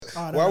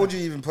Why would you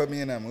even put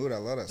me in that mood? I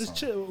love that Just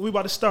song. chill. We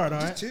about to start, all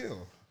right? Just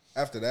chill.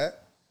 After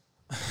that.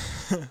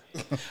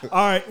 All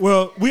right,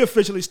 well, we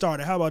officially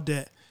started. How about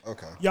that?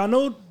 Okay. Y'all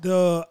know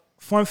the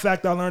fun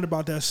fact I learned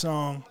about that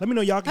song? Let me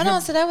know y'all can Hold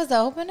on, so that was the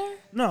opener?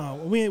 No,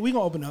 we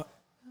gonna open up.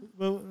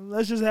 Well,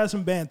 let's just have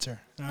some banter.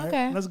 All right?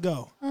 Okay. Let's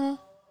go.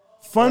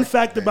 Fun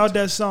fact about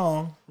that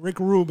song, Rick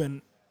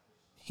Rubin,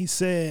 he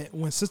said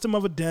when System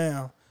of a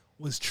Down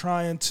was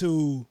trying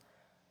to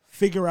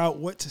figure out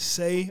what to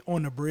say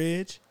on the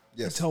bridge,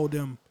 he told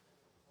them,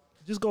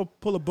 just go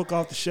pull a book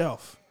off the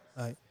shelf.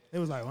 Like, they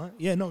was like, what?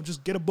 Yeah, no,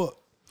 just get a book.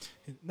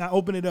 Now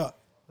open it up.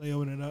 They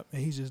opened it up,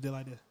 and he just did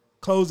like this.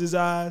 Closed his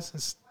eyes,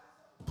 and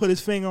put his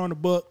finger on the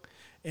book,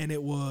 and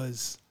it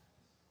was,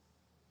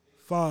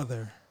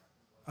 Father,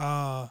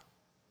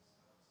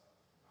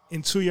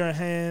 into your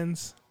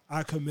hands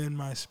I commend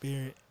my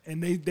spirit.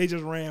 And they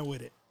just ran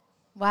with it.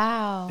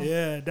 Wow.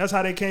 Yeah, that's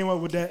how they came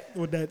up with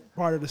that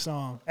part of the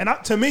song. And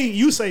to me,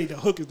 you say the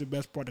hook is the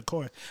best part of the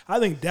chorus. I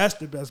think that's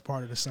the best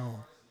part of the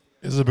song.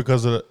 Is it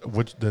because of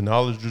the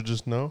knowledge you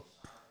just know?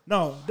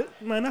 No,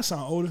 man, that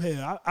sound old as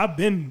hell. I've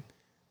been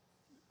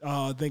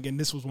thinking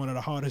this was one of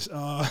the hardest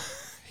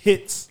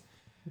hits.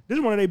 This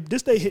is one of they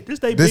biggest hit.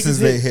 This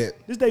is a hit.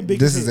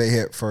 This is a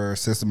hit for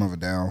System of a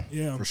Down.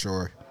 Yeah, for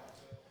sure.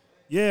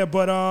 Yeah,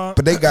 but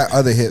they got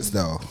other hits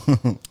though.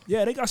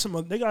 Yeah, they got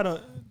some. They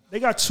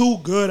got two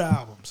good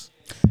albums.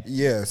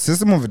 Yeah,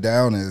 System of a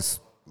Down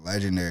is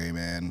legendary,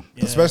 man.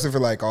 Yeah. Especially for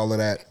like all of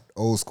that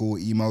old school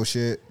emo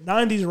shit.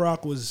 90s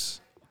rock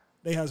was.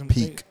 They had some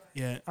peak.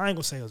 Yeah, I ain't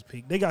gonna say it was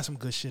peak. They got some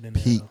good shit in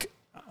there. Peak.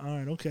 All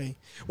right, okay.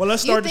 Well,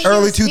 let's start.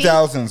 Early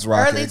 2000s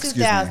rock. Early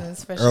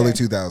 2000s for sure. Early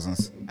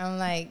 2000s. I'm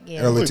like,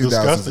 yeah. Early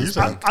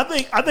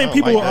 2000s. I think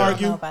people would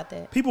argue. About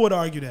that. People would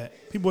argue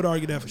that. People would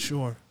argue that for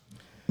sure.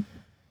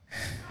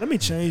 Let me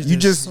change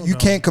this. You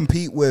can't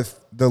compete with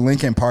the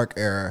Linkin Park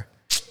era.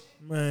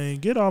 Man,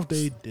 get off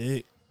their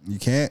dick. You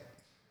can't.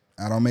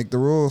 I don't make the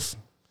rules.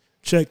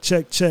 Check.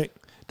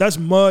 That's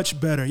much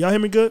better. Y'all hear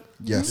me good?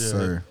 Yes,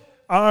 sir.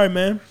 All right,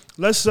 man.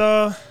 Let's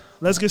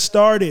get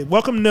started.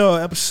 Welcome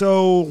to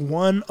episode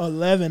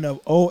 111 of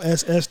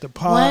OSS the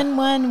Pod.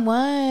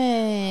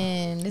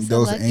 111.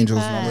 Those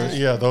angels numbers.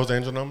 Yeah, those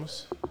angel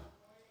numbers.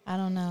 I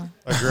don't know.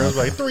 A girl's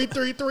like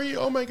 333.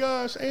 Oh my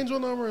gosh, angel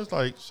number. It's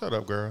like, shut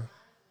up, girl.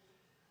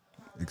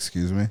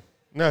 Excuse me.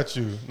 Not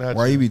you.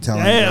 Why you be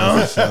telling me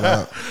to shut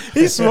up?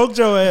 He smoked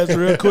your ass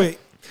real quick.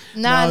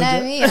 Nah,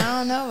 not me. I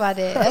don't know about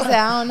that. I said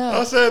I don't know.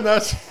 I said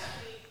that's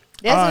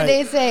what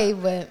they say,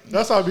 but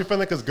that's how I be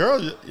feeling. Because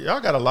girls,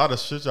 y'all got a lot of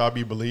shit y'all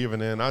be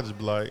believing in. I just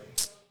be like,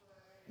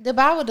 the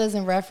Bible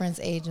doesn't reference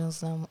angel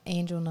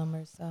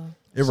numbers, so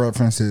it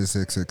references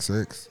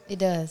 666. It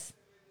does.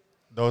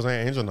 Those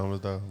ain't angel numbers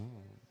though.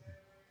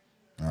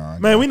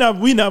 Man, we not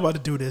about to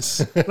do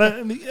this.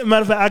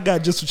 Matter of fact, I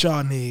got just what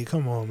y'all need.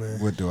 Come on, man.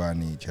 What do I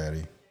need,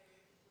 Chatty?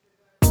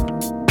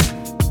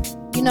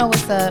 You know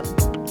what's up.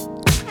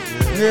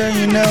 Yeah,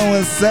 you know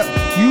what's up.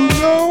 You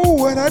know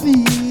what I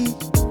need.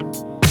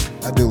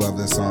 I do love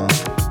this song.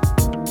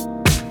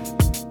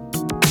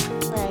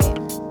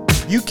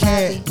 Right. You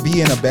can't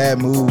be in a bad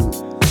mood.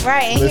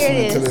 Right, and here it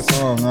listening to is. this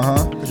song,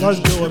 Let's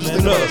do it,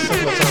 man. Look.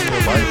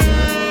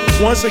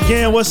 Once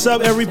again, what's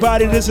up,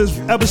 everybody? This is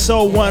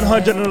episode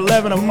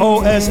 111 of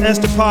OSS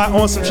the Pod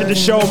on Some Shit to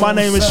Show. My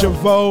name is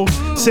Chavo,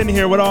 sitting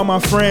here with all my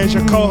friends,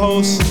 your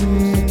co-hosts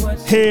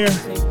here.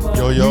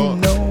 Yo,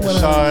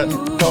 Shad,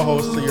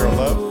 co-host to your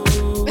left.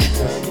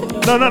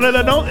 No,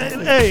 don't.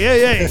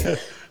 Hey.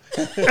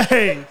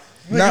 Hey.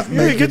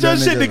 Nigga, get your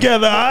shit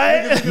together, all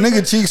right?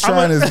 Nigga Cheeks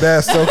trying his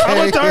best, okay? I'm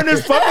gonna turn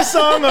this fucking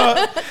song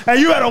up, and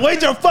you gotta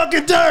wait your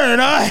fucking turn,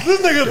 all right? This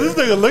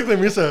nigga looked at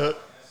me and said,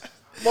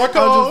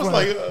 Marco,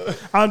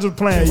 I'm just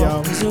playing,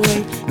 y'all.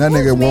 That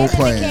nigga won't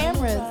play.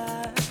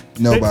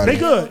 Nobody. They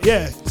good,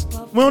 yeah.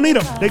 We don't need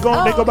them. They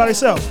go by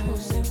themselves.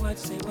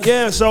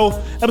 Yeah, so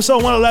episode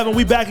 111,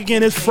 we back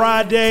again. It's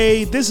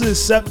Friday. This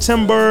is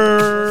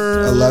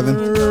September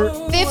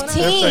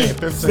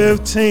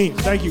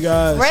 15th. Thank you,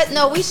 guys.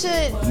 No, we should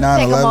take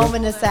a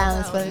moment of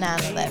silence for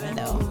 9/11,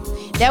 though.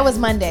 That was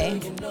Monday.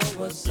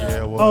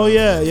 Yeah, well, oh,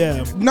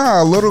 yeah.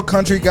 Nah, little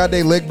country got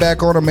they lick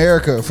back on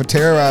America for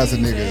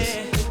terrorizing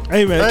niggas.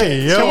 Hey,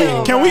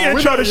 man. Can we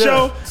intro the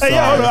show? Hey,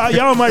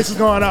 y'all mics is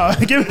going out.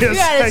 Give me a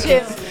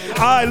second.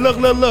 All right, look.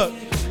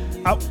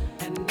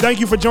 Thank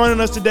you for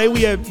joining us today.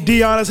 We at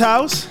Deanna's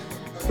house.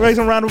 Raise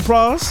a round of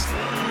applause.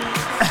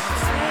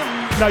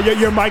 No,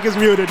 your mic is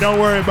muted. Don't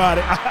worry about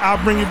it. I'll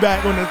bring you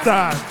back when it's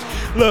time.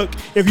 Look,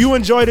 if you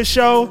enjoy the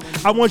show,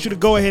 I want you to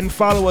go ahead and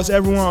follow us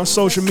everywhere on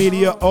social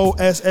media,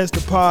 OSS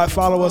The Pod.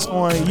 Follow us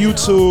on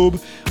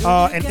YouTube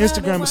and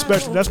Instagram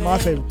especially. That's my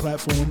favorite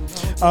platform.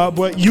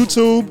 But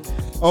YouTube,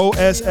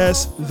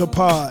 OSS The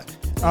Pod.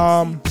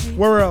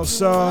 Where else?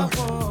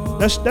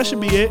 That should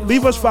be it.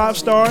 Leave us 5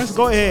 stars.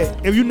 Go ahead.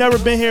 If you've never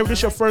been here, if this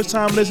is your first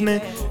time listening,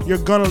 you're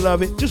gonna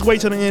love it. Just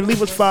wait till the end.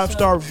 Leave us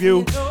 5-star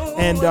review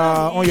and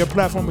on your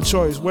platform of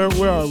choice. Where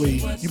are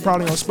we? You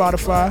probably on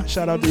Spotify.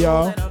 Shout out to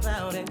y'all.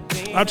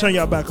 I'll turn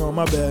y'all back on.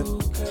 My bad.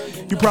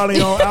 You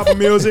probably on Apple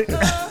Music.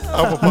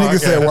 Nigga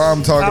said, "Why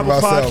I'm talking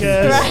about something."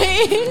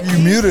 Right?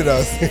 You muted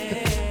us.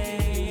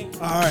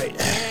 All right.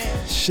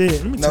 Shit.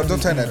 Let me No,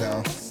 don't turn that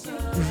down.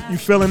 You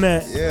feeling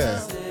that?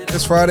 Yeah.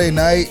 It's Friday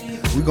night.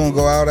 We gonna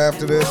go out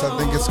after this. I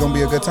think it's gonna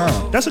be a good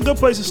time. That's a good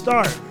place to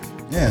start.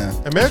 Yeah.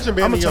 Imagine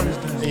being I'ma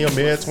in your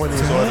mid-20s or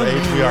the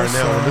age we are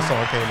now when this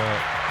song came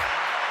out.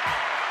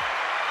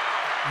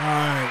 All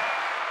right.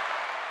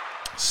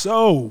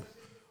 So,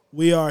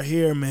 we are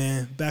here,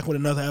 man, back with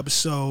another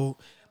episode.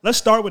 Let's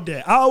start with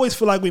that. I always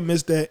feel like we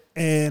missed that,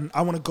 and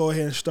I want to go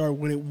ahead and start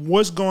with it.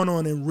 What's going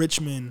on in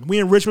Richmond? We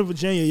in Richmond,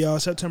 Virginia, y'all,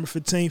 September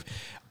 15th.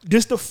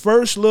 This the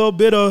first little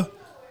bit of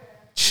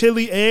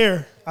chilly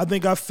air I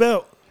think I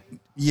felt.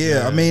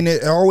 Yeah, I mean,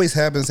 it always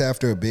happens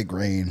after a big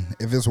rain.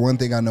 If it's one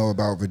thing I know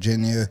about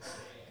Virginia,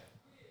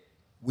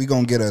 we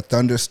going to get a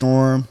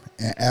thunderstorm,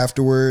 and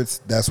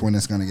afterwards, that's when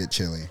it's going to get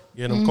chilly.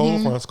 Yeah, them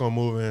cold fronts going to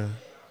move in.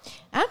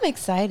 I'm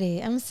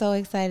excited. I'm so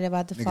excited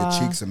about the fall. Nigga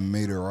Cheeks a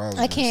meteorologist.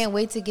 I can't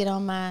wait to get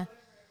on my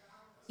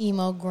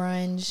emo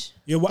grunge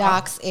Yeah,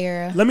 docs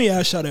era. Let me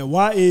ask y'all that.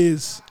 Why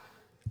is,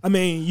 I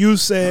mean, you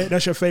said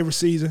that's your favorite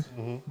season.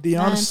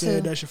 Deanna Mine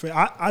said too. that's your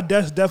favorite.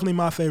 That's definitely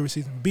my favorite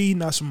season. B,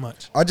 not so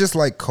much. I just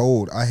like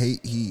cold. I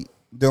hate heat.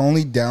 The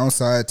only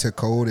downside to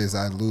cold is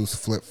I lose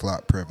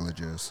flip-flop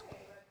privileges.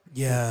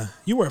 Yeah.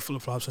 You wear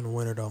flip-flops in the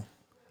winter, though.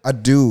 I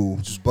do,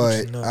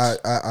 but nuts.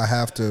 I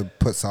have to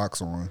put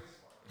socks on.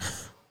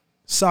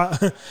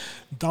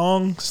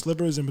 Thong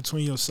slippers in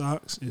between your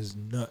socks is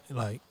nut.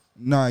 Like,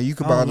 Nah, you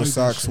could I buy don't the like that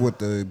socks shit. with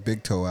the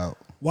big toe out.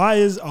 why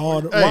is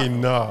all? Hey,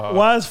 nah.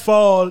 Why is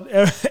fall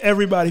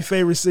everybody's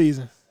favorite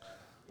season?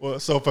 Well,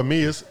 so for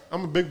me,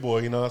 I'm a big boy,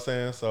 you know what I'm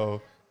saying?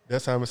 So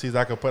that time of season,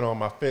 I can put on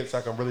my fits.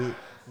 I can really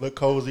look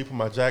cozy, put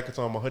my jackets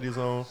on, my hoodies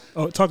on.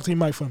 Oh, talk to your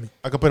mic for me.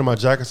 I can put my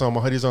jackets on,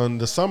 my hoodies on.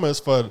 The summer is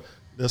for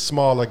the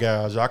smaller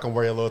guys. Y'all can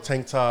wear your little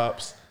tank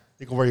tops.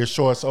 You can wear your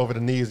shorts over the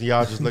knees, and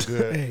y'all just look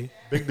good. Hey.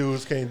 Big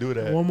dudes can't do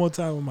that. One more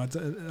time with my.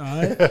 All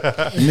right.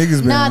 Niggas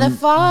been No, the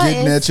fall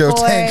getting is at your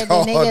for tank the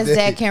all niggas day.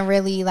 that can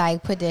really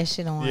like put that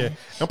shit on. Yeah.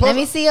 And plus- Let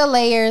me see your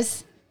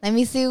layers. Let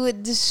me see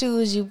what the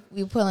shoes you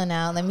pulling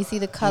out. Let me see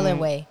the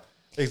colorway.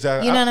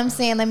 Exactly. You know what I'm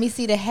saying? Let me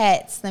see the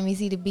hats. Let me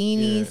see the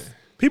beanies. Yeah.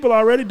 People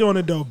already doing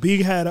it though.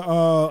 Big had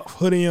a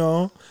hoodie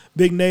on.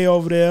 Big Nay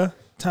over there.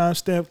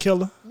 Timestamp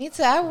killer. Me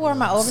too. I wore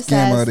my oversized.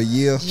 Scam of the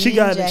year. She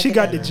got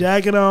the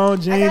jacket on,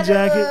 I jean got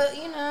jacket.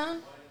 you know,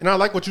 And I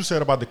like what you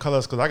said about the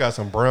colors because I got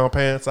some brown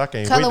pants. I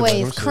can't wait to wear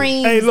them colorways, shit.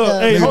 creams, Hey,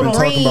 look, hey, the hold on.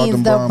 Talking about greens,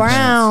 them the brown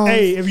browns,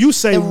 Hey, if you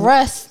say the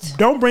rust.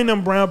 don't bring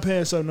them brown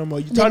pants up no more.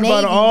 You The talked about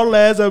it navy. all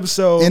last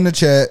episode In the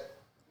chat.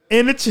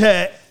 in the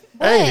chat.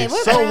 Hey,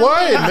 What so brown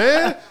what, pants?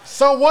 man?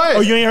 So what?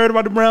 Oh, you ain't heard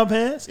about the brown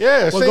pants?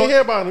 Yeah, Well, she go- ain't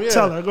hear about them. Yeah.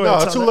 Tell her. Go no,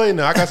 ahead, it's tell too her. late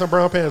now. I got some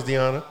brown pants,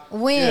 Deanna.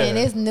 When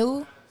Yeah. it's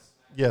new.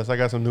 Yes, I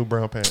got some new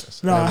brown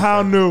pants. Nah,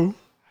 how new?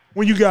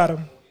 When you got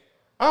him?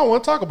 I don't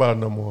want to talk about it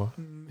no more.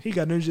 He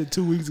got new shit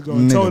 2 weeks ago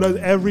and told us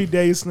every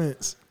day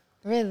since.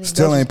 Really?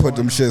 Still ain't put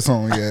them shits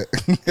on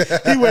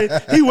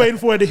yet. He waiting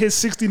for it to hit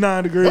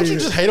 69 Don't you degrees.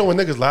 just hate it when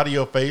niggas lie to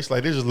your face?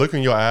 Like they just look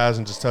in your eyes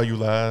and just tell you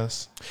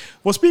lies.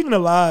 Well, speaking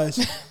of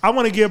lies, I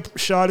want to give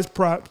Shard his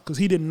prop because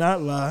he did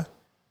not lie.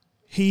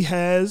 He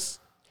has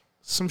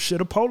some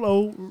shit of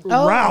Polo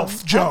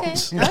Ralph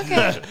Jones.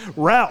 Okay.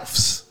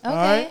 Ralph's. All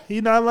Okay. right?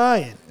 He not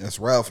lying. That's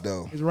Ralph,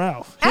 though. It's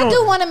Ralph. He I don't-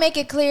 do want to make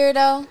it clear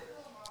though.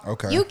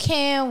 Okay. You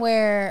can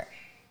wear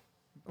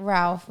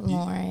Ralph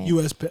Lauren.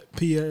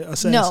 USP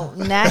assassin. No,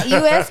 not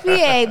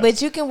USPA,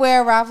 but you can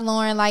wear Ralph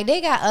Lauren. Like they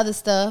got other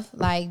stuff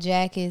like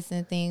jackets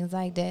and things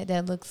like that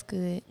that looks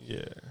good.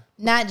 Yeah.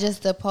 Not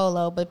just the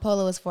polo, but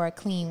polo is for a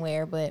clean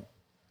wear. But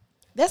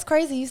that's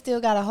crazy. You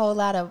still got a whole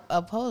lot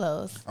of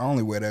polos. I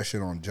only wear that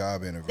shit on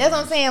job interviews. That's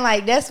what I'm saying.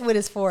 Like that's what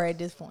it's for at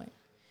this point,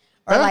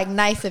 or like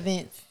nice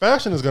events.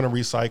 Fashion is gonna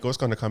recycle. It's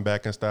gonna come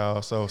back in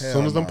style. So as Hell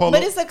soon as them no. polo,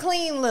 But it's a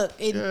clean look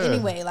Yeah.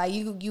 anyway. Like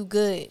you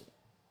good.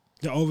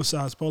 The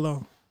oversized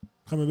Polo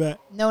coming back.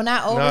 No,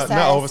 not oversized.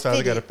 not oversized.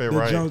 They got to fitted. fit The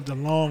right. Jones, the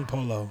long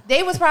Polo.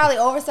 They was probably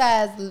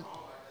oversized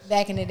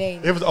back in the day.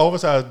 It was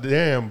oversized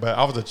then, but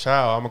I was a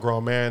child. I'm a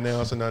grown man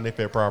now, so now they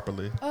fit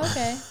properly.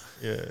 Okay.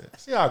 Yeah.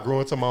 See how I grew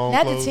into my own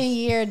Not the clothes.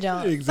 10-year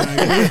jump.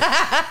 Exactly.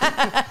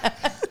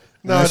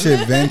 That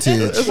shit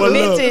vintage. Well,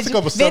 look, it's a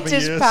couple 7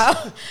 years.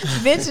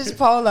 Vintage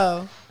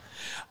polo.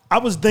 I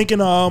was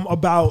thinking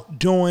about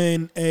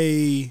doing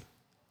a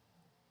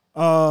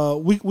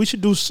we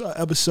should do an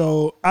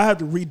episode. I have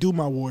to redo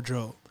my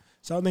wardrobe.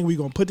 So I think we're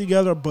gonna put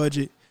together a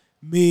budget,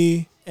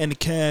 me and the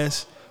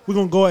cast. We're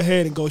gonna go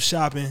ahead and go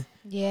shopping.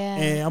 Yeah.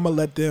 And I'm gonna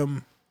let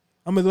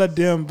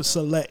them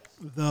select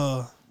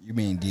the You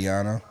mean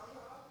Deanna?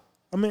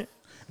 I mean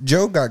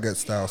Joe got good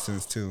style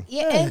sense, too.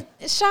 Yeah,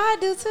 and Shaw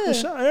do too.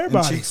 shout And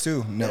everybody. Cheeks,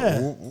 too. No.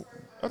 Yeah.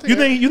 I You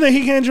think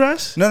he can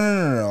dress? No.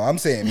 I'm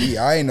saying me.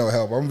 I ain't no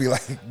help. I'm going to be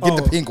like, get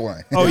the pink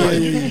one. Oh yeah.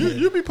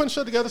 you be putting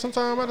shit together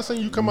sometime. I just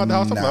seen you come out the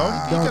house. I'm like,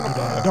 oh, you Don't can't do get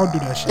that. Don't do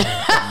that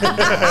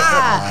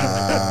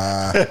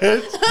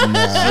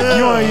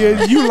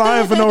shit. You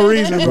lying for no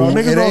reason, bro.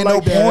 Niggas It don't ain't no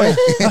like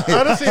that. point.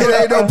 I done seen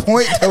It ain't no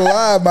point to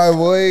lie, my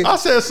boy. I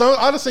said some.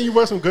 I just seen you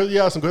wear some good.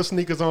 You have some good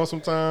sneakers on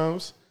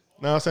sometimes.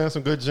 Now I'm saying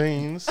some good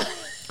jeans.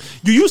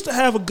 You used to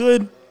have a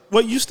good.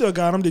 Well, you still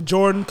got them. The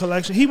Jordan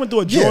collection. He went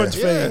through a Jordans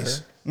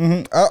phase.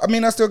 Mm-hmm. I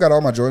mean, I still got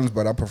all my Jordans,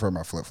 but I prefer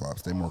my flip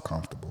flops. They're more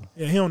comfortable.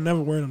 Yeah, he don't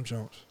never wear them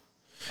Jones.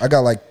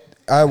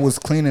 I was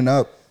cleaning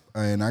up,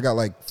 and I got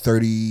like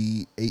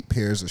 38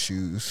 pairs of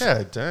shoes.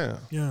 God damn.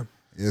 Yeah.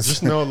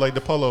 Just know, like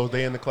the polos,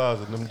 they in the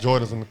closet. Them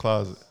Jordans in the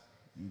closet.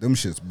 Them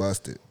shit's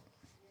busted.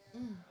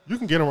 You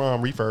can get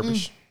them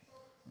refurbished.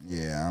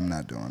 Yeah, I'm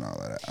not doing all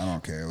of that. I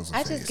don't care. It was a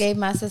I phase. just gave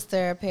my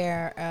sister a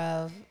pair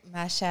of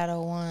my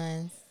Shadow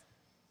ones.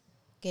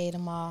 Gave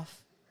them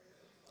off.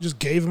 Just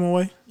gave them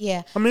away?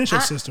 Yeah. I mean, it's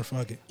your sister.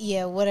 Fuck it.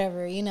 Yeah,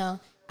 whatever. You know,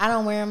 I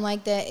don't wear them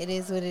like that. It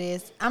is what it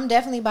is. I'm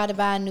definitely about to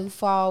buy a new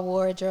fall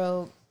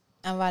wardrobe.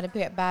 I'm about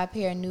to buy a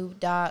pair of new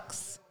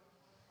Docs.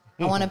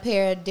 I want a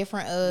pair of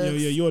different Uggs.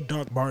 Yeah, you're a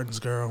Doc Martens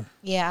girl.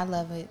 Yeah, I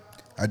love it.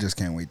 I just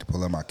can't wait to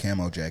pull out my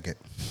camo jacket.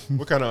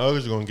 What kind of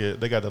Uggs you gonna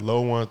get? They got the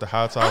low ones, the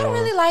high top I don't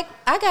ones. really like.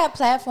 I got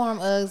platform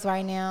Uggs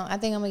right now. I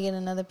think I'm gonna get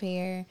another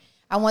pair.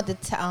 I want the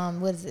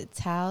what is it?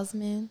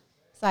 Talisman.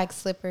 It's like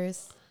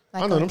slippers.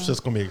 Like I know them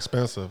shit's gonna be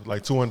expensive,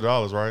 like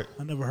 $200, right?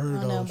 I never heard of I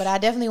don't those. know, but I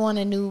definitely want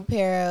a new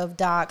pair of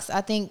Docs.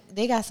 I think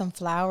they got some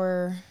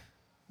flower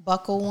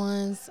buckle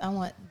ones. I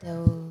want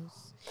those.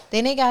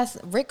 Then they got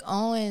Rick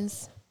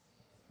Owens.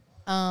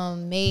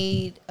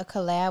 Made a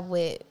collab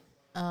with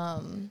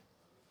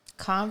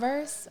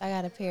Converse. I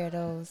got a pair of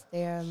those.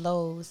 They're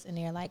lows and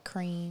they're like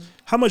cream.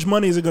 How much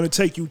money is it going to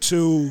take you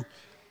to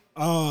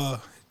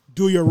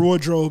do your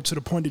wardrobe to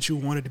the point that you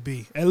want it to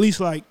be? At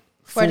least like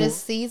For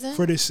this season?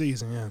 For this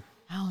season, yeah.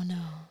 I don't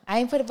know. I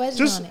ain't put a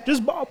budget on it.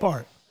 Just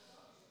ballpark.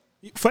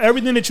 For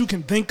everything that you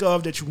can think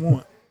of that you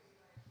want.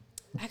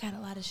 I got a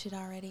lot of shit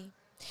already.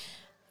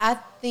 I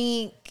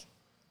think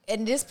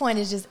at this point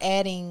it's just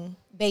adding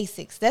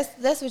basics.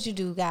 That's what you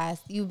do, guys.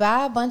 You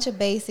buy a bunch of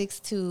basics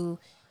to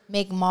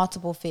make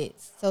multiple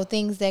fits. So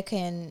things that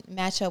can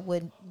match up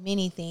with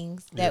many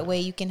things. That way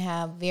you can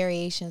have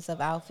variations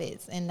of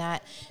outfits and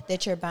not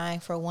that you're buying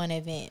for one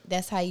event.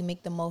 That's how you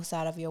make the most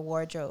out of your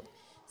wardrobe.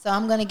 So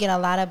I'm going to get a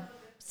lot of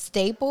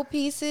staple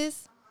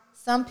pieces.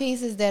 Some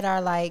pieces that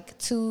are like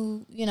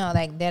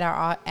like that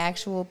are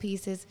actual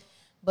pieces.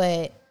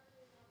 But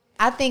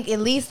I think at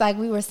least like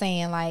we were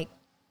saying, like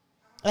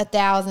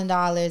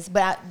 $1,000,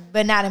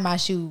 but not in my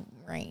shoe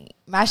range.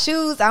 My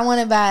shoes, I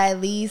want to buy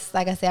at least,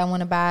 like I said, I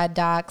want to buy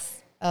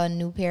Docs, a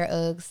new pair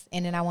of Uggs,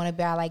 and then I want to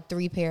buy like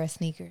 3 pair of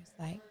sneakers,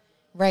 like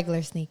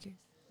regular sneakers.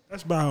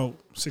 That's about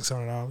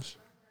 $600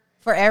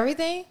 for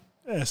everything.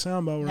 Yeah,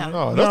 sound about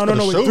right. No,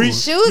 no.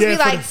 Shoes. Shoes be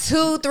like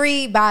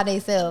 2-3 by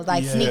themselves,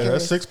 like sneakers. Yeah,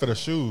 that's $6 for the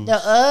shoes. The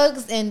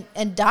Uggs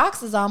and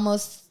Docs is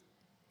almost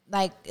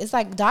like it's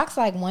like Docs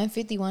like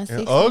 $150, $160.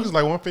 And Uggs is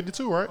like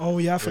 $152, right? Oh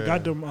yeah, I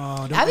forgot them.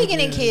 I be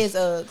getting kids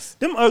Uggs.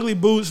 Them ugly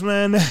boots,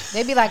 man.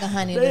 They be like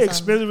 $100. They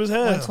expensive as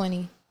hell.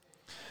 $120,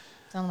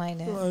 something like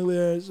that. Ugly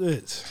as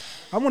it.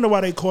 I wonder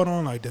why they caught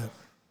on like that.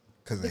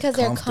 Because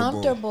they're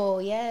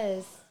comfortable.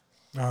 Yes,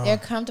 they're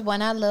comfortable,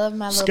 and I love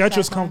my little Skechers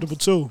platforms. comfortable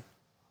too.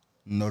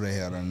 No, they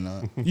had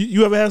not.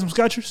 You ever had some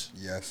Skechers?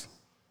 Yes.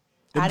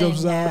 I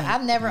didn't have.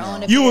 I've never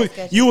owned a you pair was, of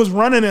Skechers. You was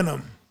running in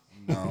them.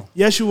 No.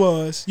 Yes, you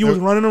was. You was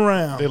running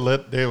around. They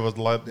was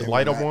like the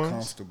lighter ones.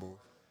 Comfortable.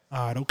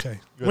 All right, okay.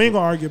 We ain't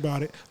gonna argue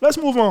about it. Let's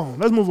move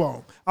on.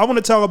 I want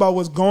to talk about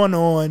what's going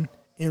on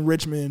in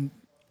Richmond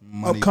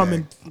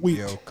upcoming week.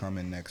 Yo,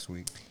 coming next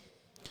week.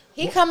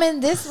 He coming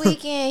this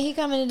weekend. He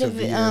coming to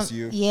the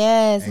VSU?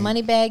 Yes,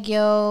 Moneybag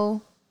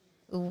Yo.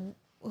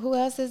 Who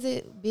else is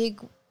it?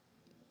 Big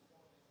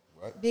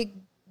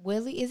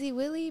Willie? Is he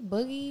Willie?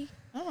 Boogie?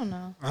 I don't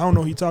know. I don't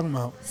know who you talking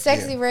about.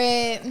 Sexy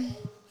Red.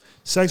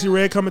 Sexy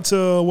Red coming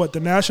to what?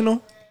 The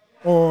National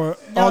or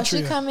No,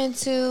 Altria? she coming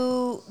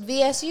to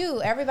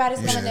VSU. Everybody's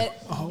going to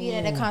be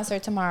at the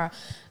concert tomorrow.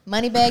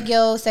 Moneybag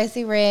Yo,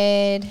 Sexy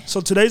Red. So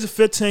today's the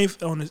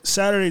 15th. On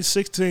Saturday the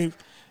 16th,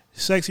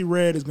 Sexy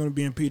Red is going to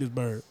be in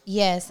Petersburg.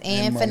 Yes,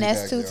 and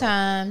Finesse 2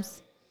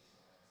 times.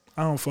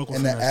 I don't fuck with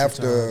And Finesse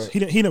the 2 after-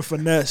 times. He done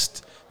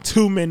finessed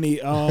too many.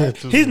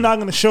 He's not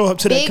going to show up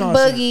to that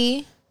concert.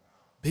 Boogie.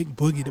 Big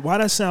Boogie. Why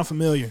that sound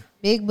familiar?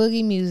 Big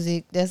Boogie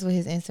Music. That's what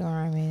his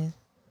Instagram is.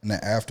 And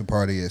the after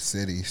party at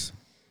Cities,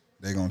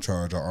 they're gonna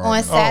charge an arm.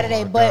 On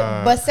Saturday,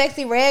 God. but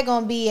Sexy Red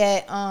gonna be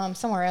at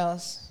somewhere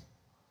else.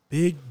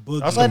 Big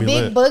Boogie. That's But gonna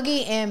be Big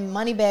Boogie and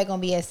Moneybag gonna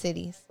be at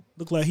Cities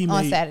Look like he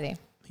on made Saturday.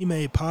 He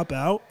made Pop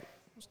Out.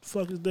 What the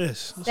fuck is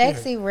this? Let's hear it.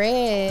 Sexy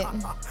Red.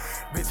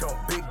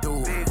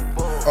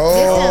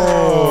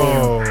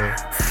 Oh,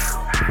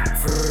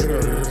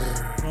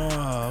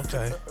 Oh,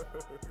 okay.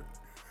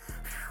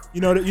 You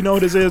know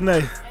what this is,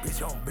 Nay?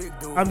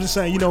 I'm just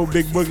saying, you know who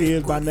Big Boogie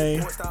is by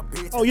name.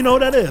 Oh, you know what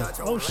that is?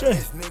 Oh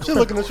shit. She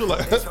looking at you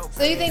like.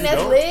 So you think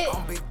that's lit?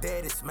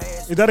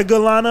 Is that a good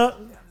lineup?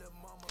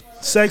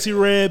 Sexy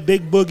Red,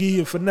 Big Boogie,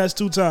 and Finesse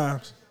 2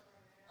 times.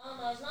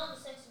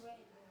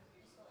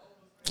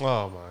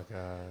 Oh my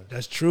god.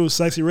 That's true.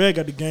 Sexy Red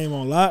got the game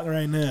on lock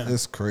right now.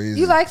 that's crazy.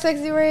 You like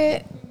Sexy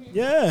Red?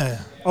 Yeah.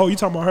 Oh, you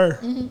talking about her?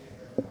 Mm-hmm.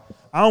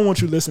 I don't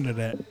want you to listen to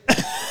that.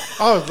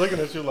 I was looking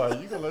at you like,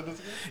 you gonna let this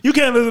go? You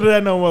can't listen to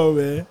that no more,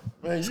 man.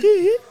 Man,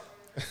 Ski.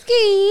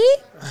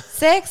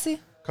 Sexy.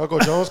 Coco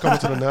Jones coming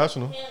to the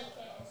National.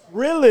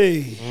 Really?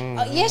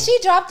 Yeah, she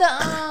dropped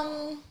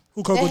the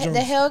Who Coco Jones? the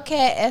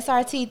Hellcat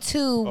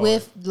SRT2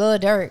 with Lil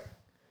Durk.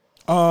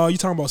 You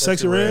talking about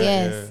Sexy Red?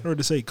 Yes. I heard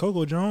to say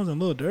Coco Jones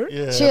and Lil Durk.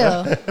 Yeah.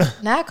 Chill.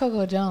 Not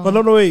Coco Jones. But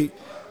no, wait.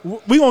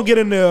 We gonna get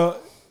into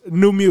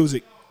new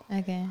music.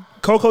 Okay.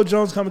 Coco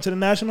Jones coming to the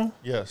National.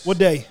 Yes. What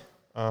day?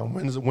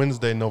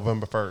 Wednesday,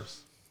 November 1st.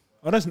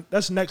 Oh,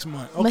 that's next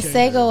month. Okay.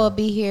 Masego will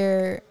be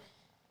here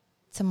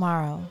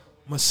tomorrow.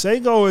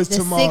 Masego is The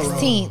tomorrow.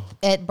 16th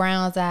at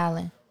Browns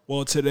Island.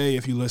 Well, today,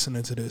 if you're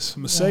listening to this,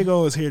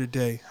 Masego is here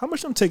today. How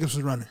much them tickets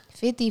was running?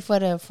 50 for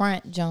the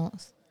front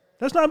Jones.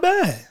 That's not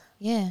bad.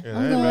 Yeah. Yeah,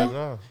 I'm that ain't bad at going.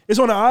 all. It's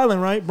on the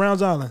island, right?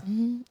 Browns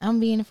Island. I'm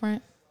be in the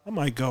front. I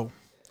might go.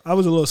 I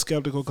was a little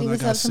skeptical See because I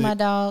what's got up to sick, my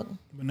dog.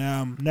 but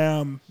now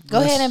I'm. Go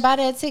less- ahead and buy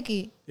that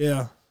ticket.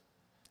 Yeah,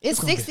 It's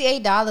gonna be-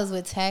 $68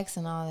 with tax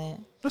and all that.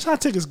 that's how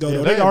tickets go. Yeah,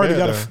 though. they They already ain't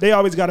bad, got though. they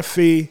always got a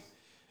fee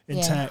and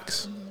Yeah.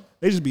 tax.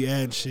 They just be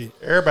adding shit.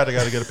 Everybody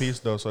got to get a piece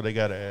though, so they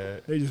got to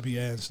add. They just be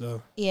adding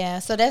stuff. Yeah,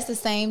 so that's the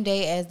same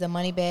day as the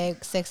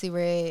Moneybagg, Sexy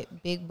Red,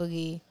 Big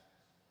Boogie,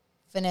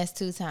 Finesse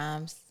 2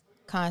 Times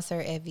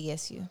concert at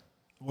VSU.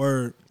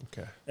 Word.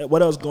 Okay. Hey,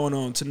 what else going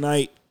on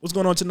tonight? What's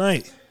going on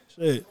tonight?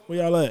 Shit, where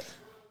y'all at?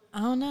 I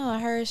don't know. I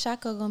heard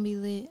Shako gonna be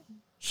lit.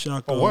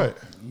 Shaka. For what?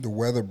 The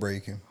weather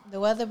breaking. The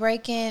weather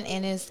breaking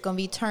and it's gonna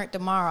be turned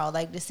tomorrow.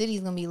 Like the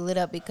city's gonna be lit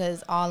up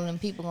because all of them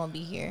people gonna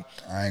be here.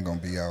 I ain't gonna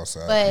be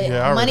outside. But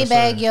Yeah, I already Moneybagg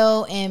said.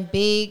 Yo and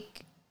Big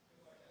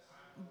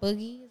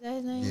Boogie, is that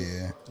his name?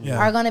 yeah. Yeah.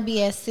 Are gonna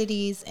be at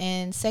Cities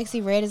and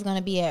Sexy Red is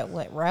gonna be at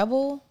what,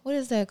 Rebel? What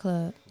is that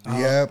club?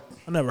 Yep.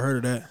 I never heard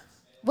of that.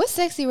 What's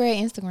Sexy Red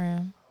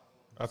Instagram?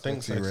 I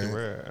think Sexy Sexy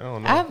Red. Red. I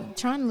don't know. I'm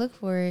trying to look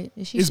for it.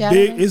 Is she It's shouting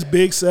big. it? It's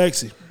big,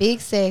 sexy.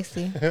 Big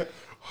Sexy.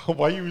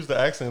 Why you use the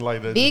accent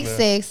like that? Big just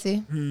now?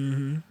 Sexy.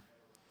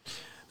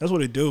 That's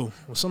what they do.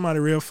 When somebody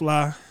real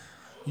fly,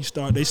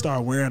 they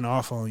start wearing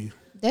off on you.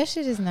 That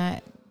shit is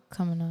not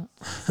coming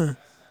up.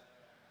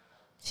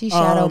 She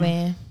shadow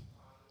banned.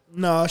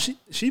 No,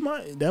 she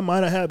might. That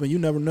might have happened. You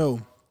never know.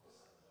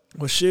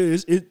 Well,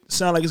 shit, it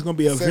sounds like it's gonna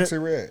be a Sexy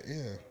Red.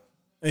 Yeah.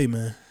 Hey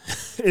man,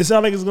 it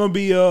sounds like it's gonna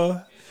be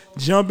a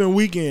jumping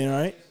weekend,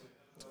 right?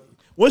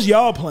 What's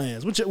y'all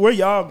plans? Where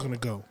y'all gonna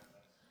go?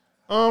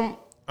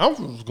 I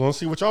was gonna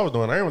see what y'all was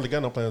doing. I ain't really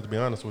got no plans to be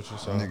honest with you.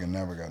 So Nigga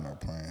never got no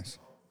plans.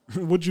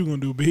 What you gonna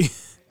do, B?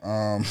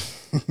 I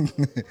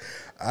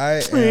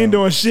We ain't am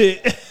doing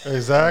shit.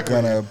 exactly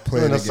gonna play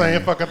doing the the same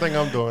game. fucking thing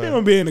I'm You doing.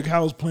 gonna be in the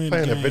house playing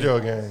Playing the a game. video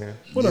game.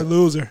 What a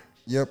loser.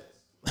 Yep.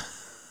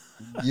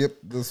 Yep,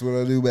 that's what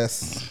I do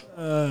best.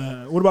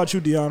 What about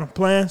you, Deanna?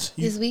 Plans?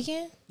 This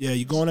weekend? Yeah,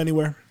 you going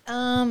anywhere?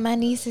 My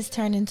niece is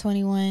turning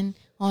 21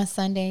 on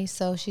Sunday,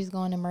 so she's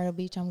going to Myrtle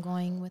Beach. I'm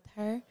going with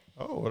her.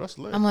 Oh, well, that's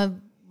lit. I'm gonna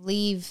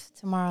leave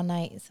tomorrow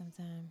night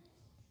sometime,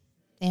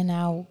 and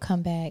I'll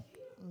come back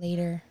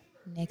later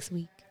next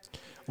week.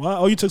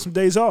 Well, you took some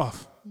days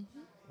off.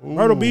 Mm-hmm.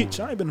 Myrtle Beach.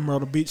 I ain't been to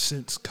Myrtle Beach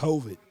since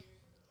COVID.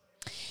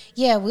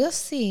 Yeah, we'll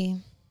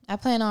see. I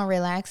plan on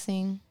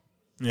relaxing.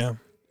 Yeah,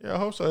 Yeah, I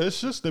hope so.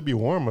 It's just to be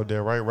warmer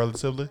there, right?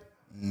 Relatively.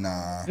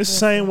 Nah. it's the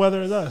same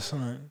weather as us.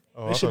 Huh?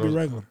 Oh, It I should thought be it was-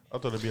 regular. I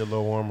thought it'd be a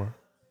little warmer.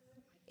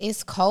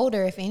 It's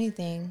colder, if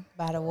anything,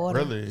 by the water.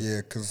 Really?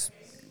 Yeah, because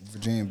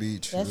Virginia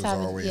Beach That's is how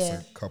it- always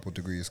yeah. a couple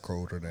degrees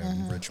colder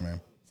than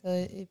Richmond. So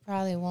it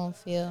probably won't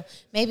feel,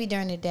 maybe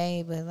during the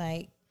day, but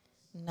like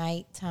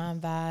nighttime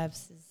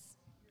vibes is.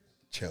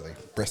 Chilly.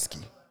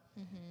 Brisky.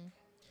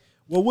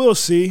 Well, we'll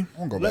see.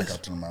 I'm gonna go back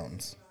up to the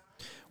mountains.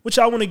 What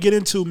y'all want to get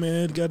into,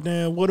 man?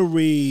 Goddamn, what are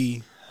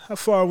we? How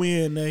far are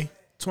we in, eh?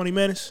 20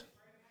 minutes?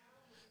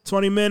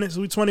 20 minutes?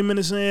 We 20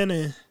 minutes in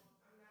and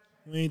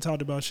we ain't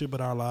talked about shit but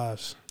our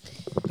lives.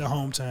 The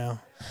hometown.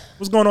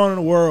 What's going on in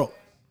the world?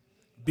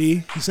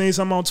 B, you seen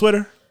something on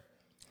Twitter?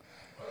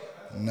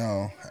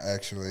 No,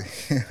 actually.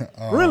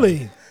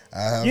 Really? I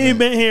haven't. You ain't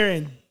been here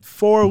in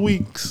 4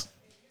 weeks.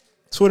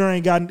 Twitter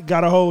ain't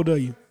got a hold of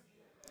you.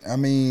 I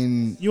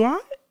mean, You all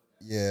right?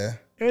 yeah.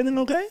 Everything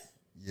okay?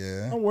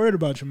 Yeah. I'm worried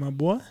about you, my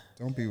boy.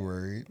 Don't be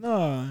worried.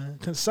 Nah,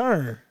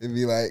 concerned. It'd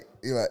be like,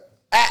 you're like,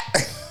 ah!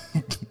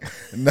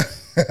 No,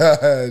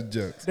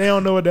 jokes. They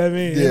don't know what that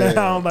means. Yeah, I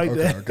don't like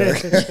okay, that.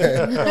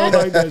 okay. I don't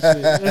like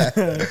that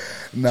shit.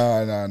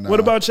 No. What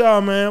about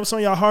y'all, man? What's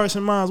on y'all hearts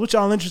and minds? What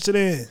y'all interested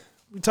in?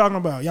 We talking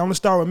about? Y'all want to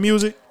start with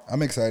music?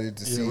 I'm excited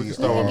to see. we can We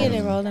start can with get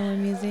it rolling with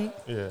music.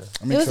 Yeah.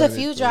 I'm There was a excited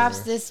few to- drops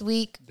this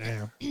week.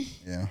 Damn.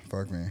 Yeah,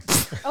 fuck me.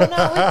 Oh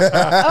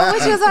no!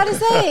 What you was about to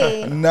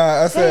say?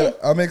 Nah, I said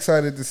I'm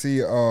excited to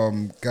see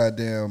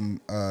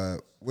goddamn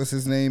what's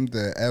his name?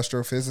 The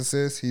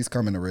astrophysicist. He's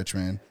coming to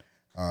Richmond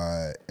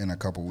in a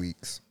couple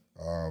weeks.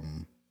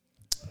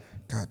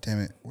 God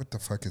damn it. What the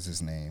fuck is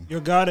his name?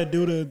 Your guy that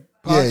do the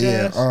podcast?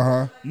 Yeah,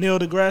 Uh-huh. Neil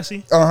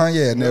deGrasse?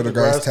 Yeah, Neil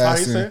deGrasse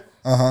Tyson.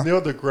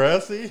 Neil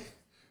deGrasse.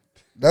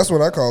 That's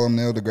what I call him,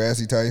 Neil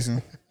deGrasse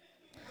Tyson.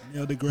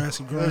 Neil deGrasse That's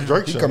Graham.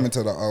 Drake He show. coming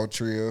to the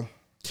Altria.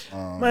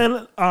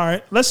 Man, all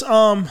right. Let's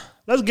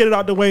let's get it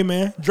out the way,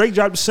 man. Drake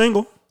dropped a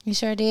single. He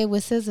sure did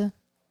with SZA.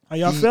 How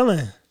y'all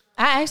feeling?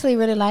 I actually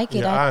really like it.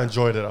 Yeah, I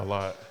enjoyed it a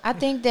lot. I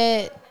think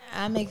that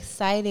I'm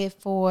excited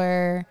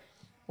for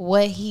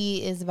what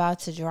he is about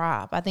to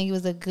drop. I think it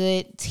was a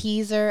good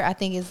teaser. I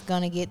think it's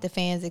going to get the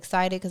fans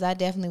excited because I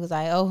definitely was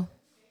like, oh.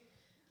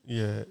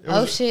 Yeah.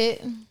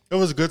 Shit. It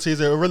was a good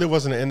teaser. It really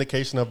wasn't an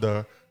indication of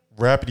the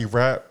rapidy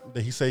rap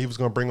that he said he was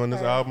going to bring on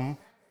this album.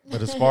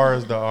 But as far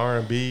as the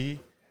R&B,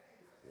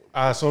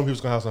 I assume he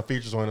was going to have some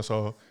features on it.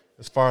 So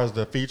as far as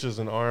the features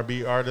and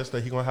R&B artists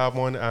that he going to have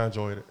on it, I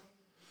enjoyed it.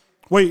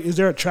 Wait, is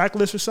there a track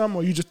list or something,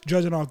 or are you just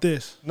judging off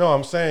this? No,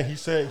 I'm saying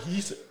it's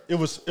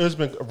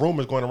been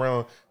rumors going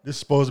around. This is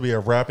supposed to be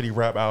a rapidy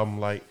rap album,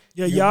 like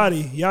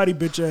Yachty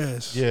bitch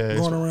ass, yeah,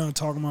 going around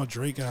talking about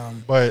Drake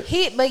album. But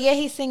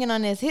he's singing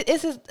on this.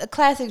 It's a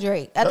classic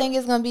Drake. I think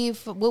it's gonna be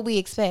what we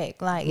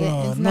expect. Like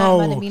it's not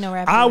gonna be no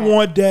rap. I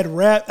want that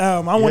rap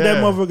album. I want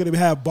that motherfucker to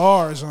have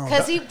bars on.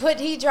 Because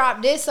he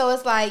dropped this, so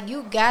it's like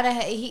you gotta.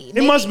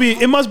 It must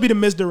be the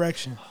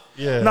misdirection.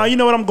 Yeah. Now you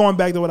know what, I'm going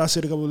back to what I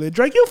said a couple of days.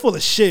 Drake, you full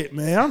of shit,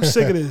 man. I'm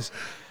sick of this.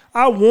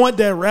 I want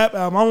that rap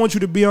album. I want you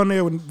to be on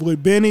there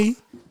with Benny.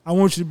 I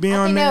want you to be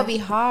on there. That would be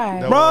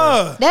hard.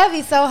 Bruh. That'd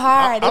be so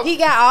hard. If he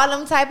got all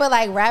them type of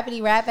like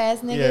rapidy rap ass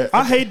niggas. Yeah.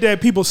 I hate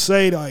that people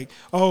say like,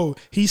 oh,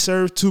 he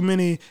serves too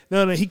many.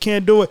 No, he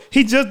can't do it.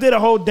 He just did a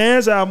whole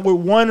dance album with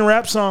one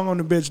rap song on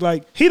the bitch.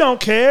 Like, he don't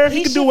care.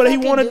 He can do what he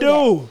want to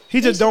do. He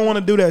just don't want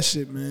to do that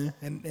shit, man.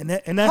 And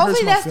that hopefully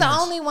hurts my that's feelings. the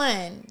only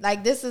one.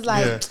 Like, this is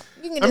like,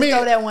 you can just I mean,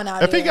 throw that one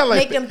out if there. he got, like,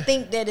 make them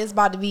think that it's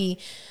about to be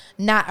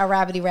not a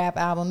rapidy rap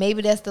album.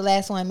 Maybe that's the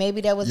last one.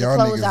 Maybe that was Y'all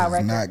the niggas closeout is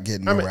record. not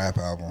getting a rap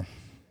album.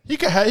 he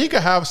could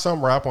have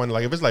some rap on it.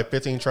 Like if it's like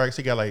 15 tracks,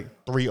 he got like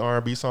 3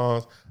 R&B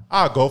songs.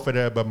 I'll go for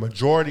that, but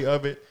majority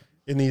of it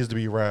needs to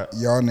be rap.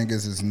 Y'all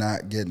niggas is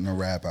not getting a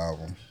rap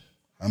album.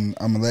 I'm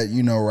gonna let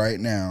you know right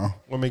now.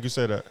 What make you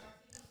say that?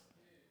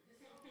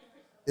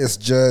 It's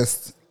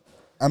just,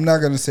 I'm not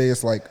gonna say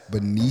it's like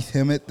beneath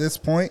him at this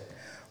point,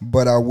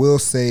 but I will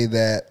say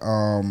that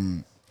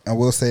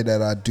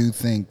I do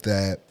think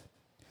that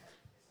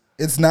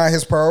it's not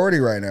his priority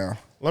right now.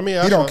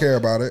 He don't care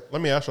about it.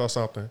 Let me ask y'all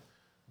something.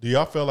 Do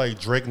y'all feel like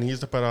Drake needs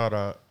to put out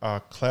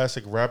a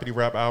classic rapidy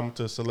rap album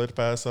to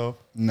solidify himself?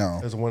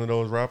 No. As one of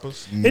those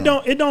rappers?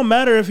 No. It don't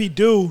matter if he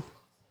do,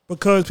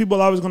 because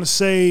people are always gonna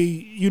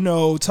say,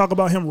 talk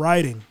about him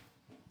writing.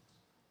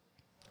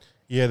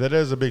 Yeah, that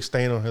is a big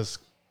stain on his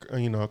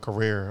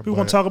career. People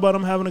gonna talk about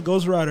him having a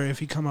ghostwriter if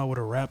he come out with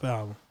a rap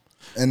album.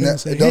 And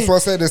that's why I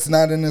said it's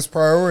not in his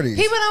priorities.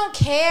 People don't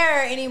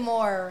care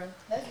anymore.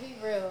 Let's be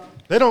real.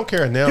 They don't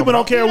care now. People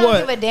don't care what?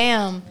 Don't give a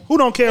damn. Who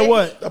don't care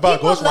what? About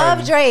People ghostwriting.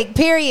 love Drake,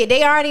 period.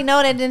 They already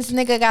know that this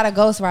nigga got a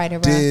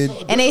ghostwriter,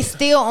 bro. And they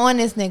still on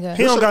this nigga.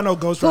 He don't got no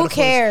ghostwriter. Who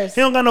cares?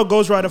 He don't got no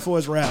ghostwriter for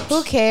his raps.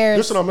 Who cares?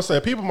 Listen, I'm gonna say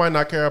people might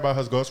not care about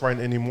his ghostwriting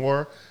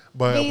anymore,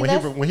 but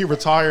when he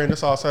retire and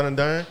it's all said and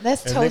done,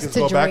 let's and toast niggas to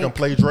go back Drake. and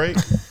play Drake,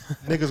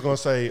 niggas gonna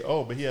say,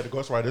 "Oh, but he had a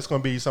ghostwriter. It's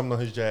gonna be something on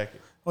his jacket."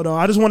 Hold on,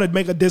 I just want to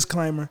make a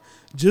disclaimer,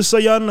 just so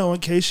y'all know, in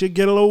case shit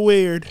get a little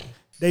weird.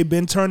 They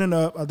been turning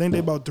up. I think they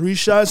about 3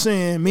 shots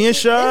in. Me and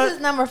Shad. This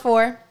is number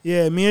 4.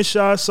 Yeah, me and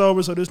Shad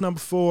sober, so this number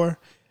 4.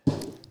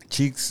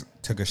 Cheeks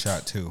took a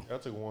shot too. I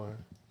took one.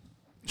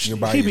 You're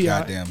by your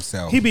goddamn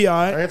self. He be all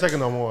I right. ain't taking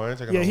no more.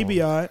 Yeah, he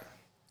be all right.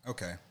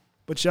 Okay.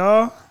 But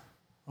y'all,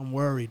 I'm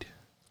worried.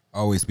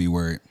 Always be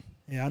worried.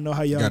 Yeah, I know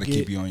how y'all Got to get.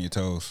 keep you on your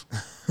toes.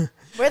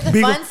 We're the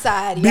fun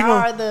side. Y'all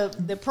are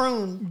the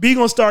prune. B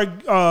gonna start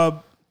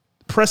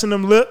pressing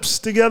them lips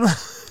together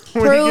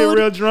when he Prude.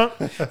 get real drunk.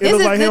 It This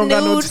look is like he the don't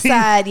got no nude teeth.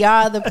 side.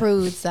 Y'all the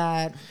prude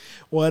side.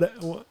 What?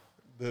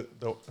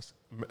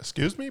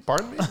 Excuse me?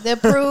 Pardon me? The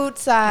prude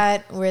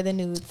side. We're the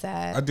nude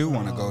side. I do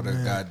want to go to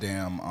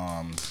goddamn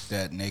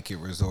that naked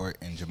resort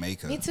in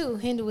Jamaica. Me too.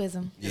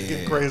 Hinduism. Yeah.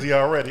 Getting crazy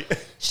already.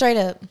 Straight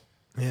up.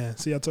 Yeah.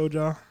 See, I told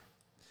y'all.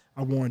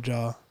 I warned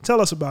y'all.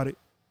 Tell us about it.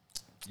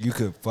 You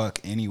could fuck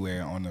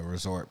anywhere on the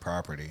resort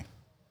property.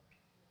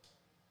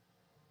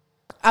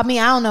 I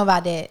mean, I don't know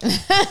about that.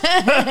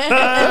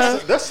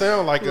 That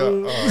sound like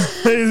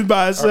He's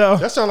by himself.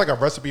 that sound like a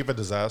recipe for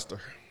disaster.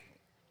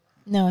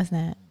 No, it's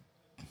not.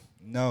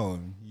 No,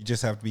 you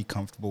just have to be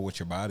comfortable with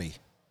your body.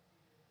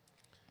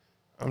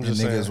 I'm And just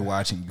niggas saying.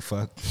 watching you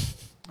fuck.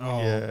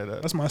 Oh, Yeah,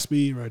 that's my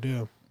speed right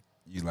there.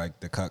 You like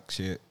the cuck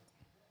shit.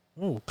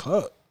 Oh,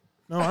 cut.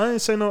 No, I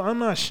ain't say no. I'm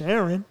not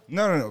sharing.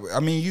 No. I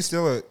mean, you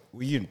still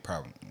you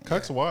probably.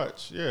 Cucks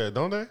watch. Yeah,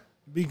 don't they?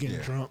 Be getting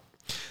drunk.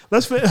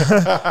 Let's play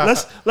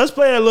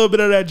a little bit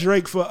of that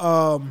Drake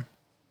for me.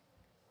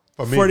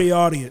 for the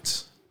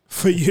audience,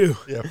 for you.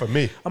 Yeah, for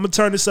me. I'm gonna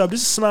turn this up.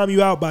 This is "Slime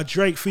You Out" by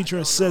Drake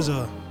featuring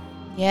SZA.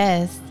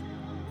 Yes.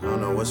 I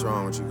don't know what's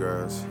wrong with you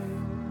girls.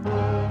 You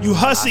I feel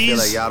hussies.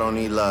 like y'all don't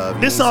need love.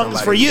 You This need song is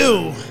somebody for to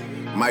you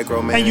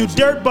micromanage and you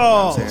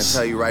dirtballs.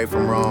 Tell you right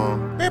from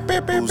wrong.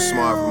 Who's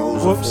smart from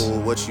who's Whoops. a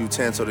fool. What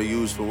utensil to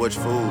use for which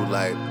food.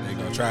 Like, There you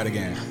go. Try it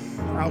again.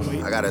 I'll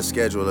wait. I got a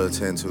schedule to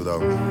attend to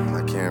though.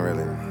 I can't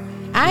really.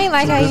 I ain't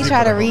like how you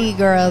try to read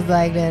girls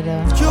like that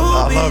though.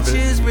 I love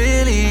it.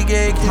 really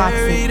get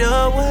Toxic.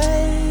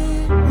 away.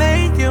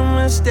 Make your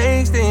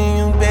mistakes, then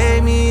you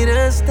beg me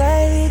to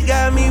stay.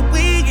 Got me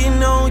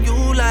wigging on you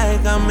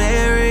like I'm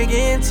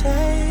arrogant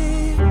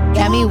Tate.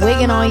 Got me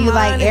wigging on you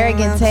like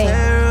arrogant Tate.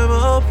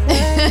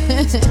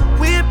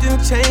 Whipped and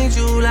changed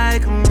you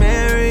like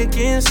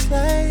American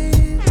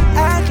slave.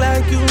 Act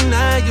like you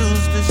not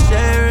used to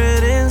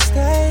Sheridan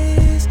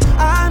Stays.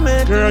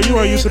 Girl, you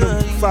are used to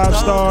the 5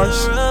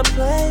 stars.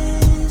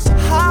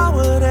 How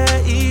would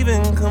there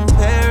even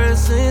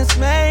comparisons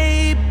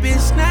made?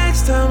 Bitch,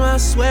 next time I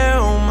swear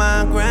on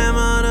my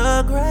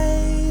grandmother's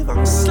grave,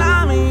 I'm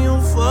sliming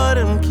you for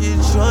them kid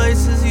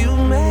choices you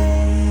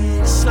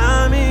made.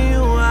 Sliming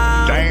you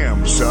out.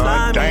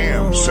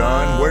 Damn,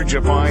 son, where'd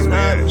you find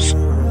this?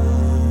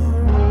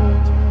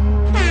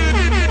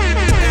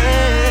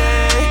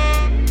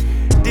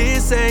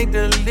 This ain't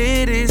the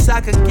latest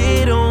I could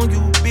get on you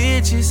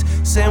bitches.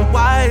 Send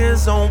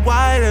wires on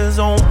wires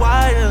on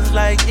wires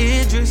like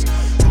Idris.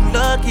 You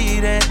lucky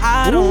that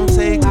I don't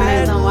take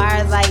wires on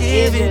wires like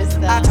Idris,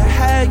 though. I could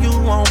have you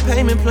on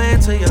payment plan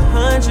till you're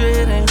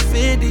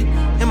 150.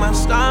 And my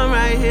star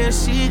right here,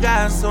 she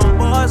got some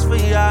bars for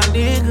y'all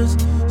niggas.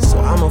 So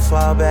I'ma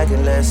fall back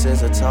and let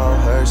SZA talk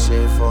her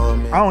shit for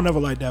me. I don't never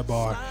like that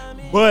bar,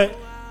 but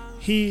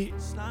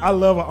I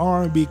love an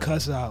R&B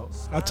cuss out.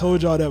 I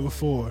told y'all that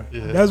before.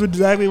 Yeah. That's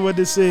exactly what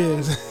this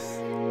is.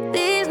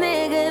 These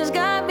niggas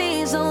got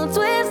me so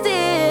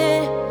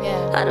twisted.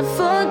 Yeah. How the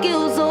fuck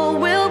you so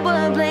real,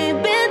 but play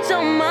bitch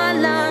on my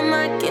line?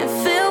 I can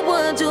feel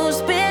what you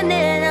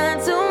spinning.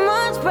 Not too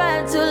much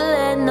pride to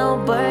let no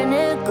burn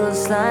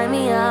niggas slime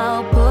me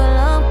out. Pull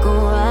up,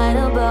 go right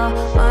about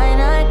mine.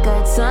 I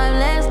got time,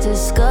 let's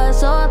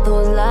discuss all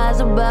those lies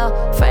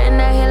about friend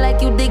out here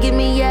like you digging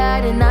me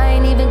out, and I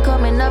ain't even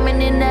coming up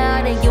in and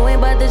out, and you ain't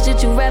about the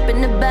shit you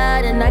rapping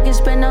about, and I can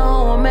spend the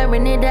whole I'm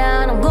airing it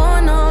down. I'm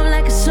going home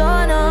like a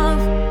sort of.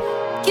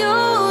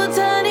 You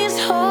tell these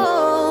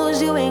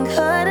hoes you ain't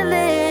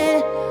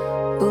cuddling,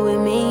 but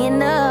with me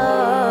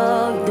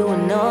enough,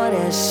 doing all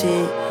that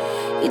shit.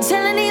 You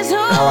telling these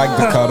hoes I like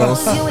the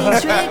cuddles. you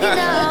ain't tricking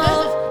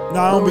enough. No,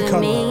 I don't be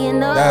cuddling.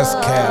 That's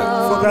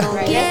cap.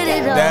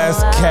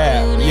 That's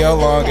cap. Yo,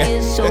 long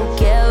ass.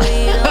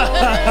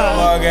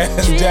 Long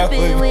ass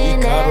definitely be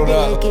cuddled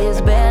up.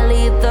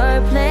 Barely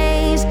third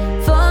place.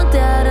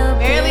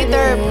 Barely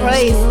third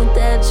place.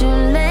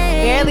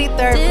 Barely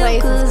third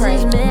place is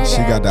crazy.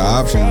 She got the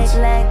options.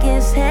 Like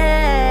it's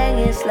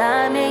hanging,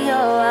 slamming you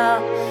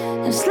out.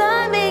 And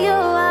slamming you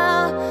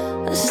out.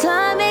 And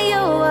slamming you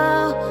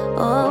out. Oh,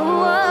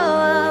 oh,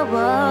 oh, oh.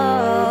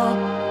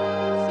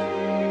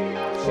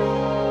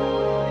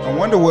 I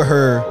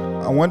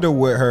wonder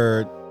what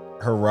her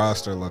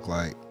roster look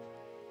like.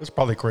 It's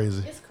probably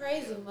crazy. It's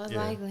crazy, most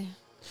likely.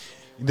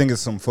 You think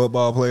it's some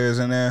football players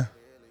in there?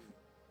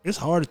 It's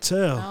hard to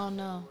tell. I don't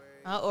know.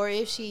 Or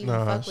if she even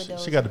fuck with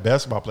those. She got the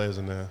basketball players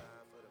in there.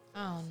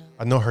 I don't know.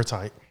 I know her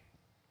type.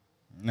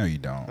 No, you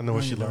don't. I know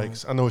what she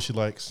likes. I know what she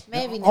likes.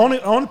 Maybe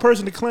not. Only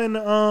person to claim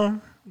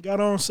got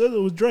on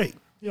SZA was Drake.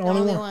 The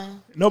only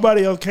one.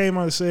 Nobody else came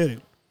out and said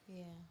it.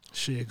 Yeah.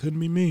 Shit, couldn't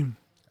be me.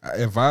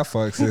 If I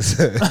fuck this,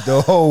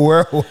 the whole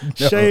world would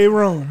know. Shade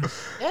Room.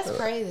 That's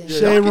crazy.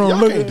 Shade Room. Y'all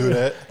Look can't at do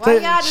that. Why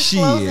y'all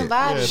disclosing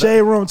bodies?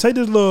 Shade Room. Take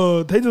this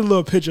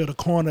little picture of the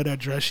corner of that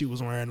dress she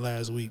was wearing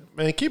last week.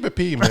 Man, keep it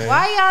P, man.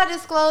 Why y'all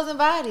disclosing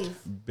bodies?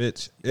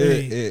 Bitch.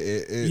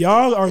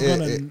 Y'all are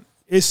gonna.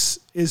 It's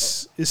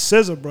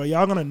SZA, bro.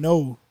 Y'all gonna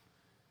know.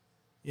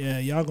 Yeah,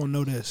 y'all gonna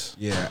know this.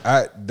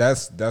 Yeah,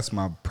 that's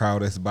my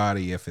proudest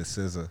body if it's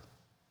SZA.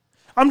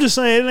 I'm just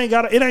saying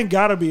it ain't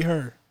gotta be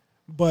her.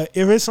 But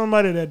if it's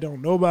somebody that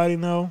don't nobody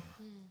know,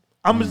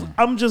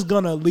 I'm just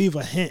gonna leave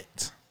a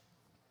hint.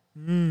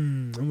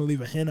 I'm gonna leave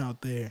a hint out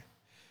there.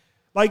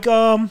 Like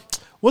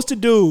what's the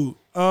dude?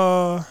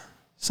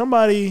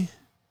 Somebody.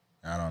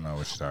 I don't know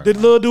what you're talking about. The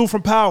little dude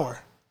from Power.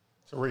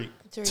 Tariq.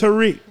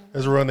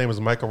 His real name is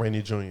Michael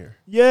Rainey Jr.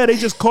 Yeah, they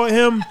just caught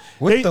him.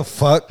 What the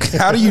fuck?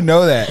 How do you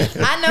know that?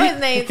 I know his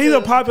name. He's a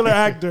popular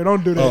actor.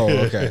 Don't do that. Oh,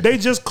 okay. They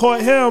just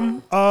caught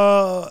him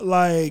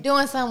like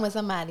doing something with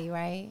somebody,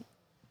 right?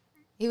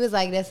 He was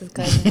like, that's his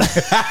cousin.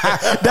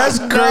 That's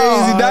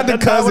crazy. Not the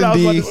cousin,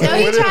 D. No, he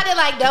tried to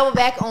like double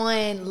back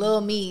on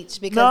Lil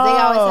Meech because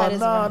they always had his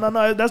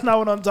No, that's not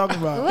what I'm talking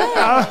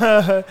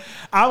about.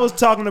 I was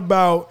talking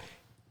about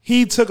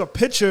he took a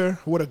picture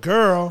with a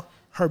girl,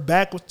 her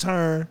back was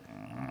turned,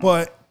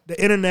 but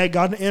the internet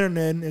got the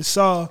internet and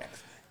saw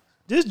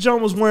this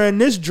John was wearing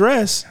this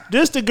dress.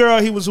 This the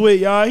girl he was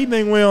with, y'all. He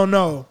think we don't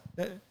know.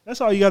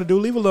 That's all you got to do.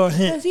 Leave a little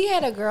hint. Because he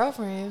had a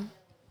girlfriend.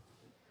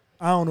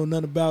 I don't know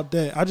nothing about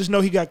that. I just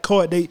know he got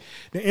caught. The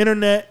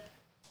internet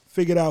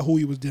figured out who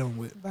he was dealing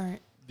with.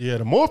 Burnt. Yeah,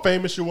 the more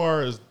famous you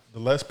are, is the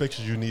less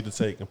pictures you need to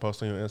take and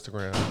post on your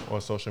Instagram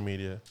or social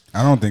media.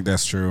 I don't think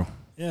that's true.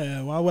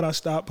 Yeah, why would I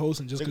stop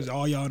posting just because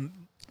all y'all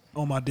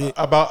on my dick?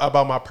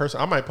 About my person,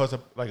 I might post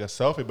like a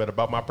selfie, but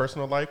about my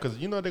personal life, because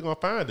they're gonna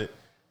find it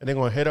and they're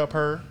gonna hit up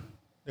her,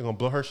 they're gonna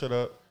blow her shit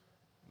up,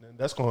 and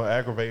that's gonna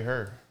aggravate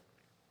her.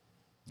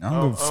 I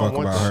don't give a fuck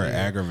about her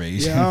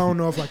aggravation. Yeah, I don't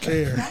know if I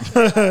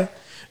care.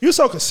 You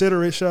so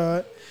considerate,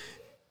 Shad.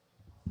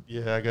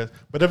 Yeah, I guess.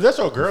 But if that's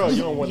your girl,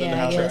 you don't want them to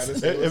have guess.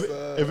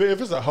 that.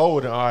 If it's a hoe,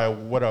 then all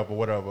right,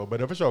 whatever.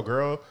 But if it's your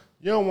girl,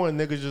 you don't want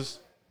niggas just.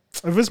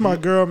 If it's my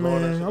girl,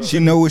 man, She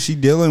know what she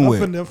dealing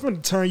with. I'm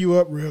finna turn you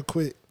up real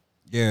quick.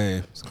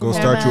 Yeah, go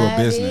start you a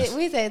business.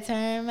 We say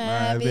turn my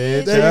bitch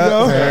bitch. There you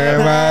go. Turn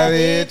my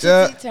bitch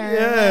up.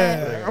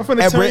 Yeah, I'm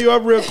finna turn you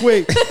up real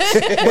quick.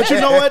 But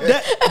you know what?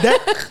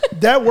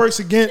 That works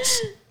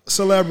against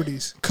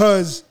celebrities,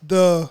 because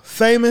the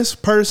famous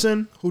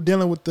person who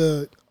dealing with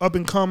the up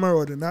and comer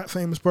or the not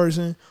famous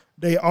person,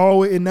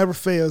 it never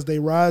fails. They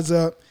rise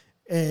up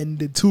and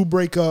the two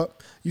break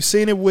up. You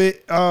seen it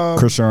with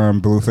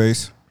Krishan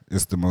Blueface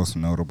is the most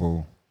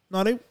notable.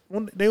 No,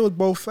 they was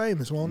both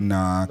famous.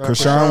 Nah,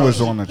 Krishan was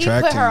on the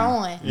track team. He put her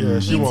on. Yeah,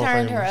 he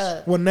turned her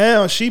up. Well,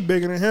 now she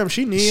bigger than him.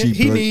 He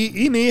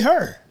need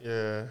her.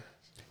 Yeah.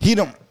 He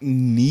don't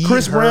need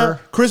Chris her.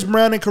 Chris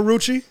Brown and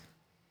Karrueche.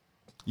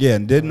 Yeah,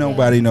 didn't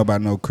nobody know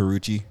about no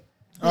Karrueche.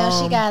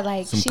 Now she got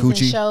like some she's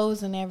coochie. in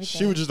shows and everything.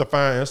 She was just a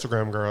fine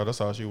Instagram girl.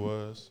 That's all she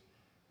was.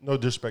 No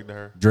disrespect to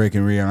her. Drake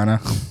and Rihanna.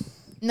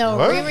 No,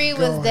 What? Riri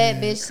was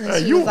that bitch since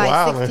she you was like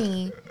wildin'.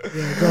 16.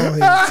 Yeah, go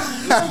ahead.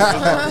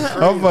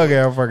 I'm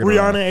fucking.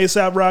 Rihanna,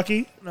 ASAP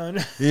Rocky. No,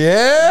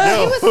 Yeah.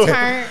 He was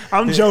turned.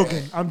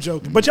 I'm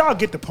joking. But y'all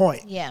get the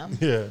point. Yeah.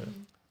 Yeah.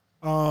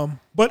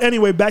 But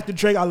anyway, back to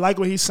Drake. I like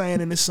what he's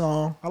saying in this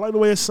song. I like the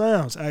way it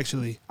sounds,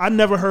 actually. I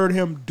never heard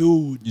him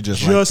do You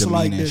just like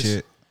demeaning this.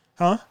 shit.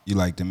 Huh? You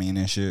like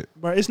demeaning shit.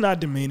 But it's not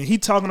demeaning. He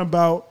talking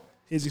about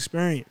his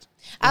experience.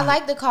 I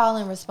like the call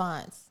and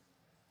response.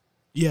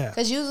 Yeah.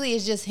 Because usually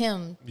it's just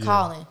him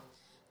calling.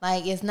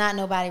 Like, it's not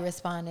nobody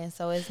responding.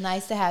 So it's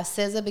nice to have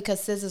SZA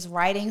because SZA's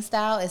writing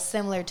style is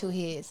similar to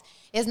his.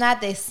 It's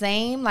not the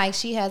same. Like,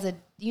 she has a,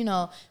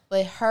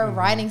 but her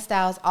writing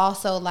style is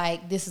also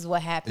like, this is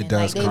what happened. It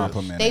does like,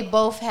 complement They it.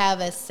 both have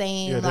a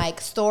same,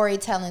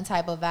 storytelling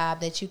type of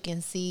vibe that you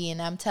can see.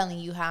 And I'm telling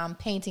you how I'm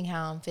painting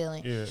how I'm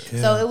feeling. Yeah.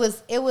 So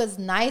it was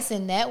nice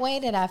in that way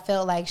that I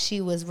felt like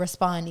she was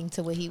responding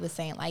to what he was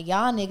saying. Like,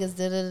 y'all niggas,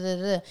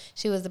 da-da-da-da.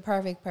 She was the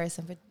perfect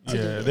person to do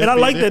this. And I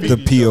like that The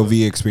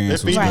POV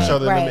experience They was beat each good.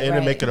 other Right, and right.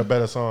 they make it a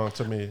better song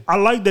to me. I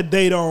like that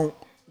they don't.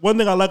 One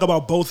thing I like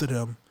about both of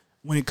them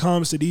when it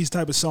comes to these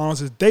type of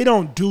songs is they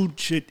don't do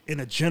shit in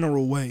a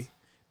general way.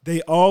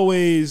 They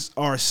always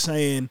are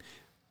saying,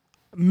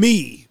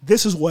 me,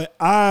 this is what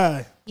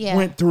I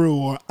went through,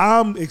 or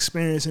I'm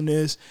experiencing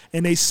this,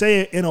 and they say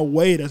it in a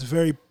way that's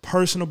very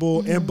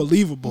personable and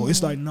believable.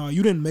 It's like, no,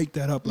 you didn't make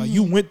that up. Like,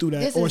 you went through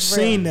that This or is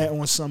seen real. that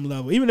on some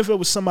level, even if it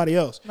was somebody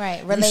else.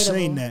 Right, You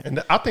seen relatable. that.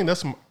 And I think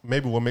that's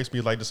maybe what makes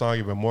me like the song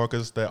even more,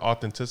 because that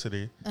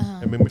authenticity.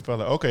 It made me feel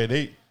like, okay,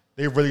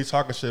 they really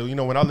talking shit.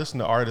 When I listen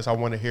to artists, I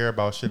want to hear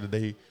about shit that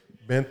they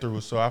been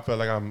through. So I feel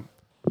like I'm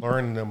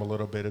learning them a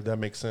little bit, if that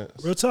makes sense.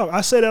 Real talk.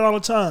 I say that all the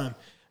time.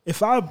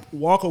 If I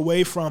walk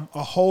away from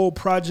a whole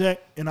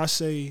project and I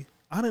say,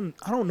 I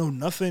don't know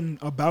nothing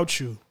about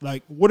you.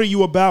 Like, what are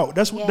you about?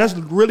 That's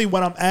really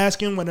what I'm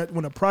asking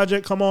when a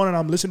project come on and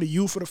I'm listening to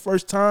you for the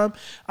first time.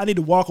 I need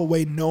to walk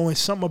away knowing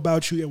something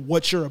about you and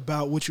what you're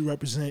about, what you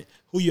represent,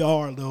 who you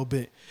are a little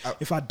bit.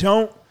 If I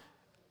don't,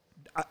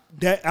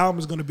 that album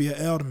is going to be an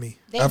L to me.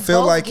 I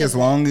feel like as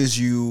long as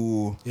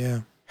you Yeah.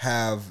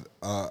 have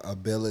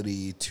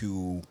ability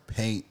to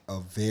paint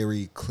a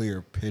very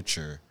clear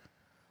picture,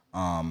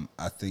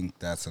 I think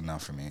that's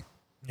enough for me.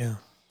 Yeah.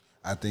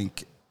 I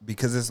think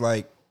because it's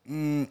like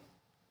the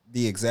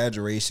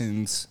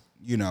exaggerations,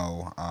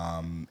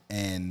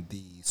 and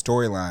the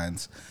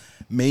storylines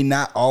may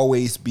not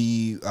always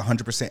be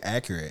 100%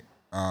 accurate.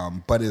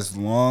 But as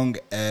long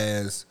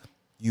as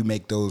you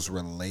make those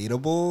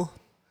relatable,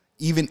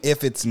 even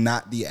if it's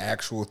not the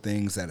actual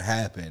things that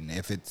happen,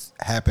 if it's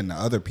happened to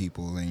other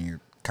people and you're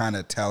kind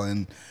of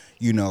telling,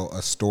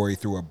 a story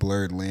through a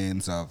blurred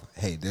lens of,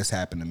 hey, this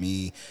happened to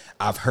me,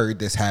 I've heard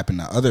this happen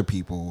to other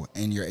people,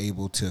 and you're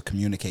able to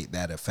communicate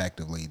that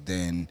effectively,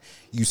 then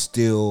you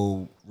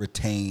still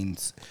retain,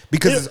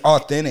 because it's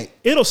authentic.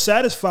 It'll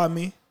satisfy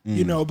me,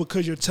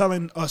 because you're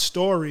telling a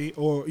story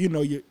or,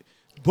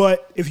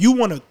 but if you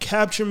want to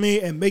capture me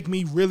and make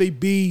me really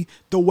be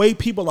the way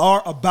people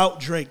are about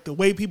Drake, the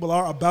way people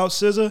are about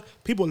SZA,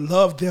 people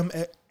love them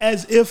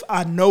as if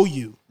I know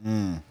you.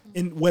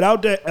 And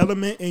without that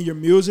element in your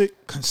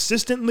music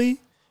consistently,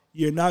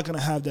 you're not going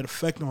to have that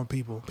effect on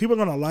people. People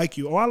are going to like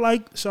you. Oh, I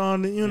like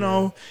Sean,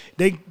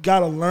 they got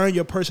to learn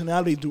your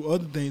personality through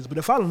other things. But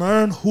if I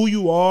learn who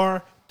you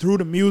are through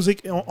the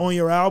music on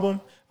your album,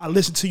 I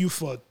listen to you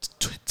for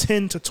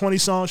 10 to 20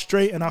 songs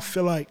straight, and I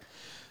feel like,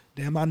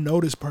 damn, I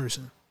know this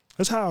person.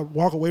 That's how I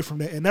walk away from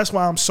that. And that's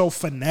why I'm so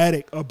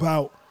fanatic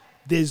about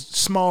this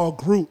small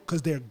group,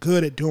 because they're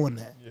good at doing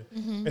that. Yeah.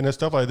 And then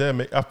stuff like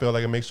that, I feel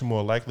like it makes you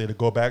more likely to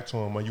go back to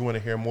them, or you want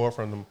to hear more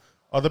from them.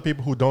 Other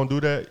people who don't do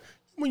that,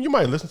 you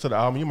might listen to the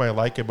album, you might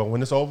like it, but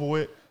when it's over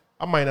with,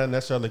 I might not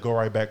necessarily go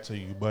right back to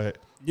you. But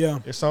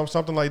it's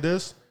something like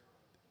this,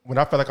 when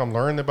I feel like I'm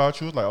learning about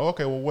you, it's like,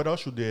 okay, well, what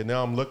else you did?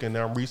 Now I'm looking,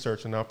 now I'm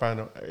researching, now I'm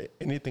finding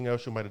anything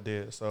else you might have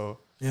did. So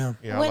Yeah.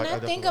 When I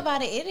think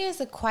about it, it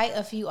is quite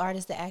a few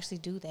artists that actually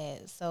do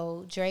that.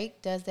 So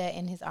Drake does that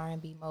in his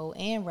R&B mode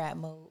and rap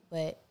mode.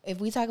 But if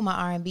we talk about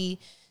R&B,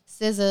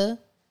 SZA,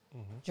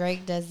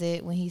 Drake does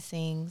it when he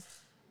sings.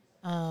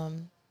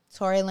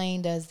 Tory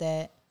Lanez does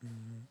that.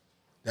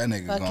 That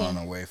nigga gone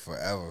away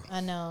forever.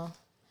 I know.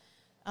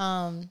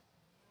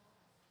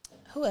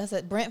 Who else?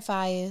 Brent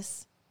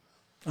Faiyaz.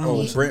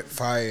 Brent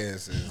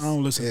Faiyaz is. I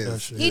don't listen to that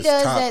shit. He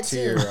does top that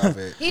tier too. Of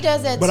it. He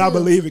does that but too. I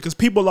believe it because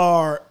people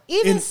are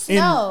even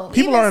Snow.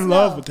 People even are in Snow.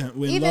 love with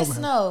him. Even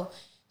Snow,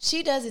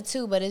 she does it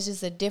too, but it's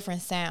just a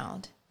different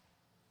sound.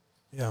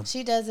 Yeah,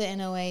 she does it in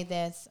a way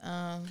that's.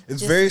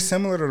 It's very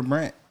similar to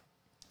Brent.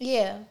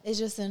 Yeah, it's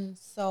just in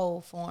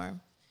soul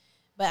form,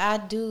 but I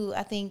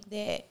think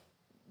that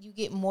you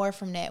get more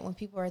from that when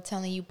people are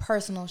telling you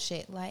personal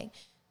shit. Like,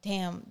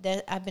 damn,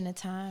 that I've been a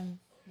time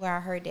where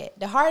I heard that.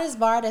 The hardest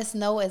bar that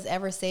Snow has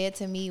ever said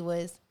to me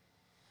was,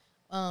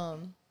 I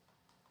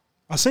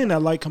seen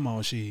that light come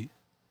on, she.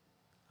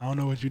 I don't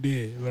know what you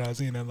did, but I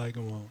seen that light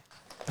come on.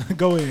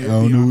 Go ahead. I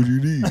don't know what you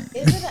did.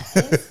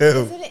 Is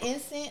it an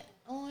instant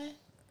on?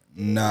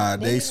 Nah,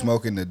 they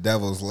smoking the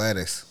devil's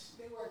lettuce.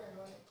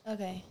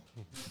 Okay.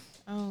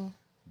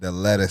 The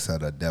lettuce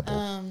of the devil.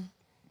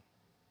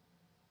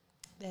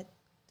 That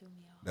threw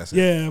me off. That's it.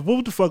 Yeah,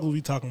 what the fuck were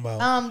we talking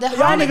about? The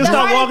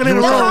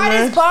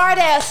hardest bar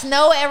that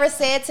Snow ever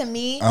said to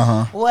me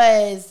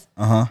was,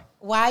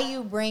 "Why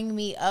you bring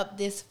me up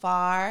this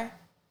far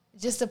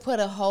just to put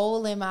a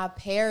hole in my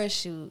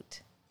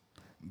parachute?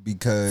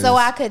 Because so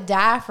I could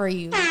die for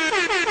you."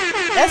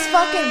 That's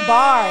fucking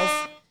bars.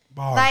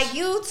 Like,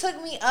 you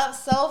took me up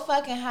so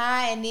fucking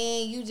high and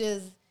then you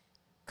just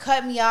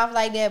cut me off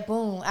like that.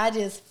 Boom, I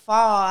just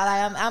fall.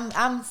 Like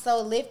I'm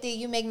so lifted.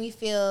 You make me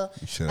feel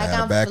like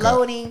I'm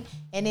floating,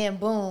 and then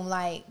boom,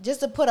 like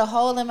just to put a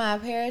hole in my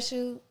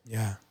parachute.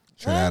 Yeah,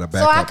 should have had a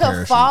so I could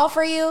parachute. fall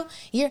for you.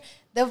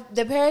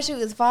 The parachute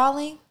is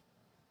falling.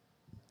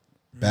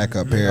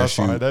 Backup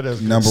parachute. That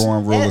is number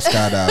one rule of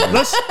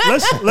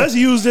skydiving. Let's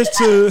use this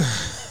to.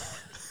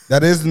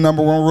 That is the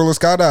number one rule of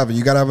skydiving.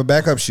 You got to have a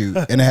backup chute,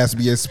 and it has to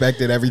be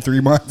inspected every 3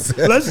 months.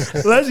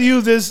 let's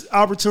use this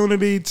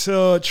opportunity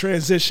to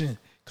transition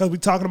because we're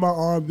talking about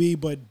R&B.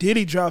 But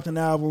Diddy dropped an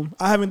album.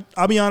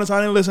 I'll be honest, I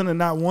didn't listen to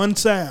not one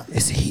sound.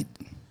 It's heat,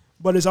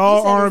 but it's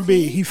all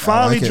R&B. He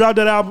finally dropped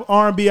that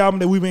R&B album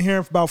that we've been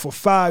hearing for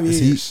 5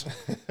 years.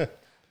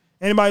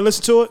 Anybody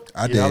listen to it?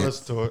 I did. I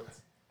listened to it.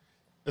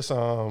 It's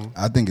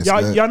I think it's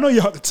y'all, good. y'all know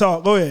you have to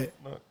talk. Go ahead.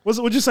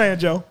 What you saying,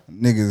 Joe?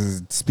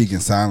 Niggas speaking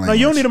sign language. No,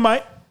 you don't need a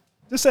mic.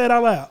 Just say it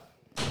out loud.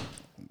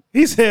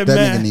 He said, that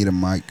man. Nigga need a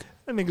mic.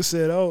 That nigga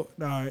said, oh,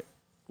 all right.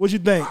 What you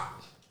think?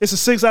 It's a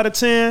 6 out of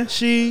 10.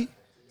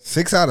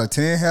 6 out of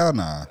 10? Hell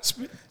nah.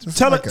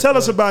 Tell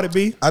us about it,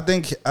 B. I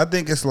think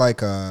it's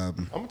like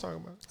I'm gonna talk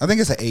about it. I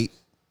think it's an 8.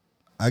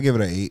 I give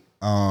it an 8.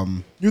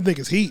 You think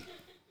it's heat?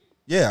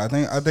 Yeah,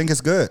 I think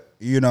it's good.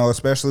 You know,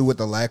 especially with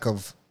the lack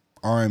of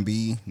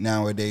R&B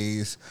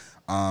nowadays,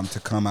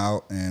 to come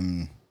out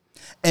and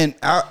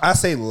I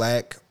say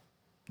lack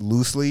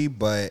loosely,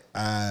 but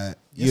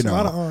you know, a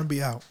lot of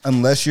R&B out.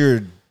 Unless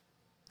you're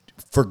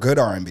for good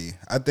R&B,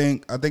 I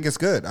think it's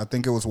good. I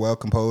think it was well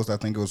composed. I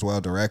think it was well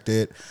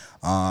directed.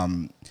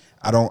 I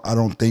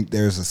don't think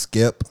there's a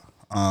skip.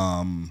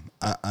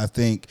 I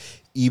think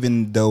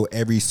even though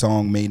every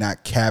song may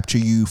not capture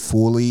you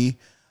fully,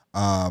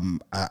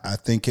 I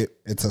think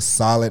it's a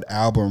solid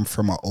album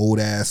from an old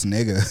ass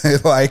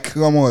nigga. Like,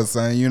 come on,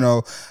 son. You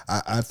know,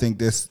 I think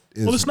this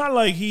is. Well, it's not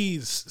like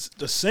he's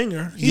the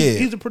singer.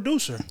 He's the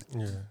producer.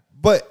 Yeah.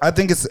 But I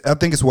think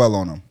it's well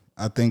on him.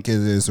 I think it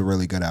is a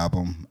really good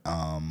album.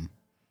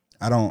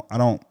 I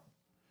don't.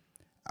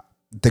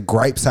 The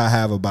gripes I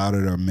have about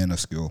it are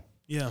minuscule.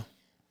 Yeah.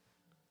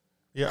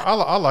 Yeah,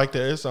 I like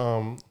that. It's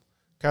kind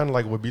of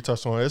like what B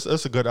touched on.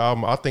 It's a good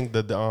album. I think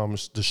that the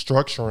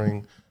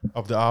structuring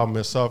of the album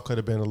itself could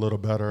have been a little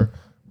better,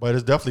 but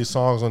it's definitely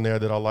songs on there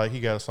that I like.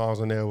 He got songs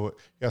on there with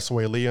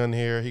Sway Lee on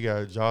here. He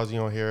got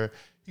Jazzy on here.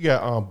 He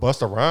got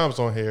Busta Rhymes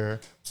on here,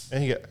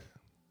 and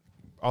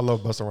I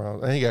love Busta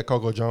Rhymes, and he got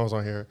Coco Jones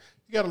on here.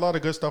 He got a lot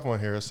of good stuff on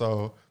here.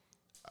 So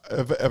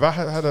if I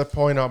had to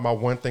point out my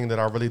one thing that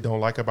I really don't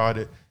like about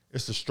it,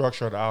 it's the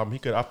structure of the album.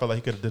 I felt like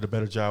he could have did a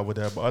better job with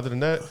that. But other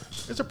than that,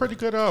 it's a pretty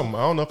good album. I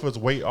don't know if it's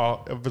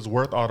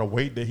worth all the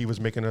weight that he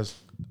was making us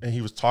and he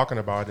was talking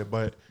about it,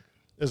 but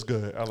it's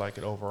good. I like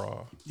it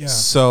overall. Yeah.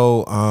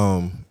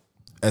 So,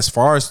 as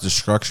far as the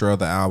structure of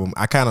the album,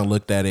 I kind of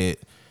looked at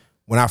it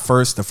when the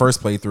first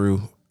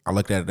playthrough. I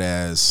looked at it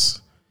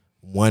as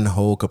one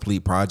whole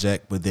complete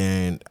project, but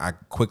then I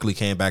quickly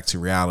came back to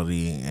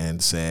reality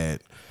and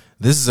said,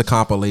 "This is a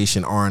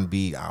compilation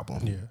R&B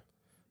album." Yeah.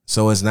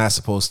 So it's not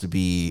supposed to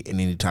be in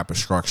any type of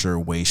structure,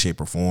 way,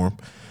 shape, or form.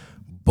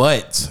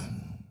 But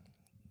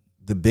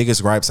the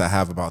biggest gripes I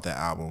have about that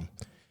album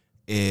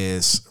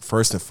is,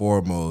 first and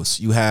foremost,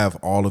 you have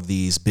all of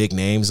these big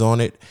names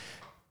on it,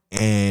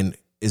 and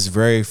it's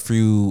very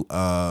few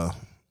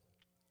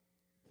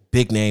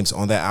big names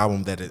on that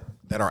album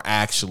that are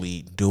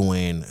actually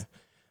doing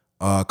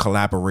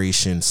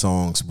collaboration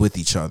songs with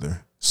each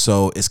other.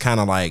 So it's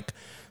kind of like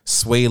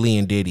Sway Lee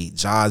and Diddy,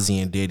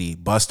 Jazzy and Diddy,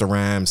 Busta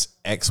Rhymes,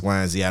 X, Y,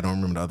 and Z. I don't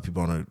remember the other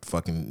people on the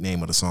fucking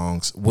name of the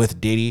songs with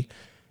Diddy.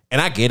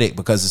 And I get it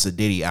because it's a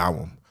Diddy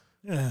album.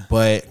 Yeah.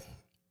 But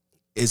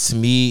it's, to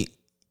me,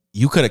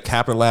 you could have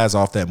capitalized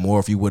off that more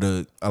if you would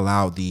have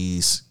allowed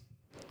these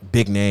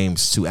big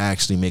names to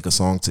actually make a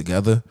song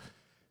together.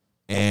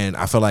 And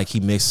I feel like he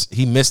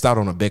missed out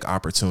on a big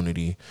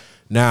opportunity.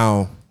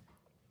 Now,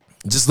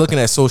 just looking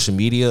at social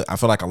media, I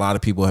feel like a lot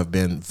of people have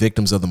been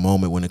victims of the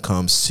moment when it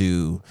comes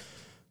to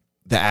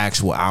the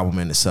actual album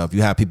in itself.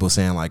 You have people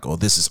saying like, "Oh,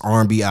 this is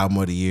R&B album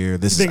of the year."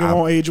 This you think it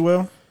won't age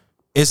well?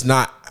 It's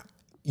not.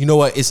 You know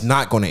what? It's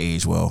not going to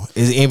age well.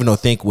 It ain't even no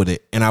think with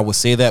it. And I would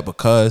say that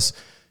because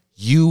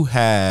you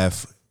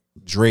have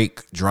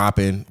Drake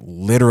dropping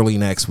literally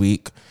next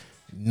week.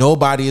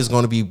 Nobody is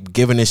going to be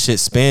giving this shit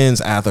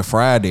spins after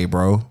Friday,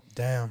 bro.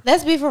 Damn.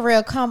 Let's be for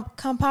real.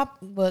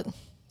 But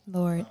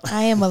Lord,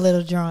 I am a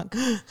little drunk.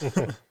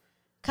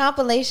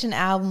 Compilation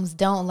albums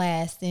don't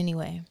last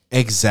anyway.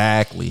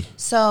 Exactly.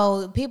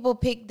 So people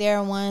pick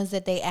their ones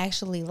that they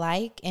actually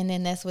like, and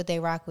then that's what they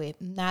rock with,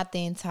 not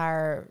the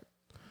entire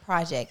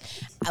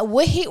project.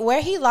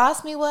 Where he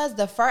lost me was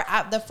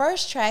the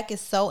first track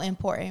is so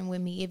important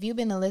with me. If you've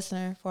been a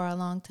listener for a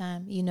long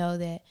time, you know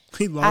that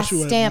he lost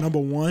you at number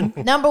one.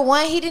 Number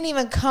one, he didn't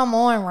even come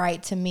on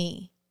right to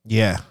me.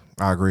 Yeah,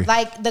 I agree.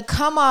 Like the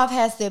come off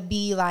has to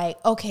be like,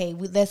 okay,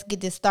 let's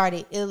get this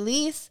started. At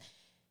least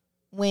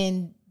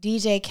when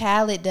DJ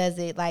Khaled does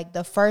it, like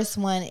the first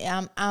one,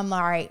 I'm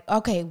all right.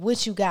 Okay,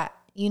 what you got?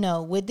 You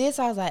know, with this,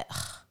 I was like,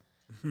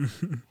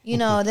 you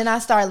know, then I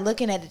started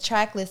looking at the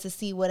track list to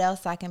see what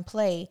else I can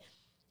play.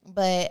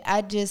 But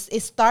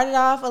it started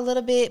off a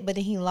little bit, but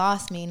then he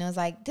lost me. And I was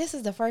like, this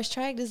is the first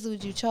track. This is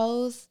what you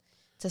chose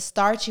to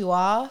start you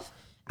off.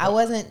 I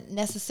wasn't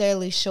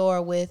necessarily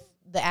sure with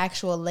the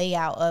actual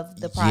layout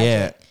of the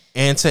project. Yeah.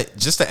 And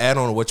to add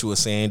on to what you were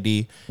saying,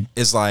 D,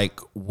 is like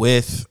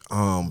with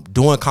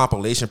doing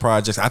compilation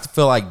projects, I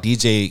feel like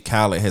DJ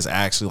Khaled has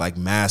actually like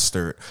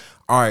mastered,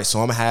 all right, so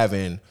I'm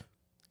having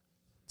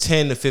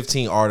 10 to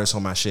 15 artists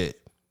on my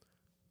shit.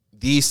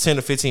 These 10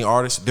 to 15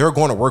 artists, they're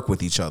going to work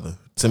with each other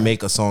to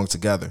make a song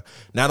together.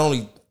 Not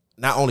only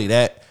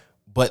that,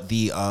 but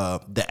the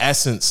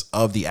essence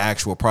of the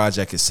actual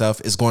project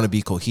itself is going to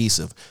be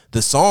cohesive.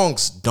 The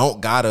songs don't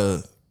gotta,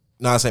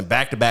 you know what I'm saying,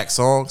 back-to-back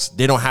songs,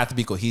 they don't have to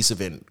be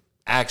cohesive in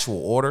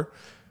actual order,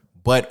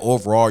 but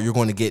overall you're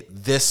going to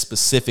get this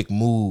specific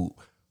mood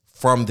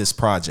from this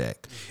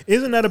project.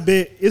 Isn't that a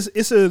bit,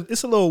 it's a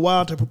little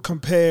wild to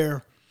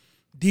compare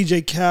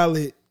DJ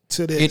Khaled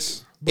to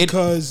this,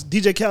 because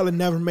DJ Khaled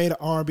never made an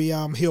R&B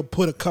album. He'll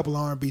put a couple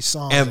R&B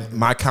songs. And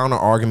my counter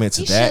argument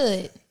to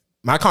that,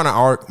 my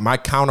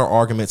counter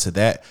argument to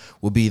that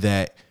would be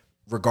that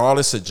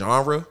regardless of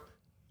genre,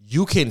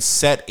 you can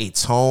set a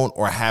tone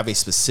or have a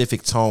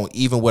specific tone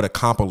even with a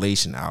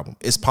compilation album.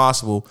 It's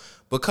possible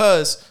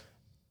because,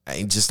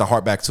 just to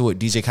harp back to it,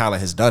 DJ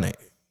Khaled has done it.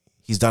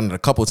 He's done it a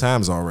couple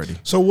times already.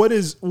 So what are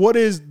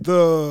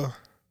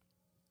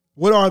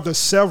the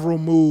several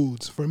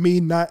moods, for me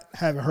not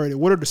having heard it?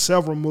 What are the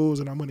several moods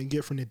that I'm going to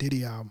get from the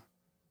Diddy album?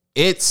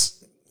 It's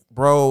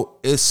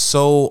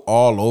so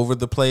all over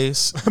the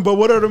place. But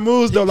what are the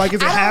moods though? Like,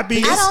 is it happy?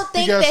 I don't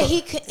think that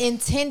he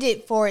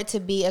intended for it to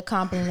be a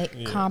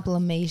compilation.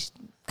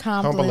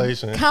 That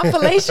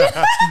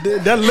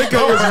liquor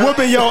is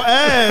whooping your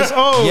ass.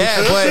 Oh,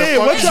 yeah, but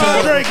what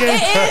y'all drinking? It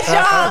is,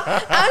 y'all.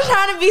 I'm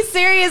trying to be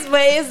serious,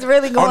 but it's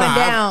really going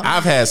down.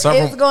 I've had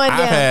several. It's going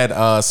down. I've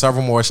had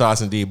several more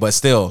shots indeed, but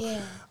still,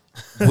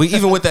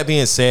 even with that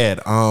being said,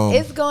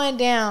 it's going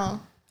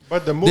down.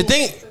 But the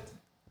thing,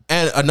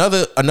 and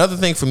another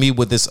thing for me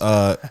with this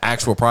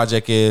actual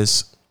project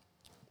is,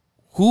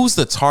 who's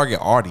the target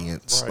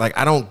audience? Right. Like,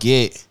 I don't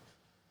get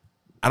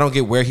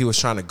where he was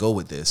trying to go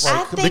with this.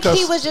 I think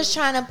he was just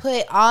trying to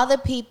put all the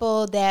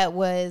people that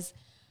was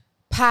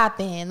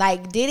popping.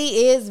 Like,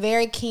 Diddy is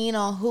very keen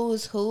on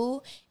who's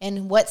who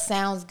and what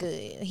sounds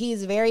good.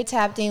 He's very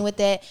tapped in with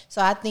that.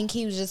 So I think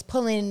he was just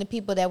pulling in the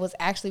people that was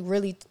actually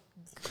really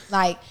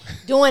like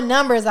doing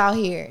numbers out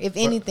here, if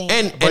anything.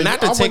 And not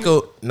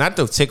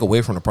to take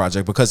away from the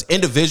project, because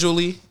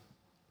individually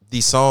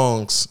these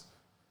songs,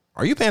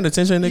 are you paying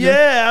attention, nigga?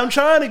 Yeah, I'm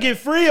trying to get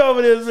free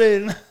over this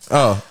thing.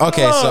 Oh,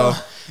 okay. So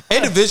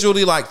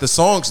individually, like the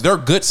songs, they're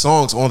good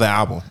songs on the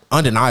album.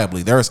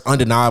 Undeniably. There's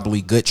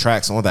undeniably good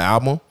tracks on the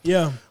album.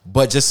 Yeah.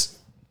 But just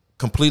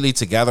completely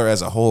together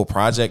as a whole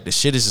project, the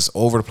shit is just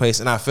over the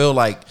place. And I feel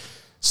like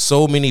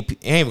so many,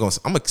 I'm going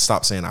to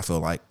stop saying I feel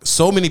like.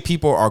 So many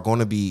people are going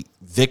to be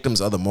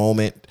victims of the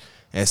moment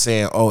and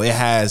saying, oh, it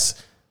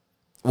has,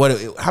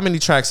 how many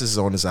tracks is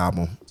on this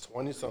album?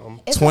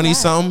 20-something.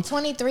 20-something?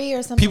 23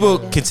 or something. People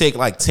can take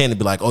like 10 and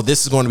be like, oh,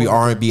 this is going to be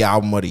R&B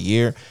album of the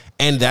year.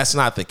 And that's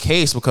not the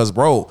case because,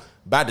 bro,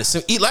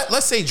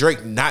 let's say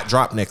Drake not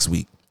drop next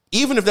week.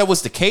 Even if that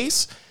was the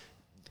case,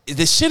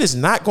 this shit is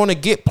not going to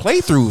get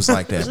playthroughs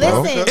like that,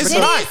 bro. Listen, It's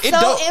Diddy not. is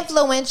so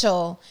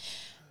influential.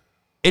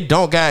 It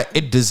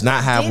does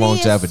not have Diddy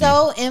longevity. is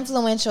so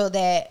influential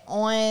that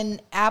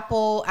on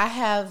Apple, I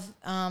have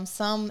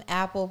some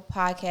Apple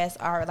podcasts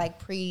are like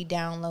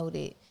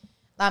pre-downloaded.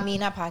 I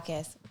mean, not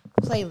podcasts,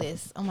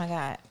 playlists. Oh my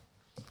God.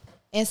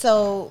 And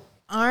so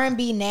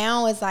R&B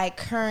now is like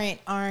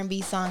current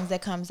R&B songs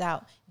that comes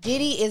out.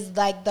 Diddy is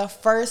like the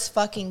first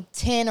fucking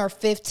 10 or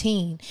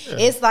 15. Yeah.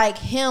 It's like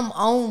him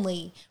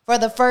only for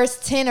the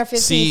first 10 or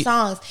 15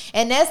 songs.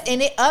 And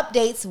it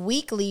updates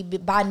weekly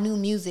by new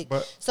music.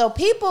 So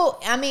people,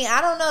 I mean, I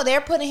don't know.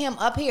 They're putting him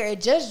up here. It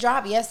just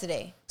dropped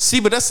yesterday. See,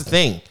 but that's the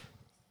thing.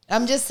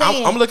 I'm just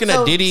saying. I'm looking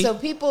at Diddy. So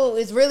people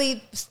is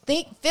really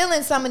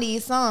feeling some of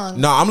these songs.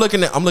 No, I'm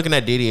looking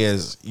at Diddy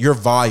as your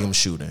volume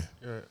shooting.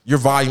 You're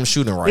volume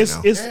shooting right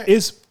now.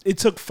 It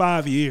took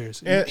 5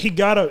 years. He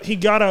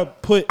gotta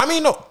put. I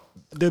mean, no,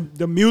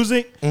 the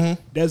music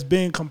that's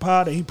being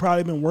compiled that he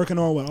probably been working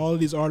on with all of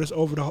these artists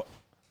over the.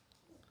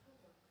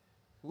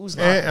 Who's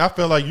and I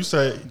feel like you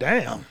said,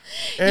 damn.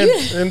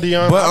 And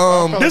Dion,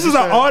 but this is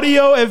an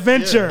audio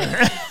adventure.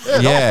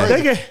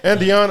 Yeah. And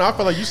Dion, I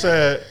feel like you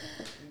said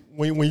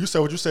when you said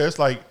what you said, it's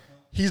like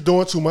he's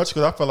doing too much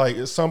because I feel like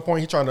at some point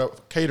he's trying to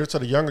cater to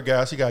the younger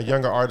guys. He got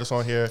younger artists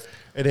on here,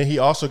 and then he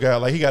also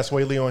got he got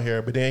Sway Lee on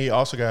here, but then he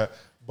also got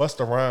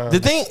Busta Rhymes. The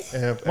thing,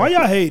 why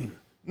y'all hating?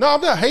 No,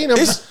 I'm not hating him.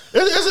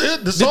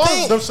 The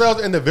songs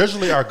themselves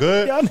individually are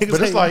good,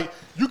 but it's like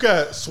you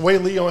got Sway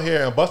Lee on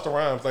here and Busta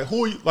Rhymes. Like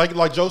who?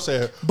 Like Joe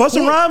said,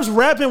 Busta Rhymes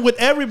rapping with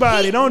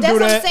everybody. Don't do that.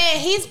 That's what I'm saying.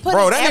 He's putting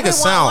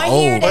everyone on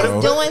here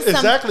that's doing some.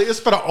 Exactly, it's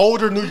for the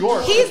older New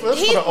York. It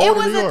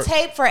was a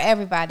tape for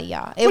everybody,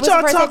 y'all. It was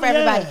a tape for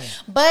everybody.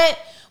 But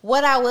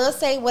what I will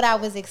say, what I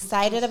was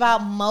excited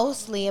about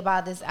mostly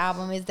about this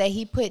album is that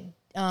he put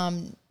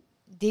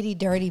Diddy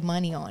Dirty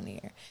Money on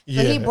there.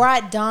 So he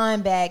brought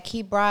Dawn back.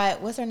 He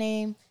brought, what's her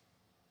name?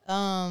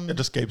 It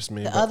escapes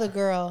me. The other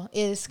girl,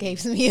 it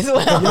escapes me as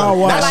well. Y'all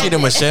wild. That shit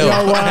in Michelle.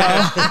 Y'all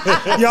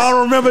wild.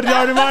 Y'all remember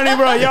Dirty Money,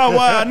 bro? Y'all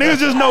wild. Niggas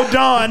just know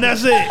Dawn.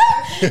 That's it.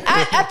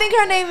 I think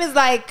her name is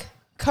like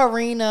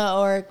Karina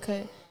or...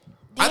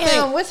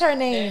 what's her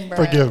name,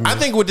 bro? Forgive me. I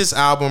think with this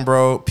album,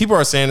 bro, people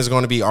are saying it's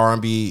going to be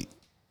R&B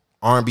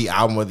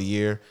album of the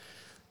year.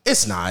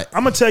 It's not.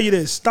 I'm gonna tell you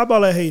this. Stop all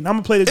that hating. I'm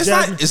gonna play this.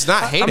 It's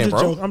not hating,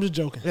 bro. I'm just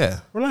joking.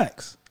 Yeah.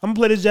 Relax. I'm gonna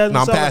play this Jasmine.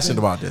 No, I'm Sullivan. passionate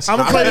about this. I'm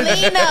gonna play this.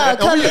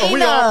 Kalina.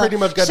 We all pretty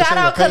much got the Shout same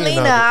out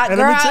opinion Kalina.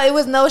 Girl, it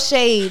was no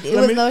shade. It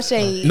was no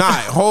shade. Nah,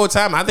 whole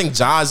time I think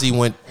Jazzy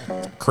went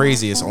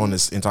craziest on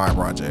this entire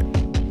project.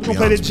 We're gonna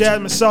play this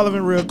Jasmine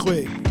Sullivan real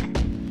quick.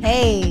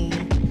 Hey.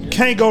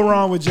 Can't go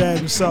wrong with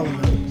Jasmine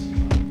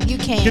Sullivan. You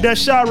can't. Get that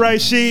shot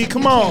right, She.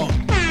 Come on.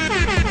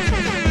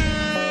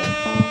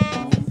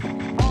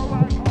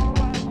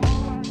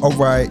 All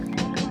right.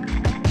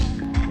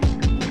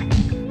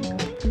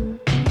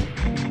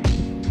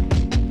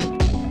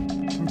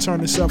 Let me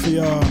turn this up for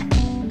y'all.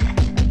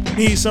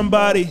 Need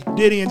somebody.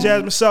 Diddy and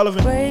Jasmine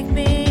Sullivan. Break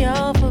me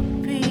off a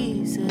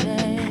piece of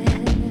that.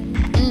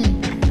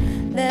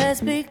 Let's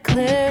be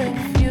clear.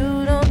 If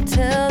you don't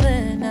tell,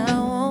 then I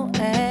won't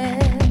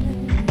ask.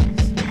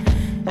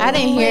 I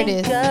didn't hear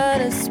this.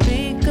 Gotta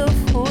speak of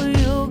who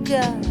you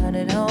got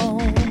at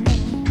home.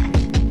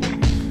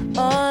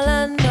 All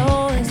I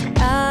know is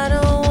I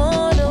don't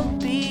wanna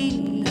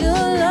be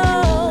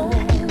alone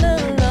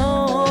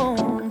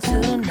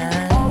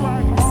tonight.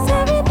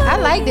 I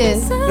like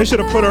this. They should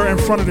have put her in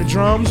front of the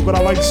drums, but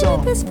I like the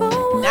song.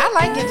 I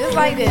like it just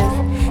like this.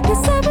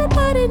 Yes,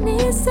 everybody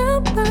needs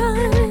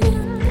somebody,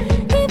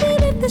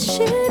 even if the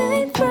shit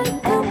ain't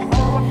right. Come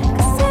on,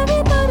 'cause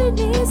everybody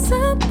needs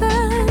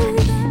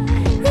somebody,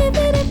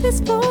 even if it's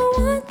for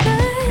one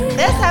thing.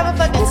 Let's have a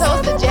fucking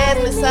toast to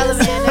Jasmine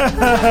Sullivan and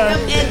them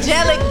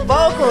angelic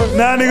vocals.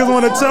 Now niggas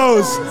want to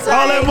toast.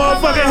 All that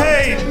motherfucking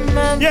hate.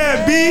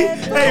 Yeah, B.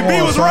 Hey,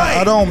 B was right.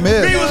 I don't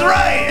miss. B was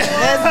right.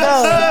 Let's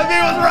go. B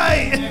was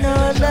right.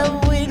 Know that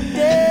we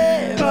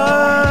did.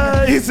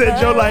 He said,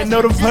 Joe, like,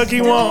 no the fuck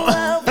he won't.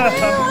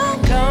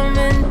 Come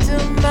into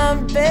my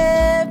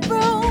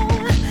bedroom.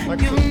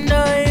 You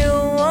know you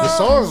want. The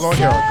songs on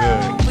here are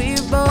good.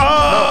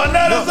 Oh,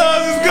 no, the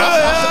songs is good.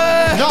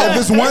 If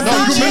it's one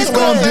thing Cheeks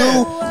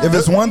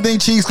gonna do,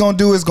 Cheeks gonna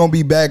do, it's gonna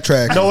be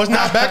backtracking. No, it's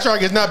not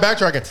backtracking. It's not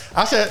backtracking.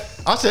 I said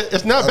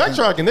it's not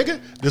backtracking, nigga.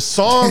 The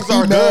songs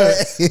are good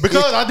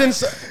because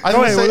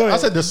I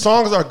said the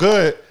songs are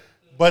good,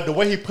 but the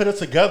way he put it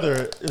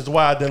together is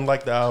why I didn't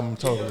like the album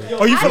totally.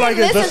 Oh, you feel like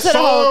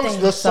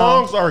the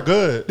songs are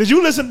good. Did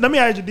you listen? Let me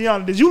ask you,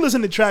 Deanna. Did you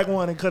listen to track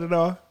 1 and cut it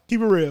off?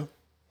 Keep it real.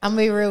 I'm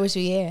gonna be real with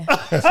you, yeah.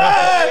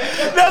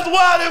 That's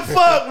wild as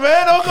fuck,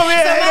 man. Don't come here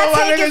and hate on my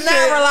nigga is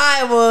not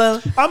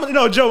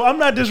reliable. Joe, I'm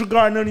not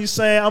disregarding nothing you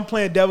saying. I'm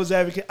playing devil's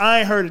advocate. I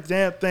ain't heard a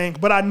damn thing,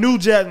 but I knew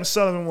Jasmine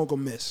Sullivan won't go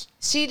miss.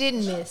 She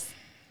didn't miss.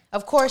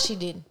 Of course she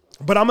didn't.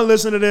 But I'm gonna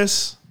listen to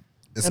this.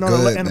 It's and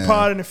good, and man. the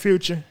pod in the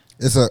future.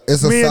 It's a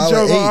Me and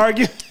Joe solid gonna 8.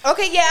 argue.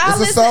 Okay, yeah, I'll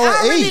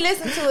really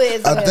listen to it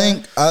as well. I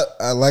think,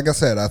 like I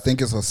said, I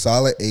think it's a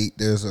solid 8.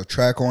 There's a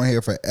track on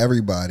here for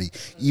everybody.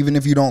 Even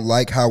if you don't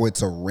like how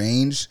it's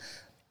arranged,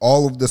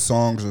 all of the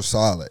songs are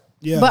solid.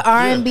 Yeah. But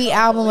R&B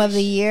album of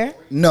the year?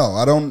 No,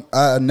 I don't.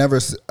 I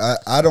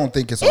don't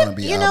think it's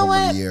R&B album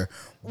of the year.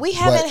 We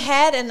haven't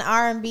had an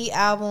R&B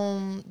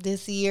album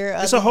this year.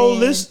 It's a whole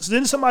list.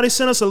 Didn't somebody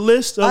send us a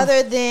list of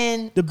other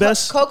than the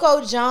best?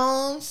 Coco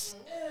Jones.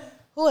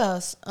 Who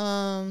else?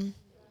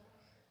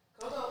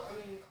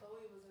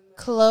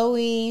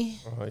 Chloe.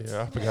 Oh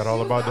yeah, I forgot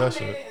all about that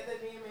shit.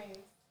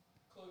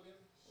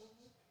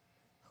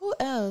 Who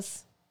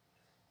else?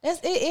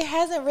 It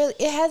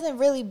hasn't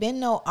really been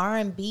no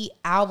R&B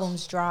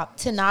albums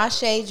dropped.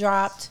 Tinashe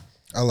dropped.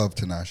 I love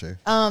Tinashe.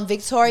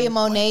 Victoria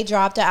Monet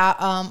dropped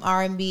an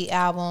R&B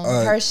album.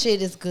 Her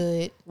shit is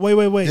good. Wait.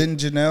 Didn't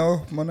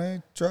Janelle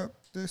Monáe drop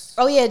this?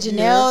 Oh yeah,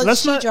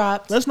 Janelle.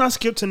 Dropped. Let's not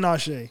skip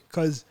Tinashe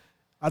because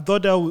I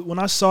thought that when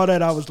I saw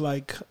that I was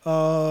like,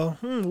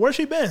 where's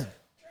she been?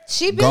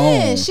 She's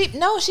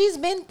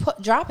been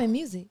dropping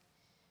music.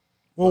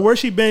 Well, where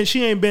she been?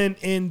 She ain't been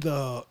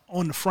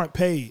on the front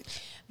page.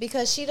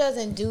 Because she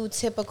doesn't do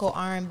typical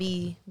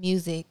R&B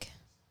music.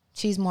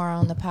 She's more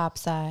on the pop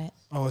side.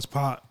 Oh, it's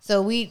pop.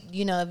 So if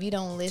you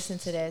don't listen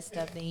to that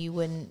stuff, then you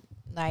wouldn't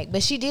like.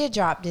 But she did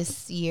drop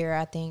this year,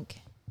 I think.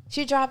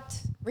 She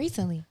dropped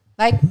recently,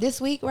 like this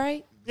week,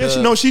 right?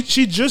 Yeah,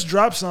 she just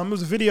dropped something. It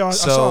was a video. I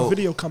saw a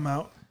video come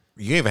out.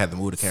 You even had to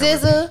move the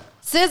camera.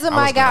 SZA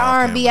might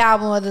got R&B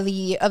album of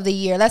the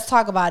year. Let's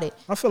talk about it.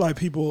 I feel like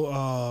people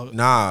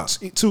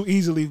too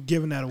easily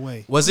giving that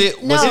away. Was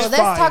it? Let's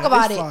talk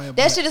about it.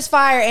 That shit is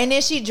fire. And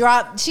then she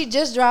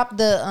just dropped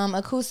the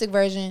acoustic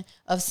version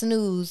of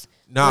Snooze.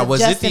 Was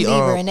Justin it the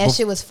Bieber, and that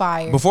shit was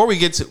fire. Before we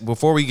get to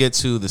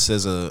the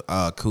SZA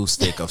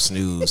acoustic of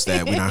Snooze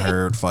that we done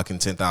heard fucking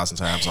 10,000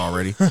 times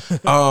already.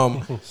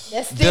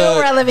 That's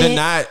still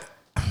relevant.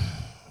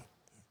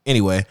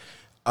 Anyway,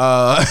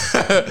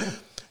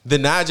 the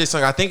Najee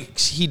song, I think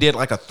he did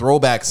like a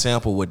throwback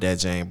sample with that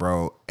Jane,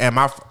 bro. And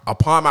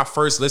upon my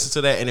first listen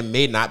to that, and it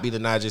may not be the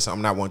Najee song,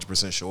 I'm not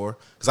 100% sure.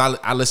 Because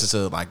I listened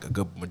to like a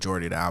good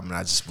majority of the album, and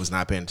I just was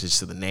not paying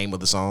attention to the name of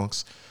the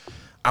songs.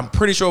 I'm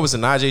pretty sure it was a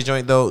Najee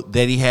joint, though,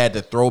 that he had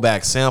the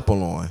throwback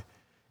sample on.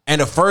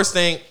 And the first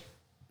thing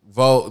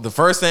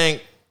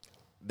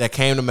that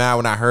came to mind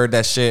when I heard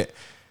that shit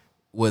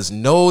was,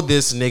 no,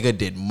 this nigga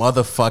did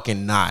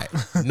motherfucking not.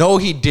 No,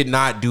 he did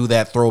not do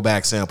that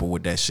throwback sample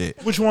with that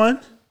shit. Which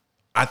one?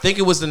 I think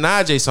it was the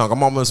Najee song.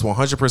 I'm almost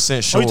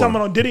 100% sure. Oh, you talking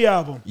about on Diddy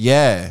album?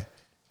 Yeah.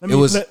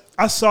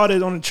 I saw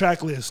that on the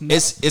track list. No.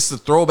 It's the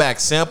throwback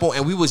sample,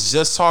 and we was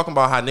just talking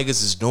about how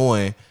niggas is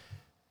doing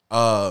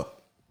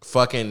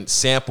fucking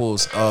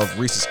samples of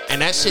Reese's,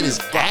 and that shit is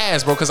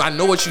gas, bro. Because I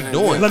know what you're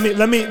doing. Let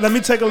me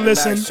take a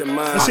listen.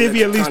 Let's see if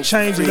he at least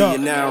changed it up.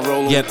 Yeah,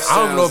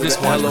 I don't know if this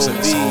 100%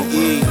 the song,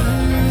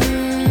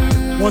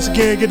 bro. Once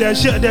again, get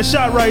that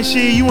shot right,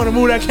 She. You want to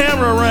move that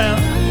camera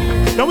around?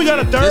 Don't we got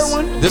a third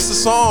one? This is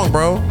a song,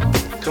 bro.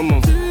 Come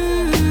on.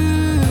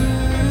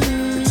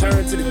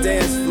 Return to the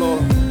dance floor.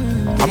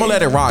 I'm gonna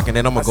let it rock, and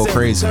then I'm gonna go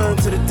crazy. Return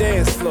to the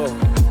dance floor.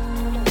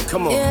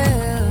 Come on.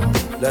 Yeah.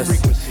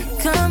 Let's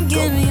come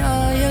give me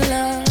all your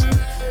love.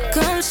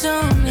 Come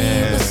show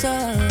me what's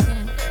up.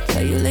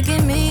 How you look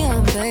at me,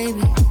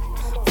 baby.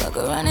 Fuck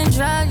around and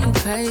drive you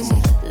crazy.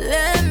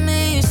 Let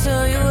me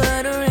show you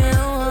what a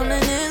real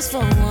woman is for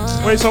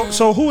one. Wait,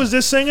 so who is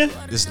this singing?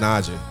 This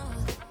Naja,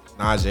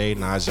 or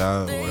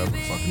whatever the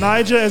fuck.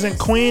 Naja as in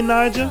Queen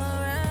Naja?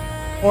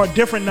 Or a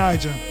different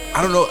Naja?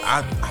 I don't know.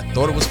 I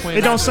thought it was Queen.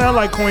 It don't sound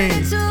like Queen.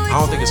 I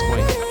don't think it's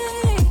Queen.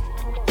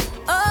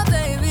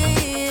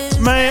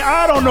 Man,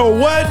 I don't know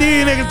what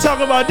these niggas talk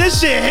about. This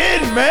shit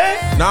hidden,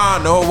 man.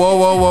 No.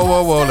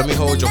 Whoa. Let me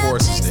hold your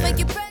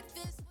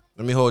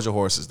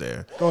horses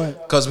there. Go ahead.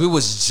 Because we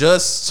was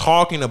just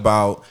talking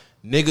about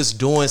niggas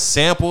doing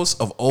samples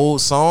of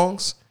old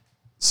songs.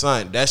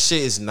 Son, that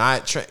shit is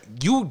not...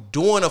 you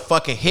doing a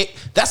fucking hit.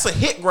 That's a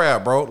hit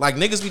grab, bro. Like,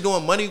 niggas be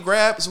doing money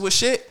grabs with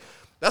shit.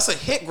 That's a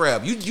hit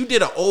grab. You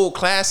did an old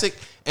classic,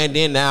 and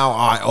then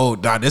now,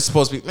 this is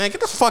supposed to be... Man, get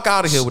the fuck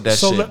out of here with that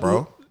shit,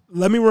 bro.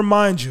 Let me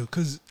remind you,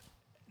 because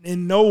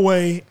in no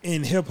way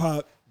in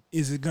hip-hop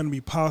is it going to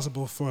be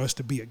possible for us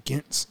to be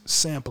against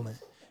sampling.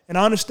 And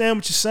I understand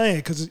what you're saying,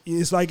 because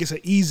it's like it's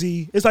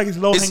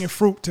low-hanging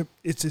fruit to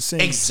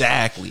sing.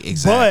 Exactly.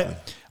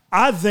 But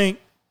I think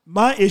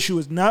my issue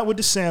is not with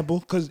the sample,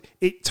 because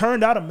it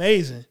turned out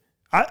amazing.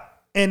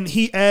 And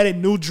he added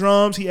new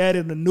drums. He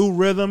added a new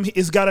rhythm.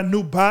 It's got a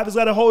new bop. It's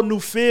got a whole new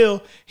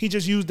feel. He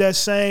just used that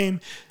same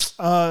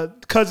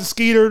Cousin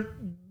Skeeter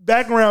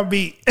background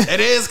beat.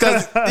 It is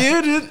because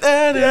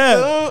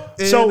yeah.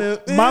 So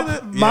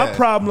my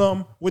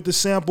problem with the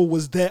sample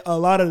was that a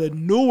lot of the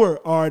newer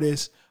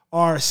artists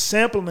are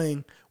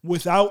sampling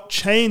without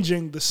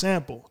changing the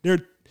sample.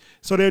 They're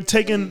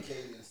taking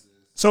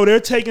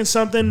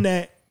something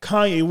that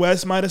Kanye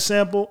West might have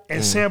sampled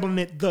and sampling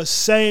it the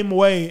same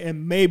way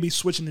and maybe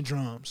switching the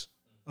drums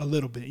a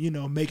little bit,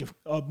 make it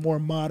a more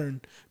modern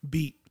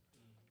beat.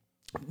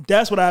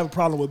 That's what I have a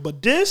problem with.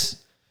 But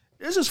this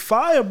This is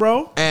fire,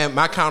 bro. And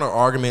my counter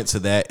argument to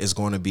that is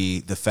going to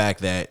be the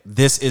fact that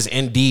this is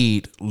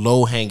indeed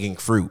low hanging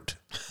fruit.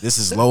 This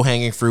is low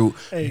hanging fruit.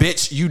 Hey.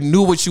 Bitch, you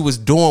knew what you was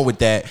doing with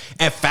that.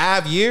 And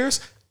 5 years,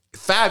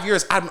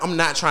 I'm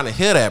not trying to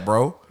hear that,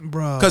 bro.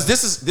 Bro. Because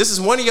this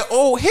is one of your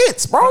old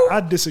hits, bro.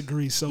 I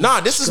disagree. So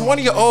this is one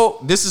of your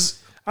old. This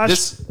is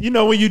this. You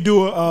know when you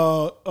do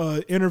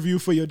a interview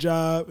for your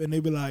job and they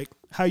be like,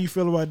 "How you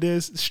feel about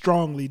this?"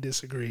 Strongly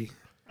disagree.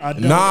 I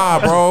don't. Nah,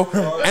 bro.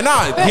 And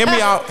hear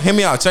me out.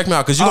 Check me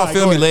out, because you're gonna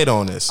feel me later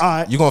on this. All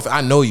right.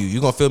 I know you.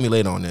 You're gonna feel me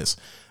later on this,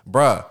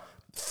 bruh.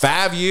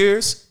 5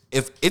 years.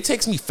 If it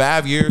takes me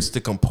 5 years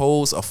to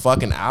compose a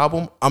fucking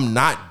album, I'm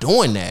not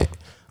doing that.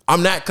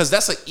 I'm not, because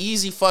that's an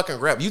easy fucking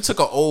rap. You took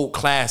an old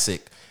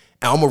classic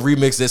and I'm gonna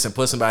remix this and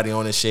put somebody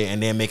on this shit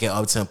and then make it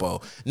up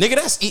tempo,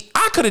 nigga.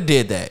 I could have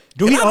did that.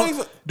 Do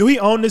he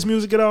own this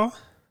music at all?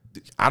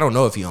 I don't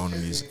know if he owned the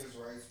music.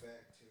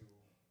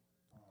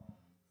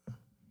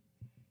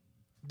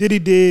 Diddy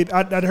did.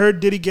 I heard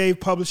Diddy gave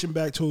publishing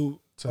back to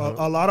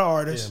a lot of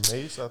artists.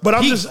 Yeah, Mace, but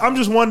I'm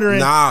just wondering.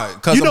 Nah,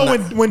 because you know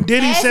when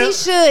Diddy As he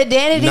should.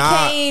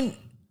 Danity Kane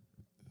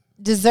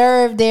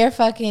deserve their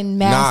fucking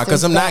masters. Nah,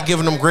 because I'm back. not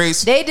giving them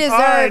grace. They deserve. All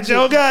right,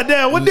 Joe.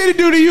 Goddamn, what did he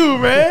do to you,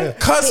 man?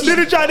 Cause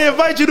Diddy try to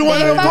invite you to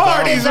one of them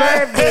parties,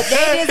 man.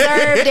 They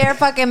deserve their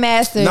fucking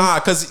masters. Nah,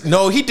 because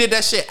he did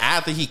that shit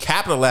after he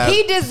capitalized.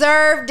 He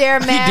deserved their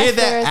masters. He did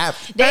that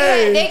after.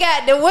 They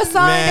got the what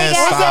song Man, they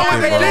got? stop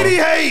it, bro. Diddy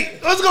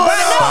hate. What's going on?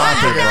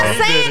 I'm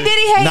not saying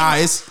Diddy hate. Nah,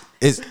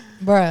 it's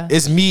bruh.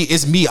 It's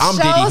me. I'm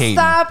Diddy hating.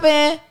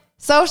 Showstopping,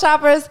 Soul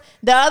Shoppers.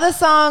 The other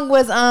song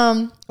was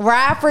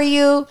Ride For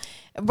You.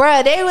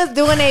 Bruh, they was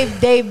doing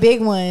they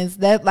big ones.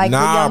 That like the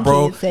young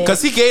bro, kids said.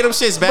 because he gave them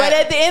shits back. But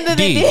at the end of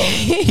the day,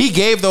 he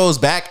gave those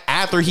back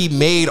after he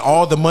made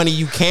all the money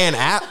you can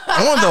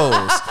on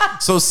those.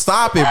 So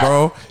stop it,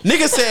 bro.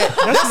 Nigga said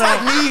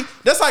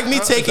that's like me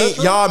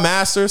taking y'all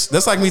masters.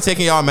 That's like me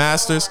taking y'all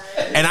masters,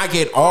 and I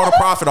get all the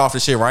profit off the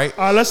shit, right?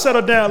 All right, let's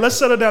settle down.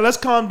 Let's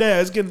calm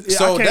down. I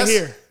can't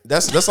hear.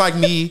 That's like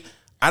me.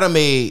 I done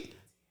made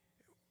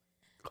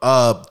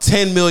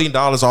 $10 million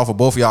off of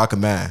both of y'all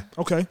combined.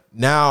 Okay.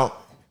 Now,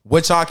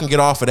 what y'all can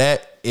get off of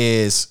that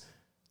is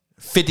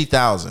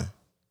 $50,000.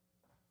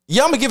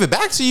 Yeah, I'm gonna give it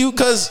back to you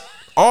because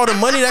all the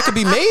money that could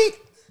be made,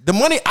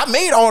 I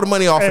made all the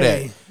money off of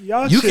that.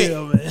 Y'all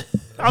chill, man.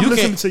 I'm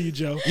listening to you,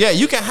 Joe. Yeah,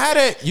 you can have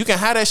that. You can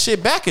have that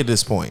shit back at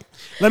this point.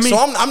 So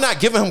I'm not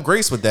giving him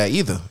grace with that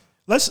either.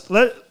 Let's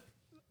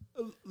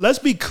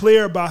be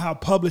clear about how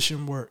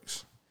publishing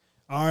works.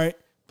 All right,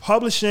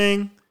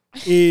 publishing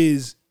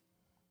is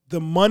the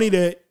money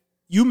that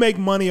you make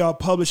money off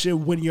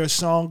publishing when your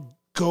song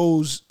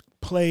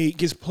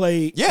gets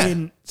played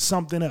in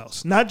something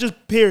else, not just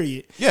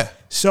period. Yeah.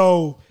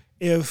 So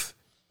if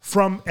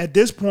at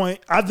this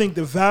point, I think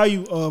the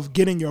value of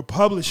getting your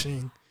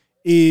publishing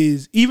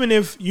is, even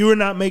if you're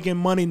not making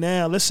money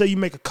now, let's say you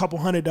make a couple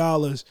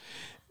 $100,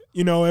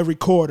 every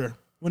quarter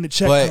when the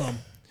check comes.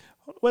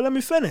 Well, let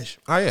me finish.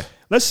 Oh yeah.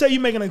 Let's say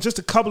you're making just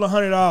a couple of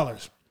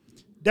 $100.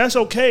 That's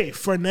okay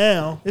for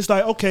now. It's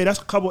like, okay, that's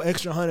a couple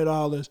extra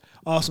 $100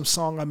 off some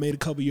song I made a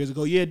couple years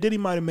ago. Yeah, Diddy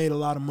might have made a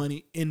lot of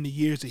money in the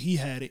years that he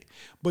had it.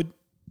 But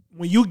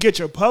when you get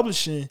your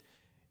publishing,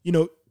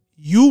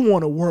 you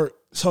want to work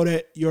so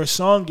that your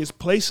song gets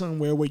placed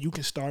somewhere where you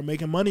can start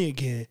making money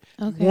again.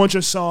 Okay. You want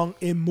your song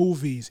in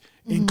movies,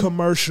 in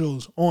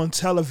commercials, on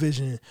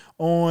television,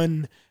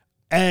 on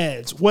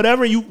ads,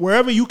 wherever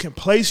you can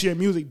place your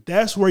music,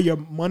 that's where your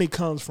money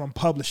comes from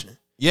publishing.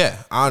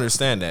 Yeah, I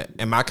understand that.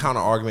 And my counter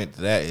argument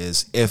to that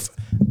is, if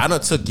I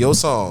done took your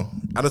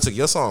song,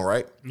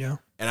 right? Yeah.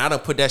 And I done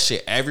put that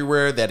shit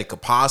everywhere that it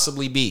could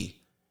possibly be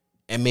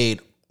and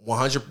made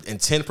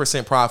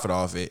 110% profit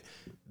off it,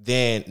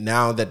 then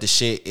now that the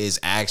shit is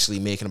actually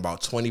making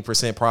about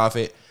 20%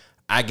 profit,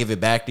 I give it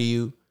back to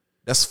you.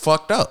 That's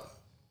fucked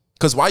up.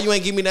 Because why you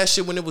ain't give me that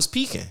shit when it was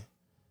peaking?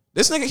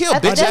 This nigga, he a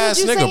bitch ass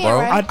nigga, saying, bro.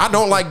 Right? I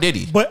don't like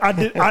Diddy. But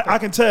I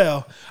can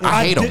tell.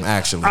 I hate him,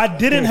 actually. I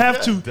didn't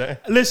have to.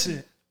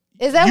 Listen.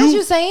 Is that what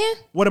you're saying?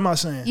 What am I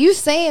saying? You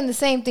saying the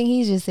same thing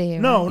he just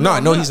said. No,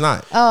 he's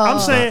not. Oh, I'm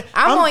saying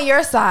I'm on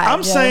your side.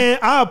 I'm saying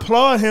I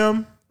applaud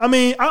him. I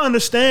mean, I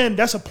understand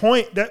that's a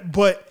point,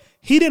 but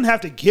he didn't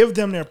have to give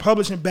them their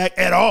publishing back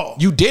at all.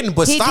 You didn't,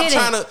 but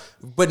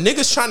but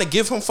niggas trying to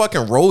give him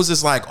fucking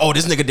roses like, oh,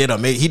 this nigga did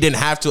amazing. He didn't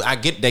have to. I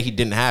get that he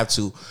didn't have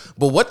to.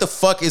 But what the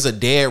fuck is a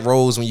dead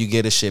rose when you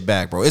get a shit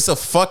back, bro? It's a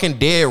fucking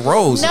dead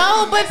rose.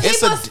 No, but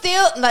people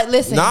still, like,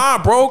 listen.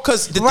 Nah, bro,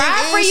 because the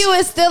Ride For You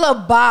is still a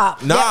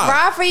bop. Nah.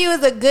 Ride For You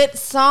is a good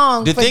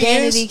song for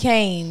Danity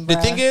Kane, bro.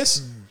 The thing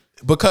is,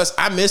 because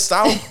I missed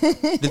out.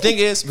 The thing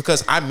is,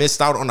 because I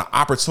missed out on the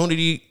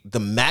opportunity to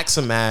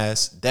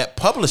maximize that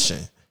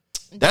publishing.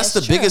 That's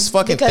the biggest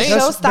fucking because thing.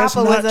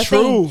 Showstopper was a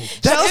thing.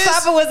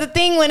 Showstopper was a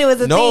thing when it was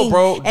a thing. No,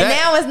 bro. And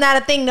now it's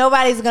not a thing.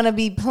 Nobody's gonna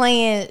be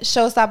playing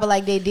Showstopper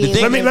like they did.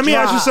 Let me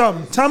ask you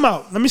something. Time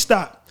out. Let me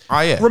stop.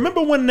 Oh yeah.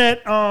 Remember when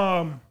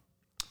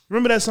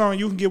remember that song,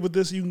 You Can Get With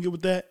This, You Can Get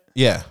With That?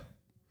 Yeah.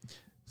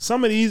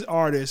 Some of these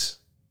artists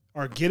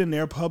are getting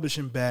their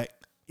publishing back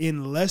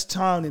in less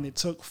time than it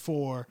took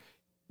for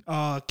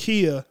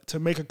Kia to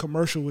make a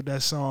commercial with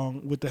that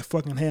song with the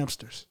fucking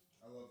hamsters.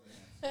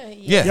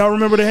 Yeah. Y'all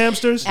remember the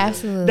hamsters?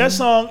 Absolutely. That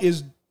song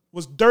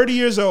was 30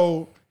 years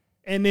old,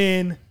 and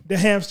then the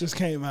hamsters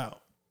came out.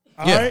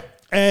 All right?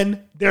 And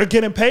they're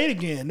getting paid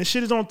again. This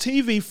shit is on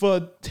TV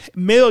for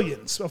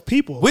millions of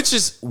people. Which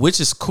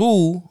is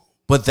cool,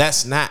 but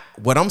that's not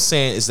what I'm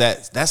saying is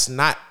that's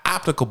not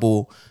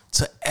applicable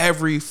to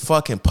every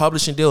fucking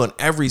publishing deal and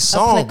every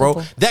song,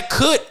 bro. That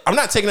could, I'm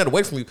not taking that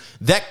away from you.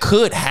 That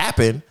could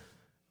happen,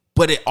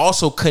 but it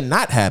also could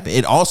not happen.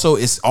 It also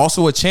is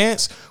also a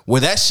chance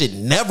where that shit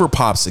never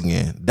pops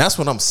again. That's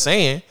what I'm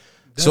saying.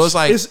 So it's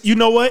like, you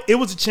know what? It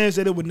was a chance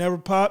that it would never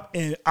pop,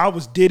 and I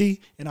was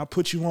Diddy, and I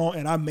put you on,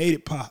 and I made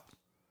it pop.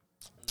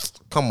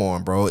 come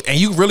on, bro. And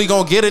you really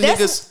gonna get it,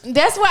 niggas?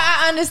 That's why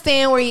I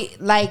understand where you,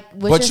 like,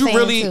 what But you're you saying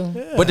really,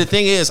 too. but the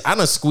thing is, I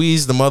done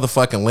squeezed the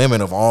motherfucking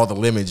lemon of all the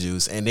lemon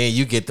juice, and then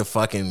you get the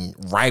fucking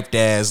ripe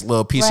ass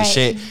little piece of Right.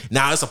 shit.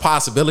 Now it's a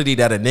possibility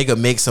that a nigga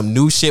makes some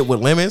new shit with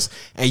lemons,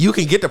 and you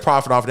can get the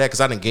profit off of that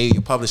because I done gave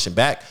you publishing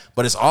back.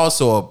 But it's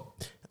also a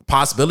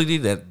possibility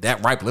that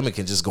that ripe lemon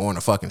can just go in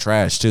the fucking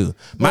trash too.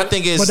 My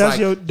thing is, But that's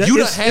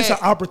like, it's an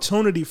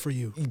opportunity for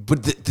you.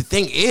 But the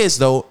thing is,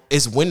 though,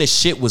 is when the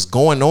shit was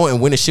going on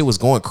and when the shit was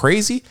going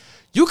crazy,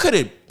 you could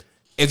have,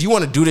 if you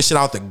want to do this shit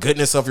out the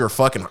goodness of your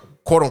fucking,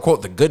 quote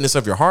unquote, the goodness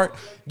of your heart,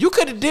 you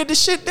could have did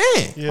this shit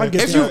then.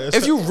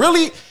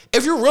 Yeah,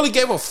 if you really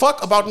gave a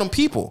fuck about them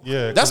people.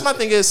 Yeah, that's my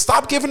thing is,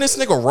 stop giving this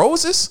nigga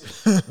roses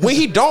when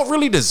he don't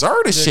really deserve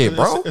this shit,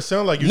 bro. It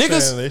sounds like you're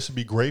Niggas, saying they should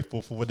be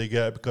grateful for what they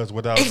got because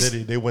without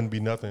Diddy, they wouldn't be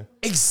nothing.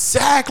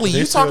 Exactly. They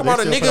You still- talking about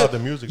a they still put out the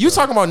nigga? music, You though.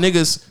 talking about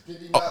niggas?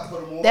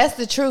 That's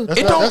the truth.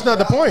 That's not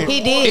the point.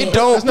 He did. It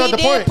don't. That's not He the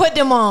did point. put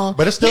them on.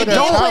 But it's still he that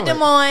did put talent.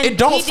 them on. It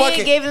don't he fucking-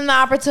 did give them the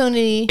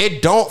opportunity.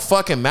 It don't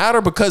fucking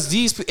matter because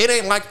it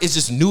ain't like it's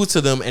just new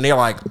to them and they're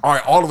like, all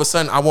right, all of a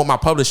sudden I want my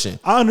publishing.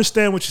 I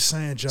understand what you're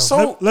saying, Joe.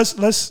 So-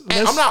 let's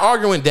And I'm not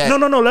arguing that.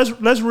 No.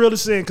 Let's reel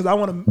this in because I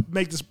want to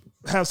make this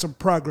have some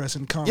progress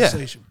in the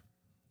conversation.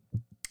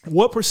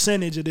 What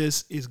percentage of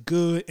this is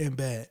good and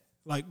bad?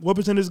 Like, what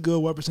percentage is good?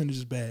 What percentage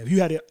is bad? If you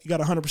got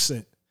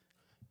 100%.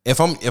 If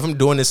I'm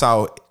doing this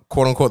out,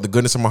 quote unquote, the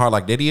goodness of my heart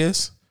like Diddy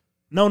is.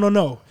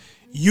 No.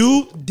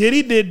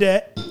 Diddy did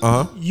that.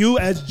 Uh-huh. You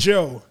as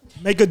Joe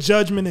make a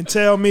judgment and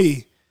tell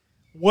me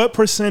what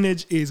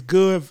percentage is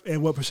good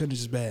and what percentage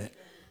is bad.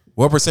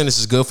 What percentage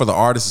is good for the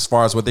artist as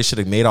far as what they should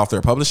have made off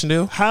their publishing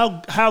deal?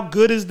 How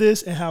good is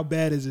this and how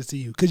bad is this to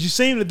you? Because you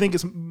seem to think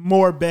it's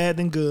more bad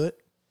than good.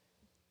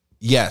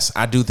 Yes,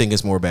 I do think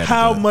it's more bad.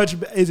 How than good.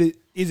 much is it?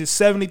 Is it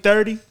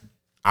 70-30?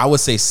 I would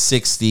say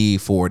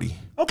 60-40.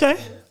 Okay,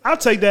 I'll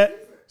take that.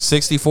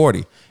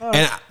 60-40.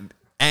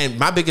 And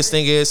my biggest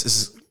thing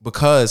is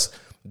because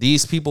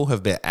these people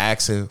have been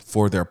asking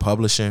for their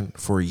publishing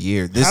for a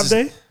year. Have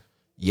they?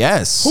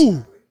 Yes.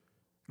 Who?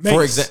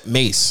 For example,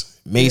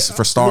 Mace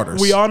for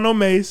starters. We all know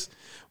Mace,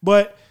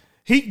 but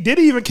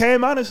Diddy even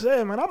came out and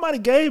said, "Man, I might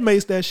have gave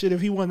Mace that shit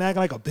if he wasn't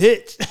acting like a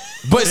bitch."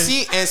 But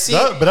see,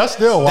 but that's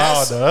still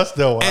wild, though. That's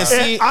still wild. And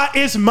see,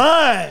 it's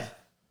mine.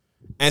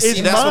 And see,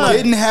 It's that's mine. what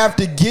Didn't have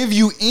to give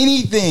you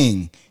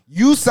anything.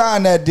 You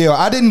signed that deal.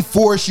 I didn't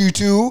force you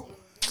to.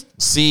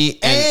 See,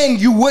 and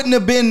you wouldn't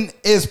have been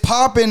as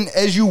popping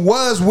as you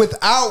was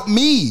without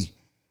me.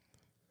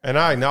 And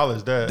I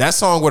acknowledge that. That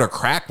song would have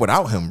cracked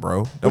without him,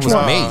 bro. That Which was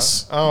one?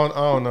 Mace. I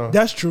don't know.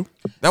 That's true.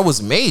 That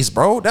was Mace,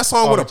 bro. That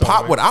song would have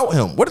popped without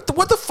him. What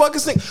the fuck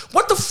is this?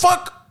 What the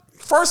fuck?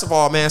 First of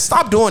all, man,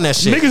 stop doing that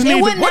shit. Niggas It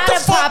would not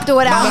have popped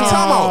without him.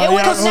 It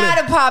would have not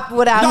have popped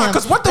without him.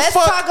 Because what the Let's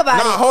fuck? talk about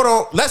it. Hold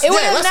on. Let's It would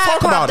have not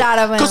talk about popped out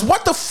of it. him. Because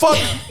what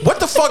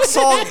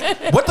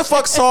the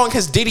fuck song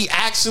has Diddy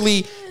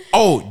actually?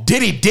 Oh,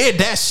 Diddy did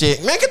that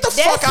shit. Man, get the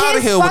fuck out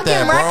of here with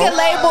that, bro. Record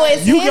label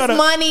is You his gotta-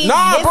 money.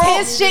 Nah, it's bro.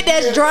 his shit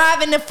that's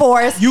driving the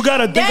force. You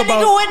gotta think that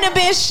about- nigga wouldn't have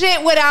been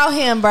shit without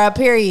him, bro.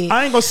 Period.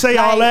 I ain't gonna say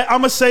all that. I'm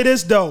gonna say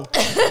this though.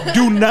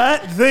 Do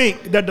not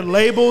think that the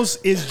labels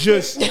is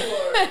just.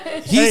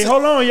 Hey,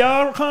 hold on,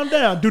 y'all. Calm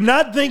down. Do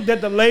not think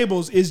that the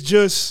labels is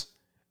just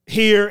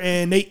here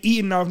and they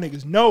eating off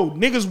niggas. No,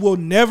 niggas will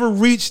never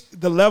reach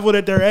the level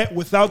that they're at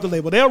without the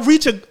label. They'll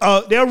reach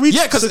because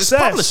it's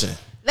success. publishing.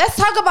 Let's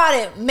talk about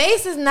it.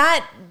 Mace is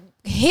not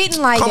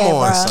hitting like Come that,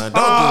 on, bro. son. Don't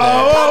do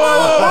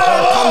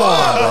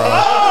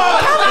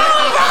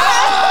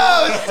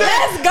that.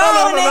 Let's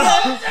go,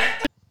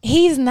 nigga.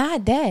 He's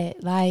not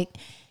that. Like,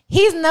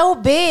 he's no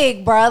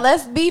big, bro.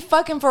 Let's be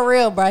fucking for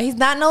real, bro. He's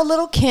not no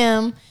little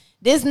Kim.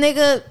 This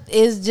nigga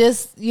is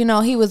just,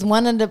 he was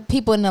one of the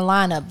people in the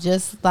lineup,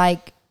 just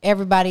like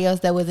everybody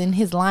else that was in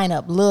his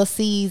lineup, Lil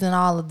C's and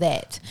all of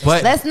that.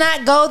 But- let's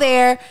not go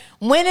there.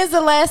 When is the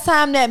last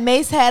time that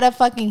Mace had a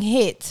fucking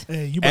hit?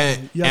 Hey, you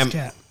And- yes, and-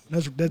 cap.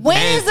 When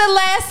is the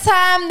last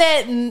time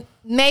that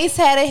Mace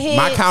had a hit?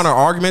 My counter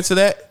argument to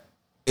that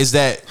is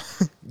that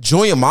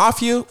Junior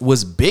Mafia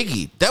was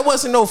Biggie. That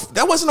wasn't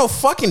no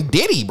fucking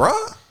Diddy, bro.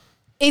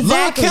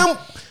 Exactly.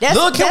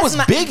 Lil Kim was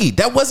Biggie.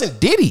 That wasn't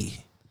Diddy.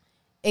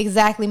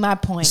 exactly my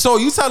point. So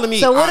you telling me?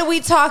 So what are we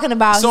talking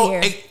about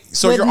here?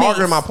 So you're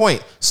arguing my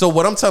point. So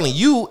what I'm telling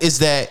you is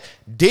that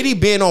Diddy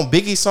being on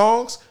Biggie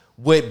songs,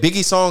 would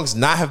Biggie songs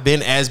not have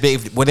been as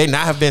big? Would they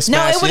not have been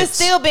smash No, it would have hits?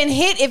 still been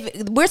hit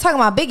if we're talking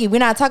about Biggie. We're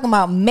not talking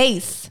about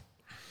Mace.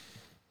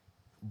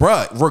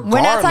 Bruh, regardless.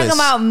 We're not talking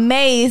about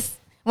Mace.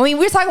 I mean,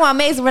 we're talking about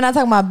Mace. We're not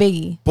talking about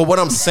Biggie. But what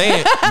I'm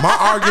saying, my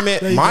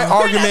argument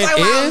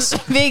is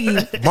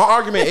Biggie. My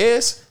argument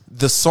is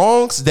the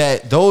songs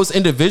that those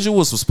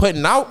individuals was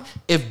putting out.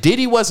 If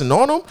Diddy wasn't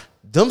on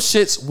them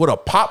shits would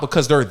have popped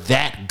because they're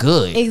that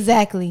good.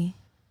 Exactly.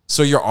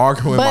 So you're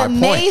arguing my point.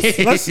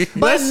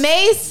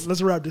 Mace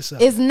let's wrap this up.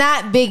 Is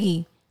not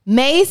Biggie.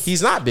 Mace.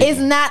 He's not Biggie. Is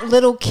not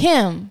Lil'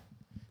 Kim.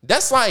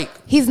 That's like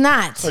he's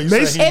not. So if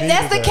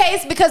that's the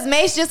case, because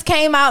Mace just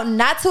came out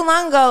not too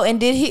long ago,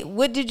 and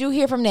what did you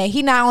hear from that?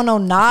 He not on no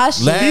Nas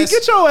shit.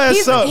 Get your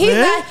ass up,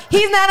 man.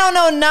 He's not on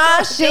no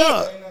Nas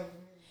shit.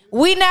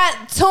 We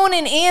not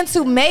tuning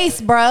into Mace,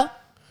 bruh.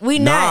 We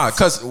not. Nah,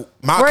 because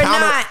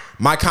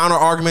my counter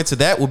argument to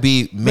that would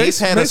be Mace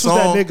had a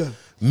song.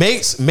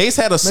 Mace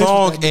had a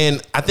song,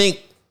 and I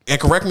think,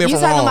 and correct me if You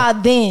I'm wrong. talking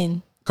about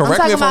then?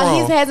 Correct I'm me talking if I'm about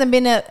wrong. he hasn't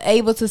been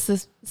able to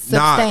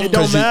sustain. It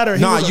don't matter.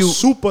 He was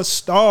a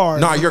superstar.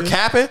 Nah, you're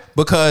capping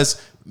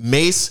because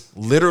Mace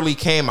literally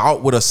came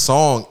out with a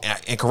song,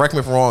 and correct me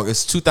if I'm wrong,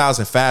 it's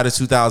 2005 to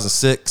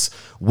 2006,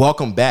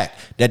 Welcome Back,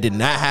 that did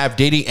not have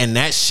Diddy, and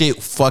that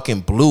shit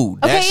fucking blew.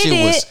 That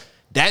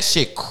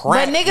shit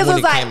cracked. But niggas when was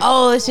it like, came-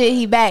 oh shit,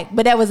 he back.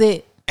 But that was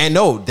it. And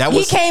no, that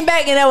was He came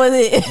back and that was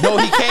it. No,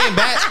 he came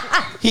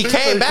back. He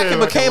came back and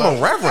became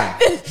a reverend.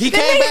 He The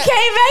came nigga back.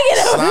 came back and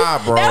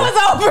Stop, bro. that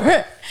was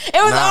over.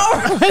 It was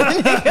over for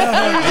the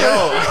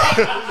nigga.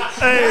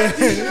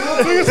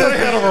 Nigga said he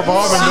had a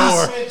revolving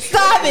door.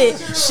 Stop it.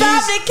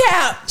 Stop the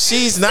cap.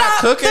 She's not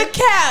Stop cooking. the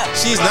cap.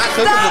 She's not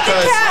cooking Stop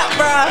because the cap,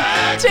 bro.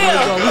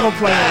 Chill. We gonna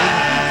play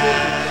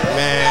it.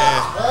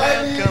 Man.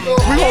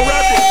 We gonna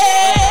wrap it.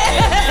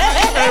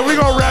 Hey, we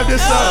gonna wrap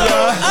this up,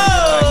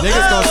 y'all.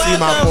 Niggas gonna see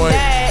my point.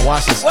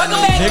 Watch this.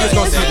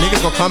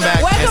 Niggas gonna come back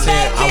and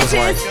say I was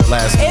right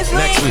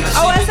next week.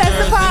 OSS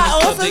the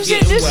pod on some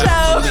shit this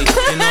show.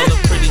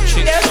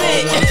 That's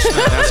it.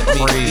 That's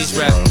crazy. These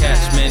rap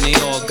cats, man, they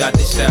all got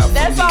this style.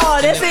 That's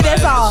all. That's it.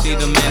 That's all. I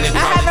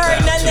haven't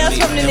heard nothing else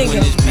from the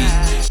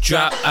nigga.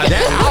 Drop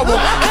that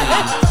album.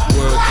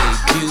 World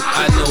debut,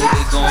 I know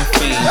they gon'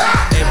 fame.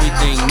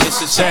 Everything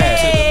Mississippi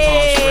to the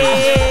Palm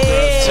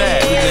Springs.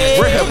 Chad,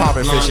 we're hip hop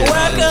and fishing.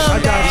 Welcome. I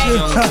got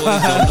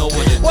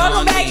you.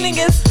 Welcome back,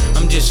 niggas.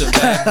 I'm just a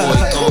bad boy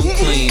gon'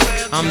 clean.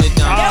 I'm the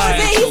That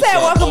was it. He said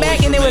welcome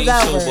back and it was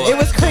over. It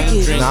was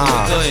cricket.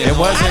 Nah, it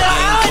wasn't.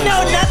 I don't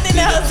know nothing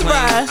else,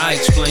 bruh. I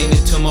explained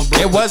it to my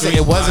brother.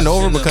 It wasn't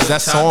over because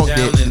that song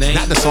did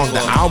not the song. The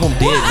album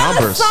did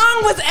numbers. The song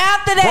was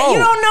after that. Bro. You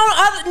don't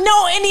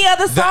know any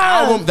other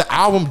song. The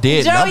album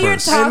did Joe, numbers. you're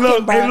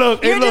talking, bro.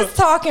 You're just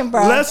talking,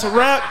 bro. Let's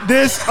wrap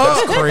this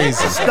up. That's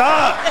crazy.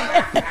 Stop.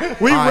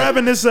 We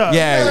wrapping this up.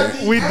 Yeah.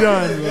 We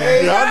done.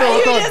 Man. Yeah,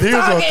 I thought he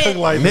was gonna cook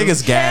like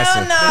Niggas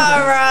gassing. Hell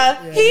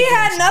no, bro. He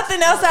had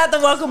nothing else after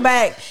Welcome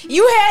Back.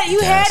 You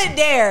had it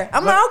there.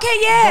 I'm like, okay,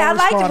 yeah, I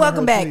liked it,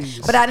 Welcome Back,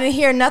 but I didn't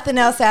hear nothing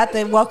else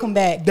after Welcome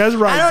Back. That's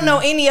right. I don't know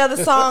any other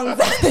songs.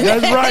 That's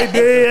right,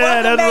 dude.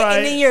 Yeah, Welcome that's Back, right.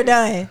 and then you're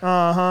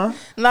done.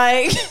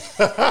 Like,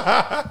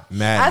 I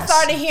Madness.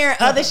 started hearing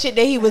other shit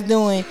that he was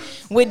doing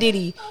with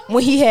Diddy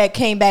when he had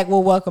came back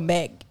with Welcome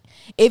Back.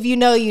 If you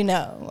know, you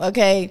know.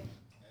 Okay.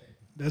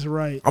 That's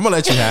right. I'm gonna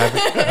let you have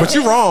it, but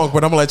you're wrong.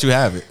 But I'm gonna let you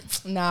have it.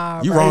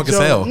 Nah, You bro. wrong as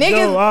hell. Niggas,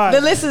 Joe, all right. the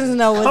listeners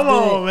know what's Come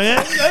good. on,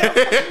 man.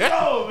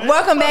 Go, man.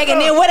 Welcome back,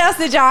 and then what else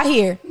did y'all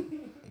hear?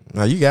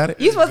 No, you got it.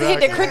 You supposed to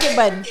hit the cricket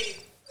button.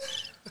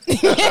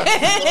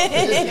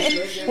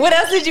 What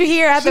else did you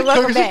hear after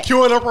Welcome Back?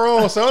 Queuing up her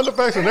own sound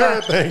effects and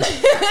everything.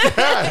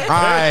 All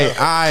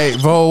right,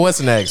 Vo.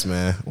 What's next,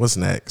 man? What's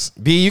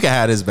next? B, you can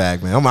have this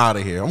back, man. I'm out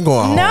of here. I'm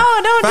going home. No,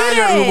 don't Find do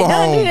your that. Uber Don't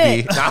home,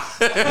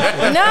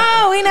 do B.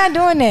 No, we not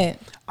doing that.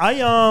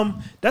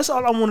 That's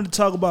all I wanted to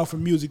talk about for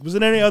music. Was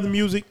there any other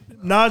music?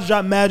 Nas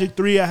dropped Magic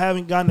 3. I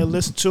haven't gotten to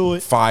listen to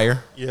it.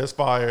 Fire. Yeah, it's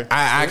fire.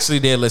 I actually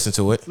did listen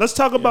to it. Let's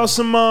talk about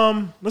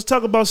some. Let's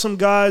talk about some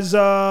guys.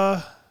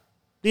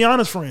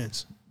 Deanna's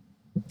friends.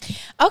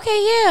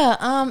 Okay,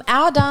 yeah.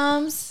 Al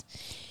Doms,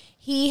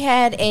 he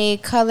had a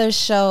color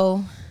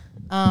show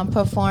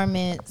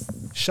performance.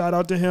 Shout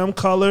out to him.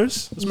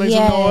 Colors. Let's make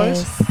Yes. some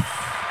noise.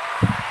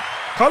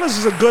 Colors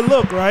is a good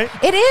look, right?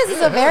 It is.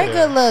 It's a very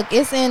good look.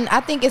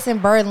 I think it's in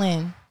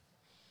Berlin.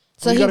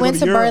 So You he gotta went go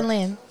to to Europe.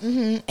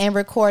 Berlin and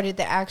recorded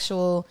the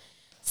actual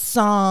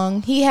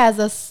song. He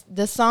has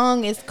the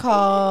song is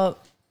called.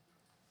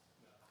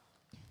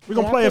 We're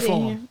going to Did I play it put for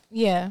in him.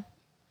 here? Yeah.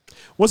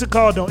 What's it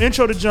called, though?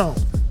 Intro to Joan.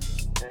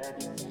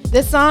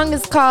 The song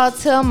is called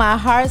Till My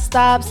Heart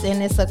Stops,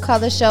 and it's a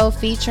color show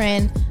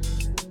featuring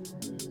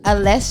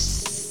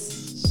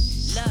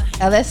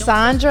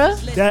Alessandra.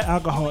 That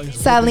alcohol is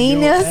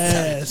Salinas.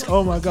 Ass.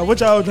 Oh my God. What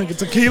y'all drinking?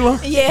 Tequila?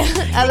 Yeah.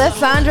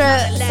 Alessandra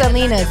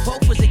Salinas.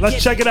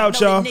 Let's check it out,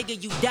 y'all.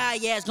 Nigga, you die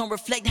as gonna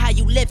reflect how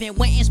you living.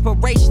 When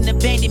inspiration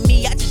abandoned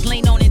me, I just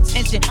lean on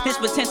intention. This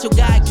potential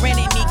God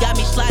granted me, got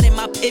me sliding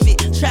my pivot.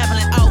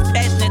 Traveling out,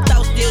 passionate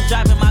thoughts, still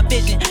driving my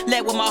vision.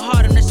 Led with my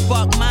heart on the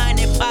spark, mind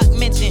and Pac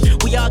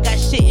mentioned. We all got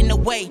shit in the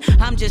way.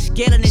 I'm just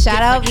scaling it.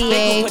 Shout out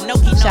VA.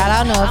 Shout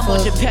out I'm on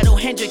Norfolk. the pedal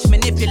Hendrix,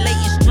 manipulating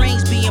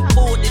strings, being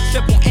pulled to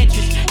triple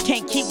interest.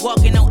 Can't keep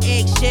walking on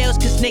eggshells,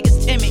 cause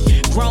niggas timid.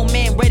 Grown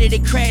men ready to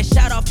crash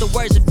out off the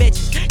words of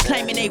bitches.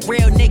 Claiming they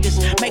real niggas.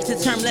 Makes the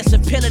term less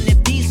appealing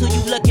if these who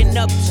you looking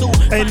up to.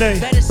 Hey, Nay.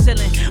 Better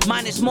ceiling.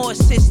 Mine is more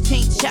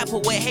Sistine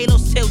Chapel where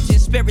halos tilting,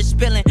 spirit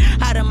spilling.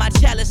 Out of my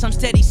chalice, I'm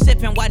steady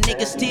sipping. While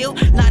niggas still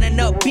lining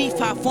up beef,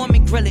 hot form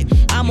and grill it.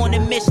 I'm on a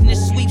mission to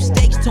sweep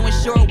stakes to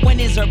ensure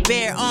winners are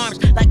bare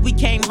arms. Like we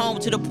came home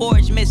to the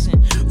porridge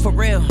missing. For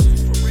real.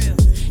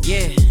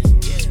 Yeah.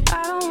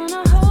 I don't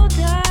wanna hold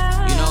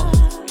that. You know,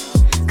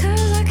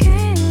 'Cause I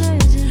can't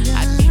let you down.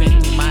 I just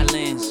been through my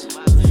lens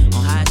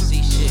on how I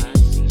see shit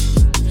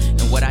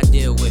and what I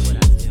deal with.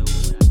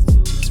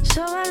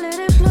 So I let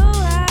it flow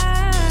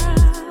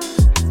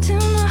out till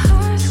my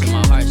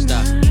heart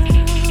stops.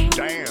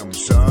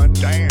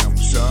 Damn,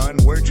 son,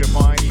 where'd you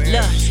find this?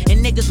 Look,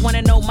 and niggas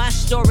wanna know my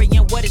story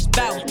and what it's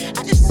about.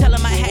 I just tell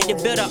them I had to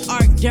build an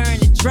ark during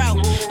the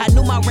drought. I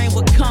knew my rain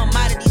would come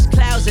out of these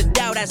clouds of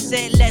doubt. I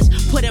said, let's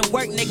put in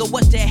work, nigga,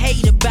 what's the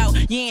hate about?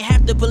 You ain't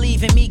have to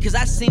believe in me, cause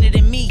I seen it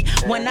in me.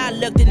 When I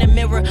looked in the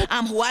mirror,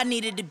 I'm who I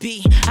needed to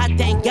be. I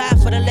thank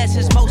God for the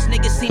lessons most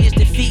niggas seen as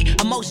defeat.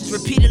 Emotions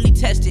repeatedly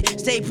tested,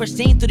 stayed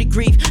pristine through the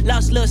grief.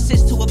 Lost little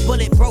sis to a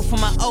bullet, broke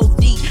from my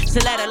OD.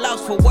 Still at a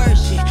loss for word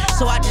shit,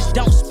 so I just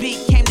don't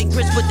speak. Came to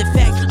grips with the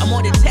fact I'm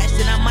more detached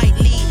than I might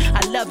lead.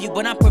 I love you,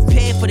 but I'm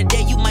prepared for the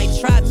day you might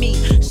try me.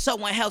 So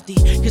unhealthy,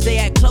 cause they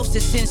act close to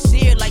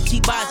sincere like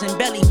T-Boz and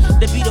Belly.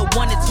 To be the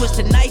one to twist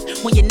a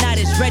knife when you're not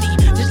as ready.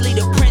 Just leave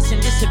the prince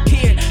and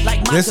disappear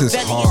like This is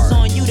Machiavelli. hard. It's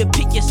on you to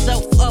pick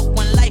yourself up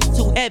when life's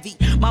too heavy.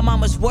 My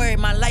mama's worried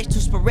my life's too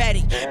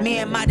sporadic. Me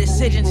and my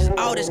decisions is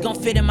all that's gonna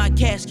fit in my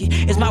casket.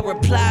 Is my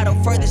reply the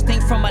furthest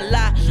thing from a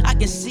lie? I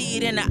can see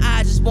it in her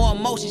eyes, it's more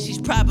emotion she's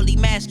probably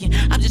masking.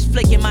 I'm just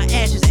flicking my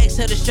ashes,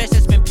 exhale the stress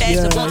that's been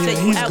passed. I won't tell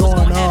you he's how it's gonna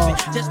going happen.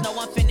 off. Just know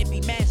I'm finna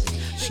be massive.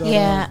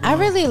 Yeah, I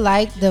really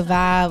like the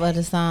vibe of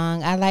the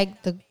song. I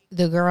like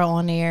the girl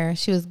on there.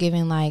 She was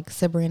giving like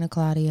Sabrina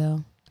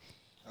Claudio.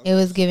 It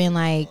was giving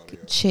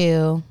like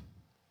chill.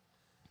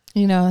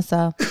 You know,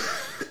 so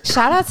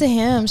shout out to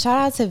him. Shout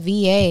out to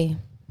VA.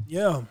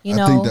 Yeah. You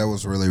know, I think that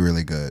was really,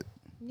 really good.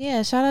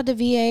 yeah, shout out to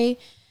VA.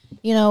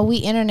 You know, we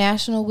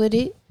international with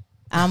it.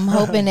 I'm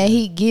hoping that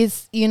he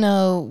gets, you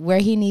know, where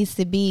he needs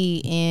to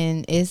be,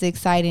 and it's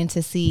exciting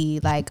to see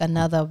like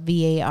another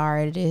VA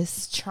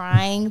artist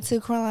trying to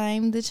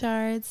climb the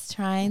charts,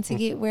 trying to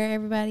get where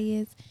everybody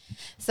is.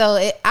 So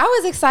I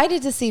was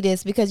excited to see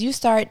this because you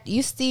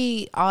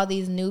see all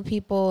these new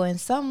people and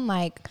some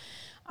like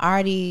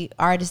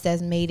artists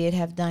that's made it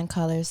have done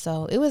colors.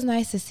 So it was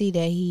nice to see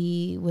that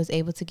he was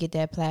able to get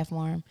that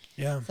platform.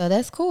 Yeah. So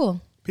that's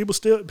cool.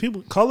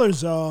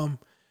 Colors.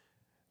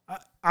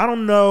 I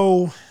don't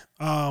know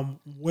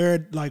where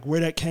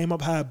that came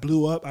up, how it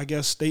blew up. I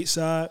guess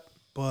stateside,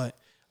 but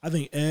I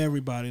think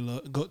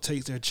everybody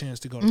takes their chance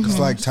to go to Colors. It's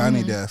like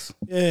Tiny Desk.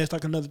 Yeah, it's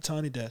like another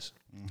Tiny Desk.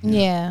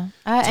 Yeah,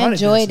 I Tiny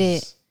enjoyed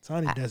Desk it.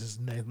 Tiny Desk is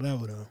next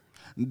level though.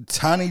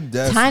 Tiny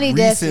Desk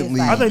is recently.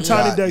 like- I think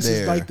Tiny got Desk is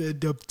there. like the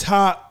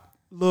top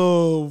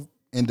little.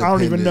 I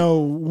don't even know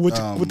what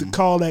to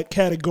call that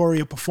category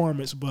of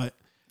performance, but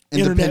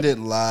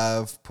independent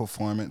live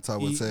performance, I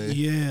would say.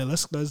 Yeah,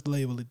 let's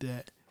label it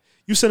that.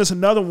 You sent us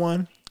another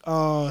one.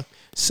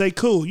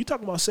 Sekou. You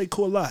talking about Sekou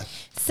a lot.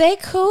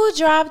 Sekou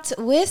dropped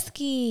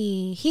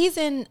Whiskey. He's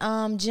in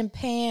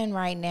Japan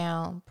right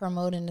now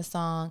promoting the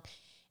song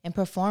and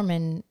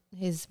performing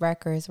his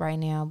records right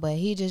now. But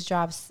he just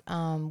drops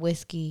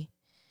Whiskey.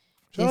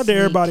 Shout out to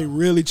everybody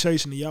really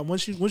chasing it. Y'all.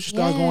 Once you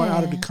start going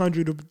out of the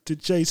country to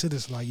chase it,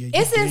 it's like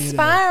it's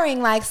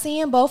inspiring. Like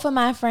seeing both of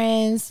my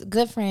friends,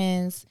 good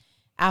friends,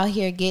 out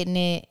here getting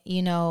it.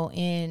 You know,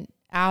 in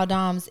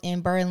Aldom's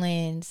in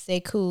Berlin,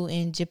 Sekou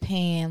in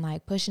Japan,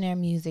 like pushing their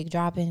music,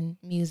 dropping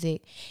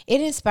music. It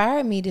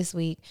inspired me this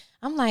week.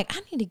 I'm like,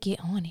 I need to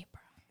get on it,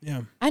 bro.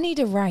 Yeah. I need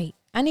to write.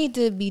 I need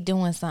to be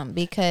doing something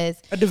because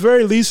at the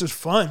very least it's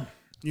fun,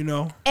 you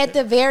know. At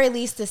the very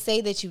least to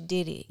say that you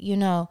did it, you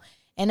know.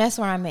 And that's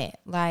where I'm at.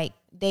 Like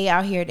they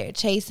out here, they're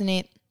chasing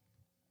it.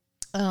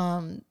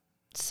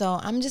 So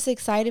I'm just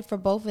excited for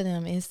both of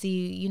them and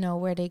see, you know,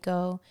 where they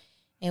go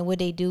and what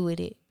they do with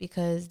it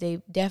because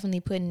they definitely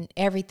putting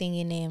everything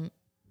in them.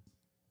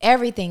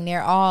 Everything.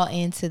 They're all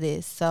into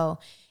this. So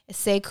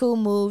Sekou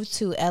moved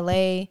to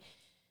LA.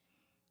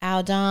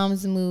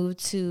 Aldom's moved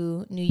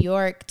to New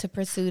York to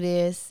pursue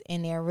this,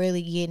 and they're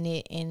really getting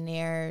it,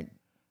 and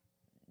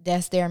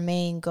that's their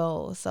main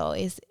goal. So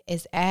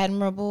it's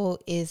admirable,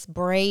 it's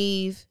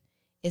brave,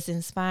 it's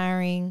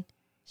inspiring.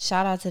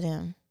 Shout out to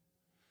them.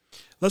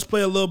 Let's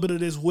play a little bit of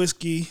this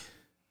Whiskey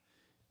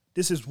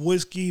This is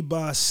Whiskey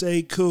by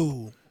Say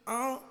Cool.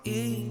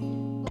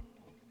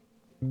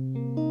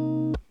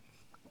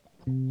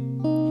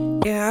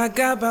 Yeah, I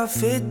got about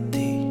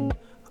 50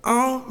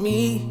 on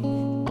me.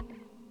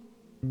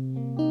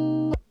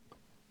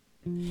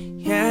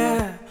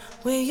 Yeah,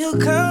 when you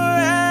come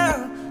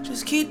around,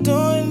 just keep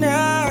doing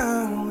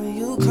now. When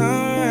you come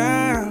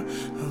around,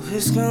 oh,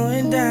 it's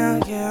going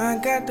down. Yeah,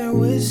 I got that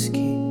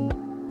whiskey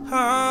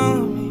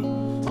on me.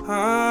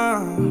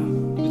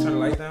 You can turn the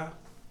light down?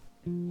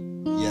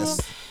 Yes.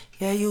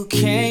 Yeah, you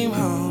came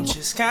home,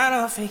 just got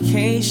off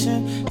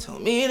vacation.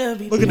 Told me to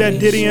be Look at that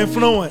Diddy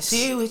influence.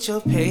 See with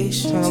your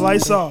patience. Turn the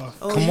lights off.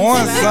 Come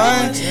on,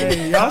 son.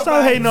 Hey, y'all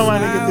stop hating on my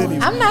nigga Diddy.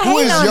 I'm not Who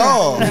hating is on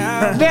y'all?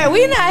 Man,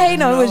 we not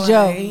hating on it with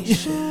Joe.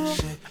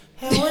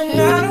 And when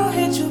I don't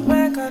hit you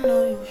back, I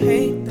know you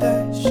hate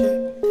that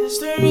shit. That's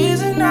the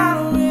reason I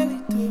don't really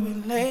do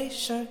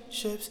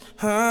relationships.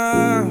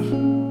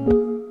 I'm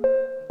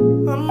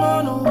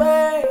on the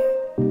way,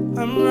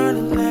 I'm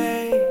running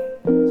late.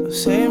 So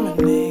say my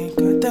name,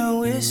 got that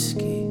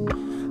whiskey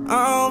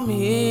on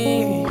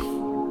me.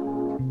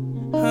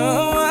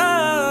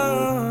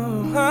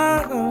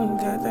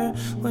 Got that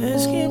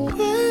whiskey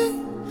babe,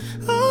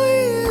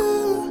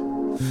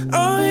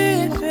 on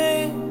you,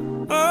 babe.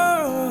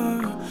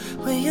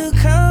 When you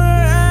come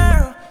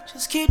around,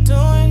 just keep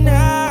doing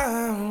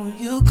now. When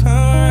you come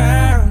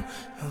around,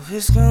 oh,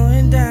 it's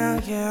going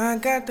down. Yeah, I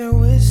got that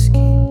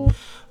whiskey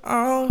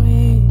on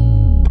me,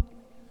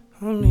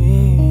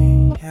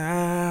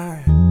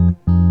 yeah.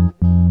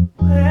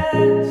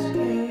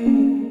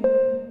 Whiskey.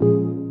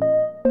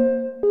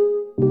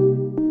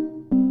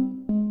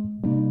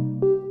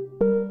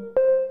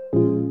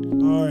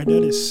 All right,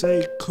 that is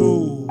Say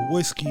Cool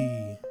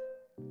Whiskey.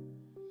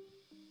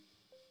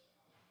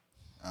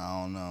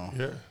 I don't know.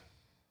 Yeah.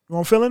 You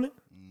want feeling it?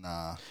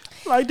 Nah.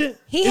 Like that.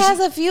 He has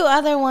a few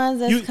other ones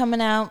that's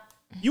coming out.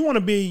 You want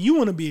to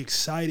be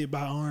excited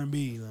by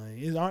R&B.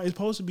 Like it's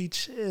supposed to be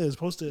chill. It's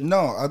supposed to.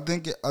 No, I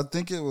think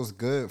it was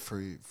good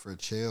for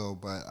chill,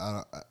 but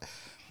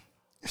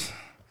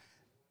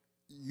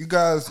you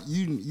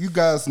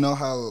guys know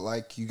how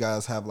like you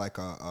guys have like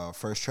a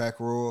first track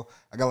rule.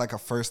 I got like a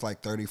first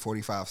like 30,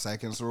 45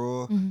 seconds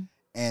rule,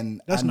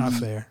 and That's not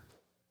fair.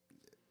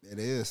 It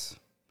is,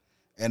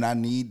 and I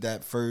need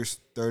that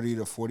first 30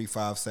 to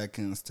 45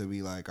 seconds to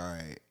be like, all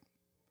right,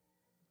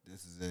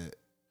 this is it.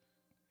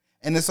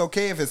 And it's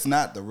okay if it's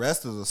not the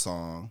rest of the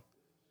song.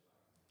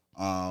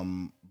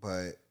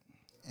 But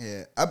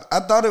yeah, I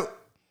thought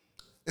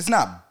it's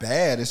not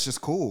bad. It's just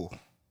cool.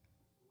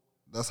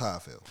 That's how I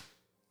feel.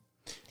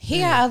 He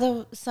got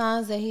other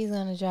songs that he's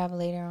gonna drop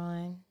later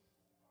on.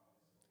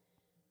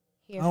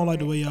 I don't like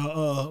the way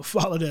y'all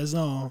follow that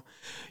song.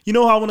 You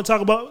know how I want to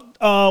talk about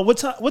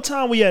what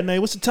time we at, Nate?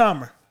 What's the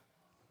timer?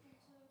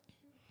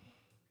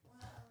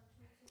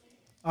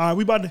 All right,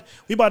 we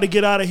about to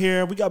get out of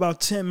here. We got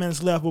about 10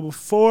 minutes left, but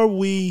before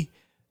we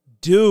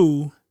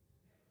do,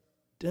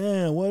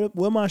 damn,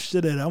 where my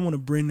shit at? I want to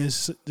bring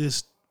this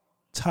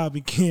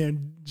topic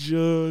in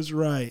just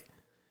right.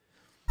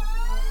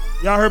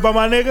 Y'all heard about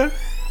my nigga?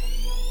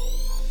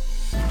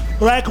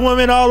 Black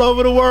women all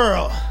over the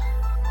world.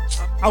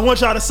 I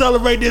want y'all to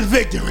celebrate this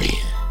victory.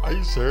 Are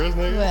you serious,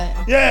 nigga?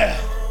 What? Yeah.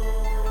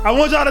 I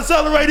want y'all to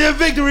celebrate this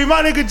victory.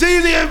 My nigga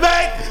Jeezy is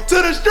back to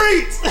the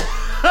streets.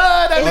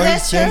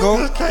 He's single?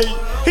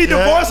 He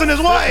divorcing his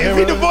wife.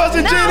 He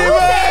divorcing Jeezy. Who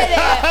said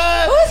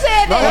that? Who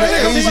said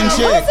that? Asian Who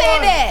chick. said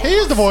that? He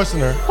is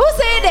divorcing her. Who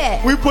said that?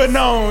 We putting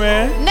on,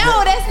 man.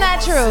 No, that's not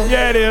true.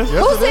 Yeah, it is.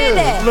 Who said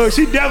that? Look,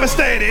 she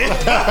devastated.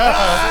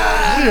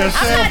 I'm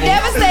not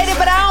devastated,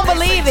 but I don't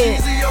believe it.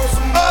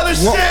 Other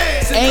shit.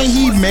 Ain't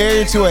he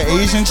married to an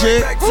Asian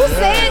chick? Who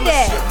said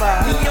that?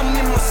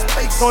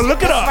 Go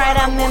look it up.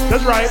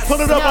 That's right.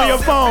 Pull it up on your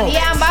phone.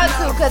 Yeah, I'm about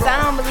to because I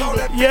don't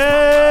believe it.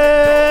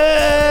 Yeah,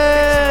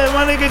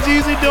 my nigga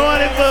Jeezy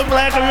doing it for the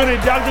black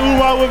community. Dr.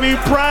 Umar would be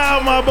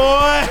proud, my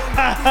boy.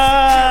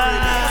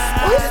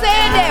 Who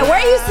said that?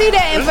 Where you see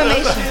that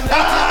information?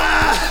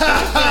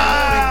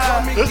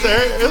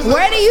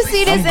 Where do you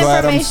see this I'm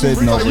glad I'm information?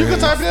 sitting over You can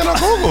here. type it in on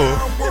Google.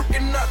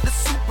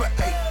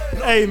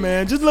 Hey,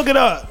 man, just look it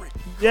up.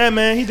 Yeah,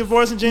 man, he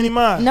divorcing Jeannie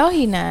Mai. No,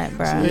 he not,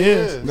 bro. He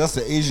is. That's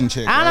the Asian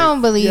chick. I right?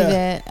 don't believe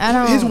Yeah. it. I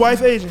don't. His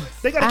wife Asian.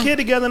 They got a kid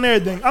together and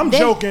everything. I'm They-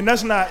 joking.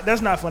 That's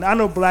not funny. I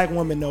know black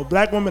women know.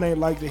 Black women ain't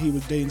like that he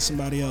was dating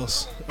somebody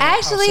else.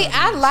 Actually,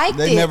 I liked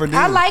They it. never do.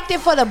 I liked it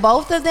for the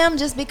both of them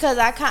just because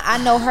I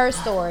know her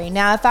story.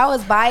 Now, if I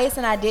was biased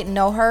and I didn't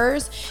know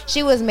hers,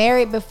 she was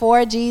married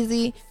before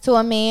Jeezy to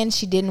a man.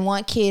 She didn't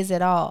want kids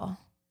at all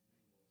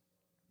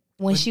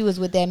when she was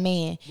with that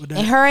man.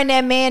 And her and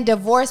that man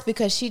divorced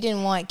because she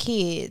didn't want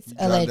kids, Drop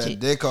that allegedly.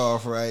 dick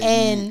off, right?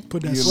 And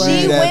Put that you swag. she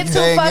leave that went to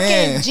thing fucking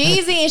in.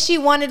 Jeezy and she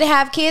wanted to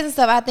have kids and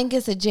stuff. I think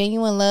it's a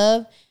genuine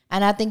love,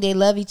 and I think they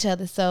love each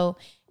other. So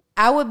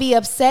I would be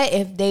upset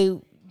if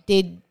they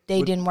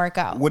didn't work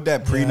out. What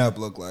that prenup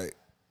look like?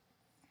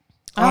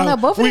 I don't know.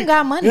 Both of them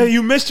got money. Yeah,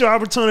 you missed your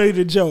opportunity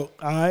to joke.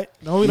 All right,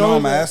 No,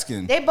 I'm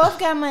asking. They both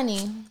got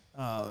money.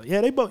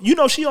 Yeah, they both. You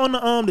know, she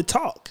on the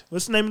Talk.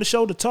 What's the name of the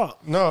show? The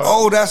Talk. No.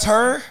 Oh, that's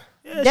her.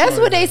 Yeah, That's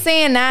what they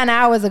saying 9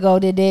 hours ago.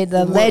 That they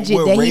alleged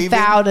that he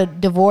filed a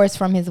divorce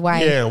from his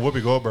wife. Yeah, and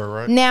Whoopi Goldberg,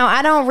 right? Now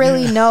I don't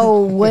really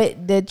know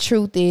what the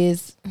truth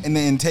is. And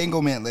the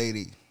entanglement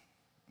lady.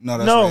 No,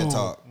 that's No. Red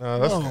Talk. No,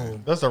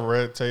 that's a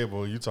red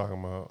table you talking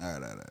about. All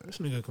right. This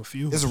nigga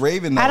confused. It's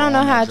Raven. I don't know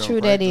on how that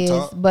true jump, right? that The is,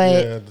 Talk?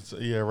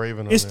 but Yeah,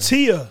 Raven. on It's there.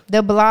 Tia,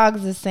 the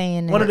blogs are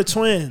saying that. one of the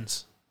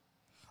twins.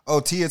 Oh,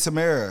 Tia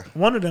Tamara.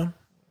 One of them.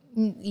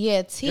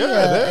 Yeah, Tia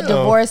Yeah, damn.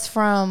 divorced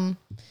from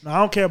No, I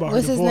don't care about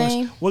What's her his divorce.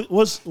 name?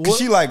 What's Cause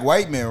she like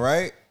white men,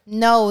 right?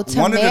 no One of the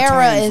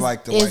Tamara twins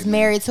like the white is man.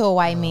 married to a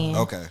white man.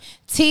 Okay.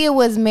 Tia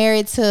was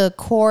married to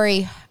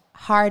Corey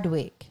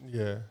Hardwick.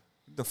 Yeah.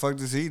 What the fuck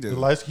does he do?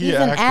 He's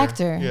an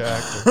actor.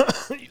 Yeah,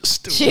 actor. You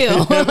stupid.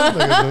 Chill. This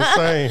nigga's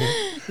insane.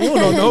 You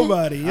don't know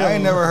nobody. Yo. I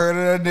ain't never heard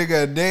of that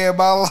nigga a day in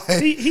my life.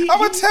 He- I'm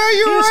gonna tell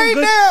you he had some right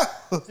good- now.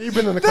 He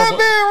been in a That couple.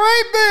 man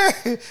right there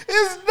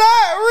is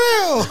not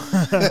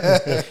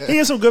real. He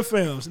had some good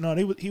films. No,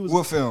 he was.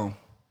 What film?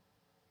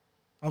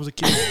 I was a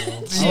kid.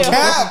 Bro.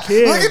 Cap.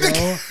 kid, Look at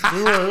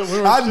bro.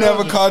 the. I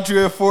never caught you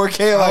in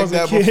 4K I like was a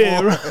that kid,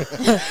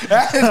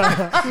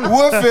 before.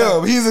 What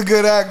film? He's a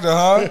good actor,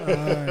 huh?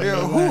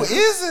 Yeah, who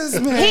is this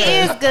man? He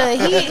is good.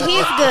 He's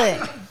good.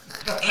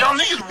 Y'all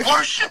niggas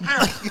worship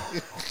him.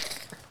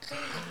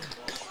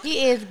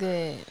 He is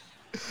good.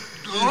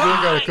 You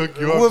gotta cook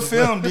you up. What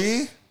film,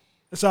 D?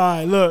 It's all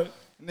right. Look,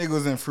 Nigga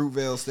was in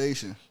Fruitvale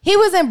Station. He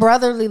was in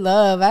Brotherly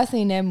Love. I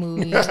seen that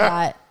movie a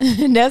lot.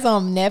 That's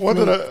on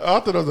Netflix. I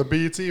thought it was a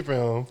BET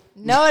film.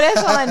 No,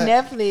 that's on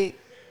Netflix.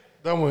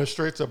 That went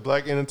straight to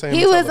black entertainment.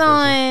 He was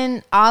television.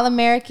 on All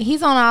American.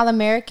 He's on All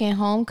American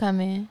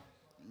Homecoming.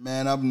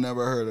 Man, I've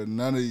never heard of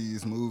none of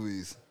these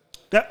movies.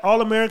 that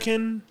All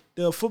American,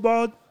 the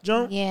football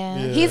jump. Yeah.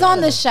 He's on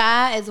The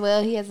Chi as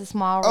well. He has a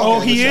small role. Oh,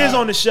 he is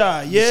on The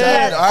Chi.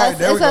 Yeah. All right,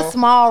 there we it's a go.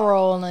 small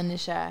role in The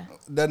Chi.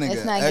 That nigga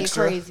Let's not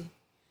extra. get crazy.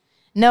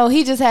 No,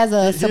 he just has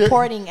a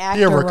supporting actor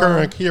He a role.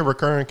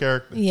 recurring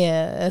character.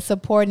 Yeah, a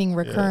supporting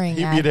recurring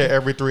He be actor. there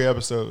every 3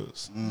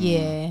 episodes.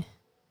 Yeah.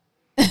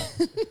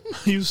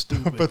 You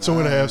stupid. For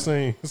 2.5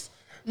 scenes.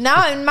 No,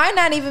 it might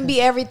not even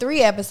be every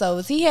 3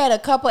 episodes. He had a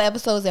couple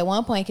episodes at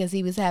one point because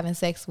he was having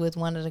sex with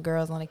one of the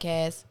girls on the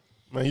cast.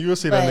 Man, you'll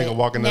see that nigga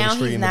walking down the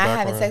street Now he's in the not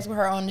background. having sex with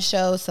her on the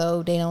show,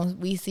 so they don't.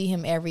 We see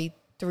him every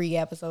 3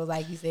 episodes,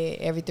 like you said,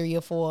 every 3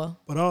 or 4.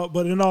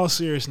 But in all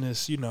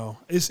seriousness, you know,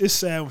 it's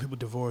sad when people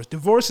divorce.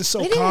 Divorce is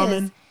so It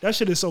common. is. That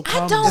shit is so I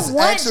common. don't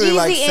want actually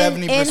like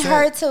Jeezy and 70%.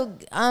 her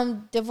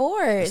to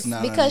divorce It's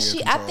not because under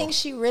your I control. think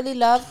she really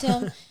loved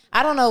him.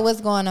 I don't know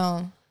what's going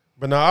on.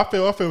 But no, I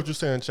feel what you're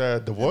saying,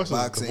 Chad. Divorce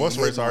boxing rates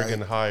hitting are right.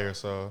 getting higher.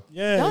 So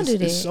Yeah, Don't do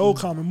it's that. so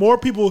common. More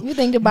people. You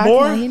think the box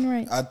more, not hitting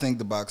right? I think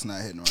the box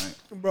not hitting right.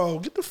 Bro,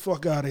 get the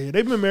fuck out of here.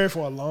 They've been married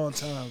for a long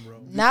time, bro.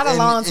 Not a And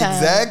long time.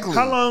 Exactly.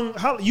 How long?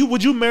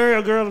 Would you marry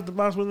a girl if the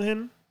box wasn't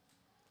hitting?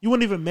 You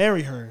wouldn't even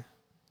marry her.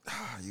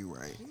 You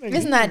right.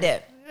 It's not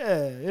that.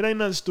 Yeah, it ain't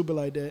nothing stupid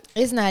like that.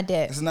 It's not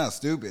that. It's not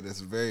stupid.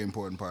 It's a very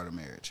important part of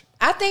marriage.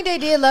 I think they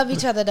did love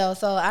each other though,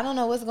 so I don't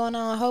know what's going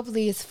on.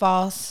 Hopefully, it's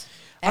false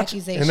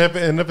accusations.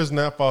 and if it's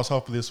not false,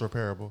 hopefully it's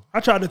repairable. I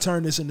tried to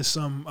turn this into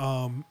some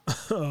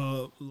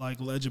like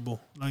legible,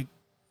 like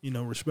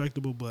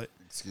respectable, but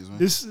Excuse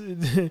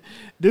me.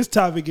 this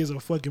topic is a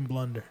fucking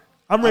blunder.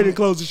 I'm ready to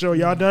close the show.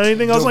 Y'all done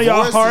anything else on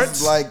y'all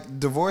hearts?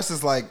 Divorce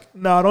is like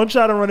No, don't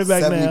try to run it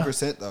back now.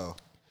 70% though.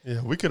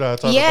 Yeah, we could talk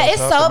about Yeah,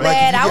 it's so topic.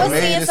 bad. you I get was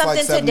married, seeing it's like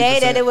something today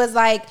 70%. that it was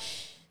like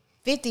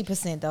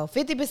 50% though.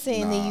 50%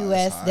 in the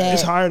U.S. higher. that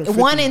It's higher than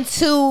 1 50. in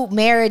 2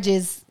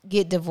 marriages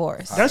get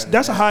divorced.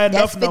 That's a high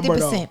enough That's number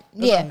though. 50%.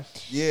 Yeah.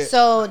 Yeah.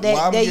 So Why that,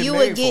 I'm that getting you would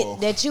married get for?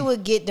 that you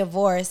would get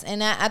divorced,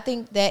 and I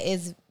think that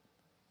is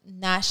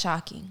not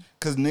shocking.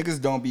 Because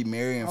niggas don't be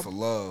marrying for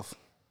love.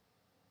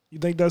 You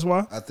think that's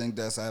why? I think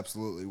that's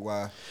absolutely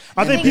why.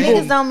 I You think think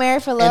people. niggas don't marry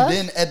for love?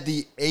 And then at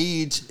the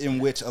age in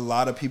which a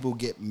lot of people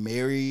get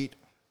married,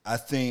 I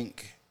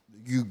think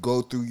you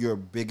go through your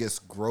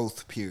biggest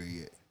growth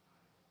period.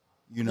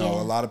 You know,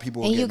 Yeah. a lot of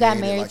people And get you got married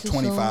at married like too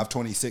 25, soon.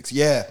 26.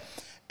 Yeah.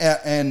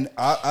 And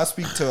I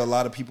speak to a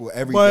lot of people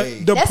every But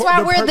day. the- That's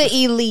why we're purpose-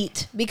 the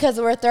elite, because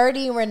we're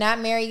 30 and we're not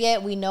married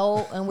yet. We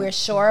know and we're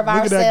sure of Look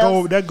at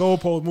ourselves. that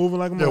goalpost moving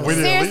like a Yeah, we motherfucker.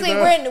 didn't Seriously,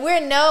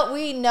 leave that.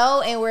 we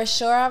know and we're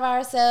sure of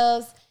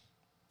ourselves.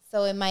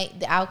 So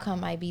the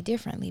outcome might be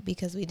differently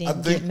because we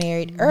didn't think- get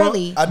married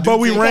early. I do But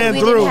we think- ran we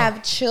through. didn't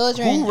have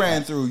children. Who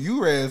ran through?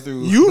 You ran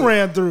through. You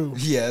ran through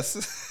Yes.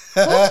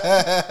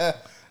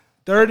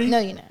 30. No,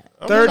 you're not.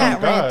 30. You're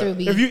not ran God. through.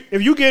 B.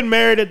 If you get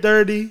married at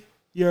 30,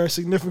 your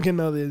significant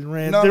other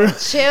ran No, through. no.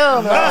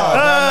 Chill, bro.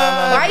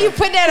 Why you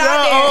put that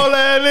out there? Y'all old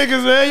ass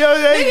niggas, man. Yo,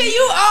 Nigga,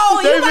 you old.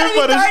 they You about been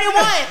for to the- be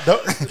 31.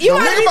 You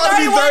about to Nigga about to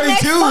be be 31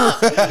 next 32.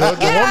 month.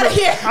 Get out of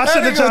here. I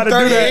should have tried to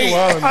do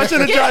that. I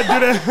should have tried to do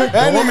that.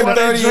 That While nigga they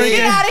 38. drinking.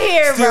 Get out of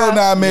here, Still bro.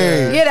 not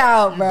married. Get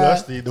out, bro.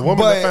 Dusty, the woman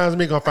But- that finds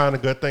me gonna find a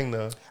good thing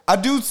though. I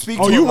do speak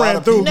Oh, to a you lot ran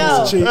of through people.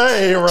 this shit.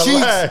 Hey,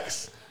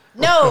 relax.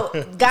 No,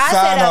 God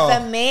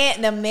said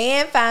if the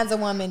man finds a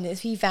woman,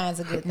 if he finds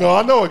a good thing. No,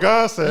 I know what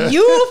God said.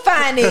 You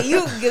find it.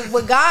 You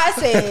what God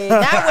said,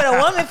 not what a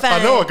woman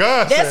finds. I know what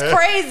God said. That's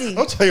crazy.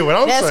 I'll tell you what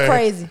I'm saying. That's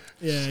crazy.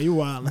 Yeah, you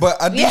wild.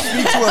 But I do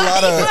speak to a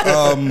lot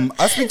of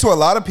I speak to a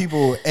lot of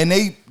people, and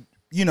they,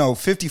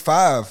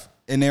 55,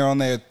 and they're on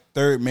their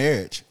third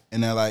marriage,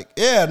 and they're like,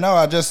 yeah,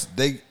 no,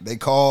 they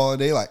call,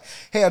 they like,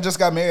 hey, I just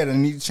got married, I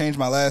need to change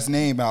my last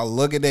name, and I'll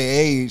look at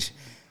their age.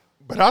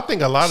 But I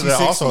think a lot of that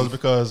 60. also is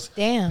because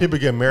people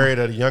get married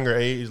at a younger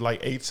age,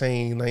 like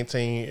 18,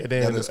 19, and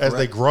then as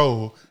they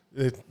grow,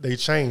 they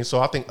change.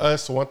 So I think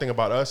one thing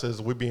about us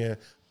is we being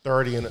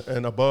 30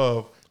 and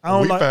above.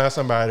 We find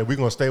somebody, we're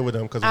gonna stay with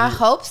them because I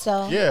hope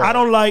so. Yeah, I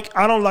don't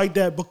like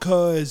that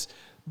because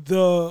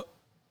the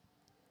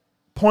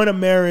point of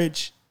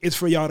marriage is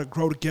for y'all to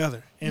grow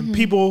together, and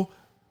people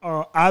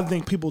I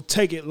think people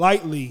take it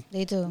lightly.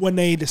 They do when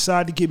they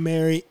decide to get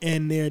married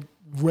and they're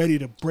ready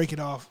to break it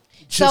off.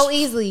 So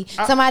easily.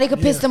 Somebody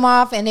could piss them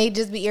off and they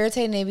just be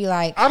irritated and they be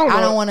like, I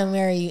don't want to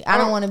marry you. I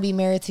don't want to be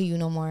married to you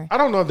no more. I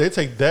don't know if they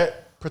take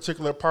that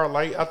particular part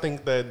light. I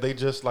think that they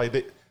just like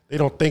they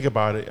don't think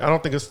about it. I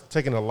don't think it's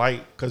taking a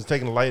light, because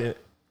taking a light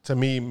to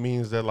me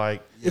means that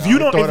like if you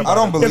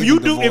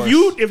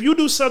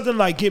do something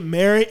like get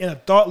married in a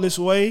thoughtless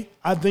way,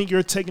 I think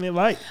you're taking it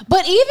light.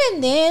 But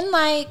even then,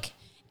 like,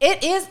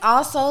 it is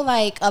also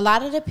like a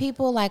lot of the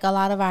people, like a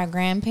lot of our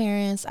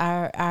grandparents,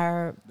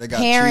 our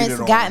parents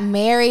got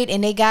married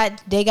and they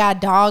got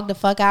dogged the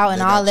fuck out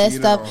and all that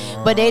stuff.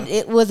 But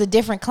it was a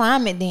different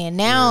climate then.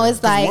 Now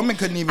it's like women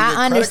couldn't even get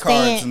credit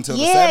cards until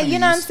the 70s. You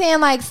know what I'm saying?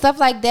 Like stuff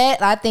like that,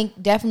 I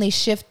think definitely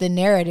shift the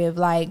narrative.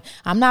 Like,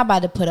 I'm not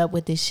about to put up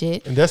with this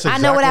shit. And that's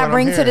exactly I know what I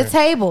bring to the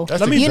table. So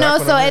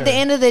at the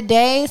end of the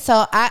day,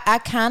 so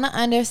I kind of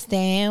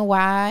understand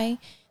why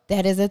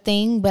that is a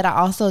thing, but I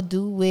also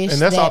do wish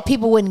that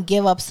people wouldn't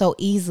give up so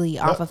easily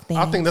off of things.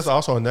 I think that's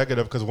also a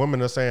negative, because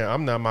women are saying,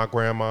 I'm not my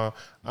grandma.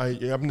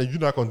 You're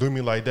not going to do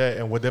me like that.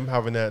 And with them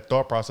having that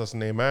thought process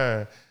in their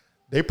mind,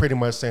 they pretty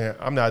much saying,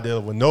 I'm not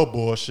dealing with no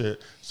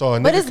bullshit.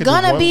 But it's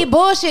going to be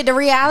bullshit. The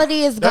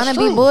reality is going to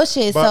be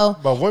bullshit.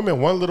 But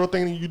women, one little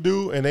thing that you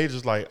do, and they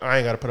just like, I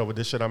ain't got to put up with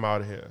this shit. I'm out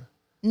of here.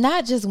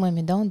 Not just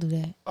women. Don't do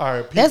that. All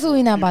right, that's what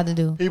we're not about to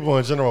do. People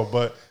in general,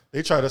 but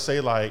they try to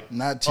say like,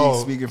 not Chief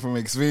speaking from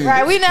experience.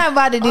 Right, we're not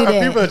about to do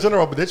that. People in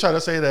general, but they try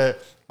to say that.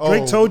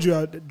 Drake told you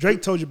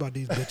about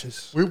these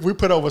bitches. we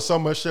put up with so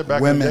much shit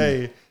back in the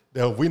day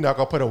that we not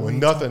gonna put up with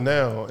nothing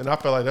now, and I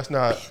feel like that's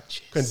not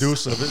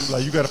conducive. It's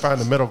like you got to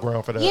find the middle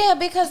ground for that. Yeah,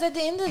 because at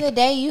the end of the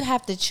day, you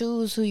have to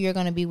choose who you're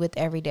gonna be with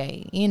every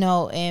day.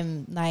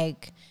 And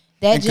like.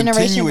 That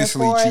generation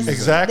before us,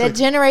 that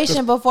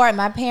generation before,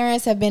 my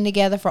parents have been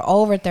together for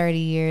over 30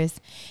 years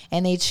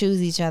and they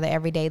choose each other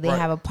every day. They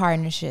have a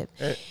partnership.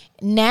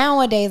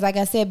 Nowadays, like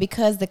I said,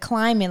 because the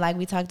climate, like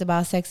we talked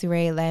about Sexy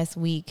Ray last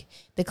week,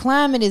 the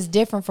climate is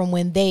different from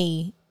when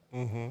they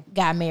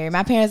got married.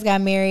 My parents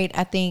got married,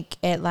 I think,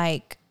 at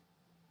like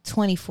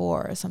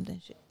 24 or something.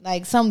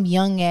 Like some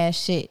young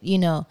ass shit,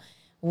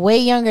 way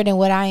younger than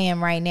what I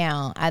am right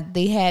now.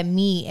 They had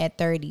me at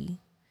 30.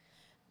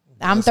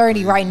 I'm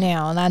 30 right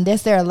now, and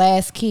that's their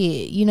last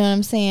kid. You know what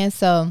I'm saying?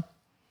 So,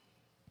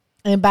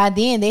 and by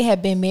then they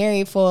had been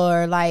married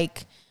for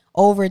like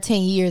over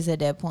 10 years at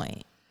that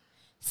point.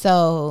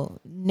 So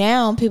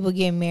now people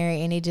get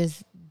married and they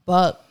just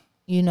buck,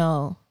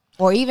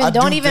 or even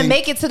don't even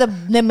make it to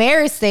the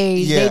marriage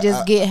stage. They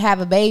just have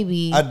a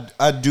baby.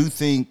 I do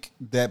think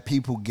that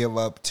people give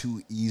up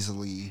too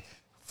easily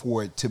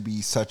for it to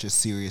be such a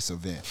serious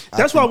event.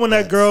 That's why when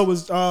that girl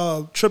was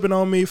tripping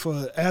on me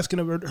for asking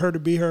her to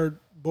be her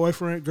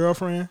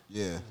girlfriend.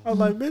 Yeah. I was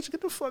like, bitch,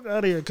 get the fuck out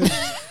of here. Cause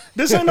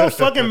this ain't no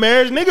fucking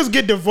marriage. Niggas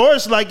get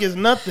divorced like it's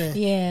nothing.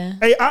 Yeah.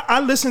 Hey,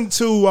 I listened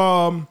to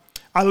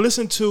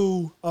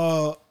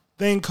a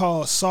thing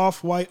called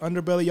Soft White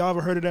Underbelly. Y'all ever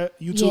heard of that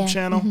YouTube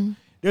channel? Mm-hmm.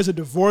 There's a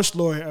divorce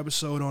lawyer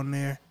episode on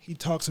there. He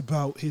talks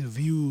about his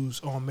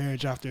views on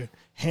marriage after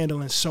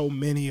handling so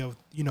many of,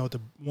 the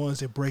ones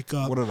that break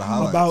up. What are the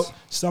highlights? About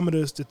some of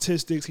the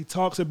statistics. He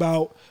talks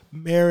about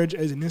marriage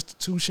as an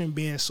institution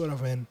being sort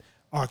of an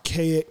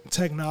archaic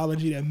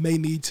technology that may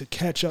need to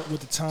catch up with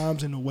the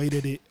times and the way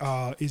that it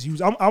is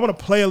used. I want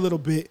to play a little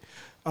bit,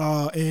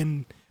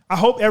 and I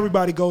hope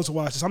everybody goes to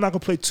watch this. I'm not going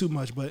to play too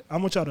much, but I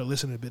want y'all to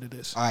listen to a bit of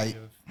this.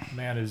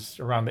 Man is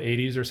around the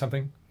 80s or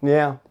something.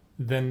 Yeah.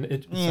 Then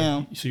like,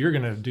 so you're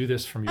going to do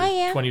this from your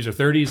 20s or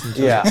 30s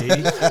until your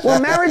 80s? Well,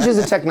 marriage is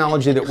a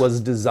technology that was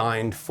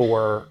designed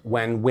for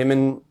when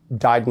women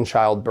died in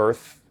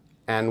childbirth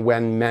and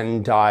when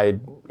men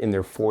died in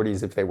their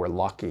 40s if they were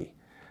lucky.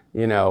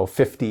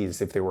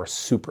 50s if they were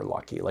super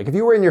lucky. Like if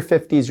you were in your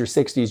 50s, your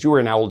 60s, you were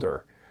an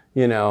elder.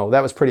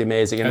 That was pretty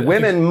amazing.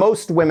 And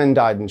most women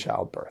died in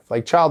childbirth.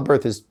 Like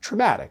childbirth is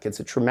traumatic. It's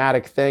a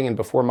traumatic thing. And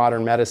before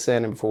modern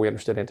medicine and before we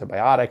understood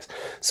antibiotics.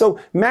 So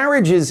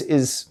marriage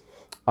is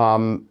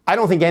I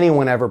don't think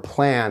anyone ever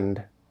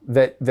planned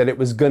that it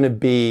was going to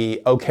be,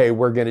 okay,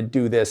 we're going to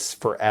do this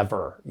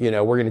forever.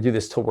 We're going to do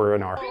this till we're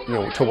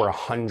till we're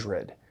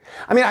 100.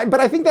 I mean, but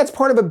I think that's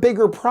part of a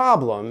bigger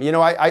problem. You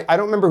know, I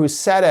don't remember who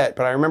said it,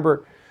 but I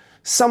remember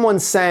someone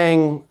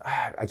saying,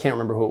 I can't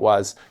remember who it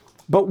was,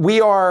 but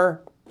we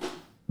are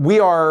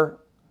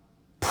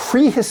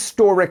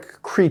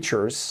prehistoric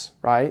creatures,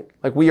 right?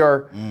 Like we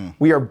are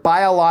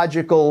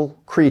biological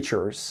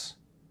creatures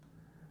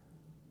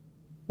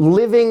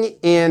living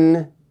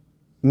in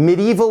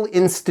medieval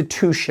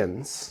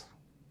institutions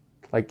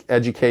like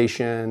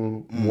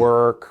education,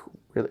 work,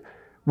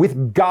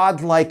 with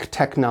godlike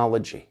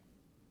technology.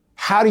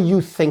 How do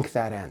you think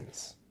that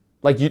ends?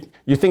 Like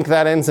you think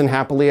that ends in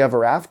happily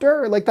ever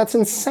after? Like that's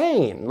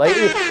insane. Like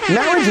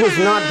marriage was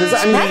not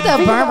designed.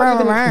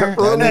 The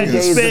early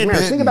days of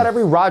marriage. Think about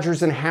every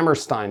Rodgers and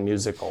Hammerstein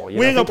musical.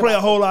 We ain't gonna play a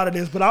whole lot of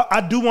this, but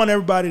I do want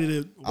everybody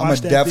to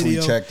watch that definitely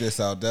video. check this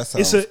out. That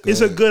sounds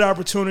it's a good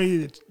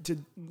opportunity to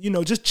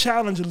just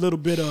challenge a little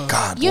bit of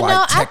I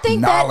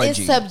think that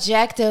is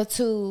subjective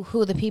to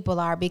who the people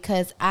are,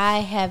 because I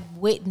have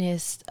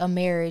witnessed a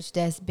marriage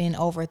that's been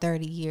over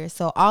 30 years.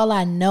 So all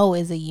I know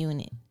is a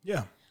unit.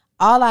 Yeah.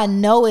 All I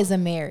know is a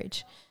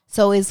marriage.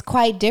 So it's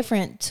quite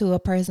different to a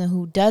person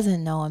who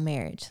doesn't know a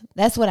marriage.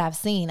 That's what I've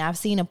seen. I've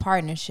seen a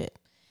partnership.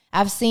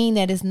 I've seen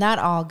that it's not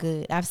all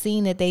good. I've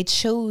seen that they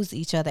choose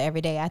each other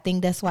every day. I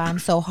think that's why I'm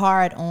so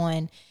hard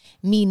on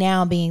me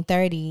now being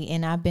 30,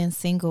 and I've been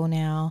single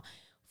now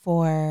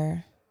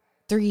for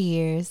 3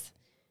 years.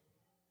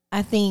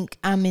 I think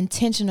I'm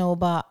intentional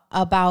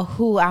about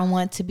who I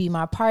want to be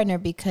my partner,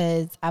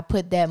 because I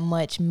put that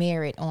much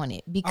merit on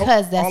it,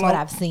 because that's what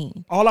I've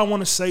seen. All I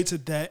want to say to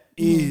that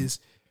is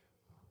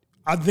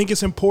I think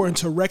it's important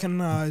to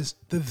recognize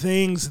the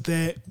things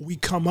that we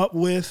come up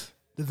with,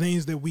 the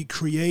things that we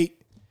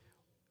create,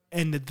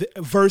 and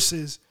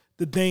versus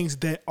the things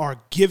that are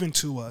given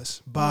to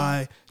us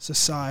by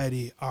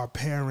society, our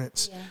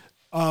parents,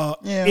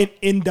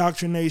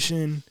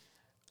 indoctrination.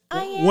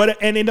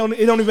 And it don't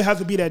even have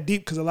to be that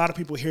deep, because a lot of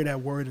people hear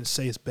that word and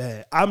say it's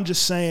bad. I'm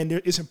just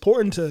saying it's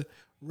important to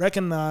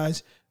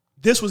recognize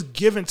this was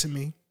given to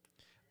me.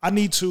 I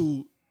need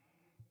to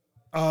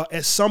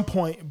at some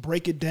point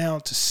break it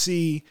down to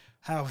see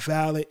how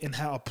valid and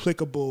how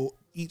applicable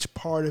each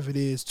part of it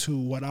is to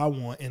what I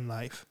want in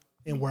life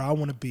and where I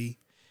want to be.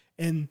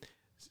 And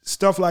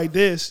stuff like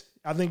this,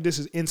 I think this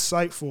is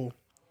insightful.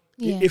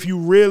 Yeah. If you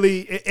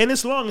really, and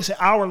it's long, it's an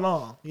hour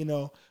long,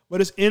 but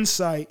it's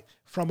insight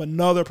from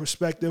another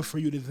perspective for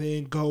you to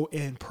then go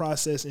and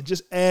process and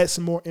just add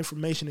some more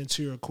information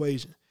into your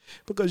equation.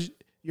 Because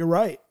you're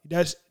right.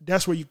 That's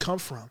where you come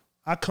from.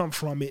 I come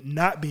from it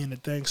not being a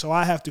thing. So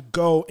I have to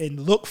go and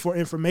look for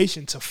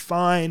information to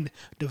find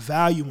the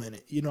value in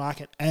it. I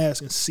can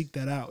ask and seek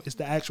that out. It's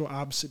the actual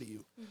opposite of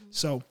you. Mm-hmm.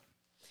 So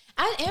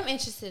I am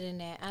interested in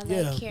that. I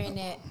like hearing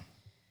that.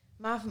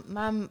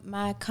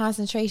 My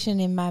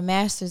concentration in my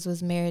master's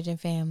was marriage and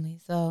family.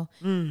 So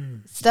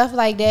stuff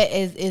like that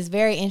is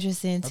very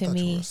interesting to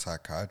me. You were a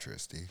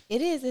psychiatrist, Steve.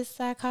 It is. It's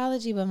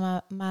psychology,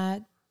 but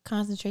my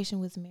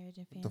concentration was marriage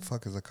and family. What the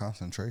fuck is a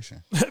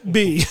concentration?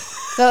 B.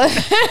 So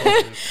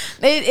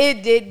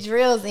it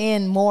drills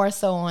in more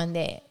so on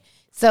that.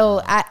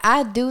 So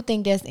I do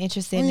think that's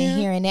interesting in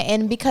hearing that.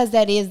 And because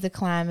that is the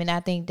climate, I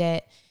think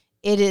that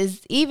it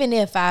is, even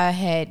if I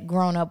had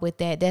grown up with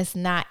that, that's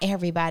not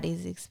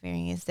everybody's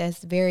experience.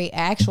 That's very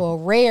actual,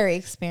 rare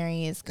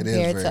experience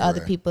compared to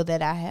other people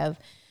that I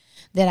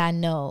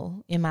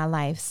know in my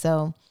life.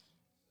 So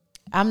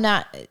I'm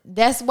not,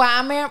 that's why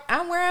I'm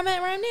where I'm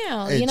at right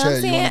now. Hey, you know Chad, what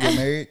I'm saying? You want to get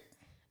married?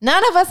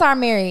 None of us are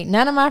married.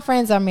 None of my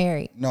friends are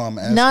married. No, I'm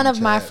asking None of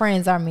Chad. my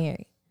friends are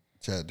married.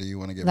 Chad, do you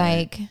want to get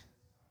married?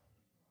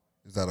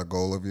 Is that a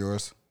goal of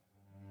yours?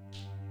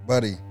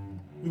 Buddy.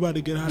 We about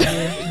to get out of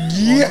here.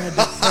 Yeah.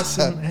 That's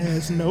an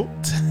ass note.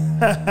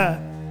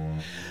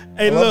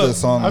 Hey, I love look. this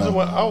song.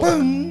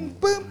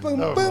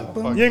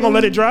 You ain't gonna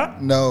let it drop?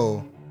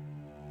 No.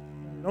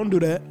 Don't do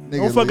that.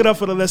 Don't fuck it up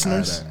for the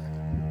listeners.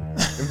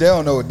 If they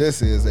don't know what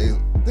this is, they. All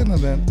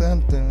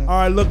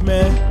right, look,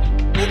 man.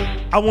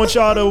 I want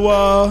y'all to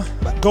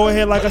go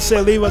ahead, like I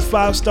said, leave us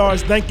 5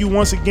 stars. Thank you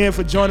once again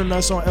for joining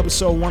us on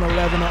episode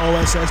 111 of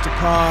OSS The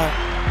Pod.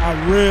 I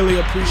really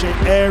appreciate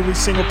every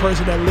single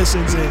person that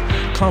listens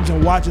and comes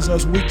and watches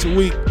us week to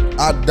week.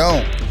 I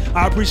don't.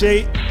 I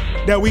appreciate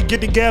that we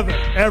get together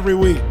every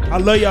week. I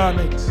love y'all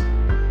niggas.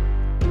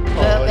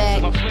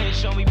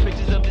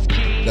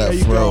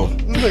 That bro.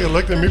 This nigga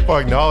looked at me for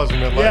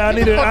acknowledgement. Yeah, I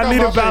need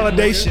a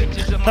validation.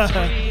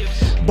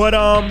 But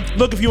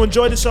look, if you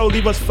enjoyed the show,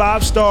 leave us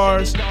 5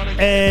 stars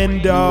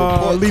and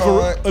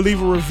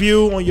leave a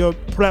review on your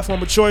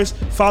platform of choice.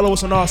 Follow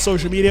us on all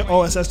social media,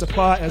 OSS The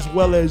Pod, as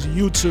well as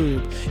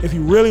YouTube. If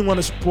you really want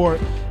to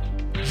support,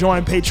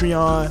 join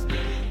Patreon.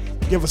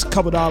 Give us a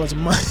couple dollars a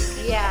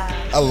month. Yeah.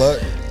 I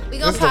love. We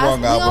gonna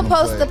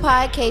post the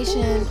podcast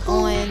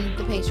on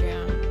the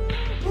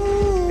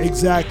Patreon.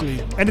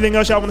 Exactly. Anything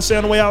else y'all want to say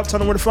on the way out? Tell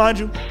them where to find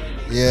you.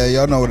 Yeah,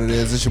 y'all know what it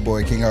is. It's your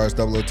boy King Harris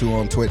 002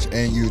 on Twitch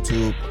and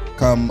YouTube.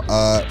 Come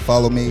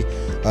follow me.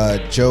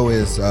 Joe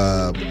is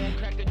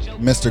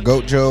Mr.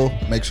 Goat Joe.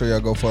 Make sure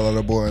y'all go follow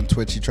the boy on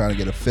Twitch. He's trying to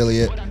get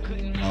affiliate.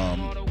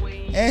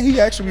 And he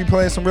actually be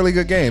playing some really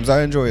good games.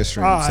 I enjoy his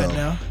streams. All right, so.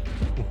 now.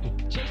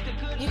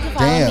 You can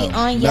follow me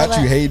on Yella.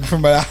 Not you hating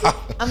from my house.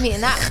 I mean,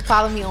 not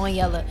follow me on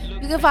Yella.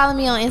 You can follow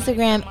me on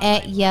Instagram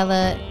at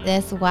Yella.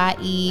 That's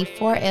YE,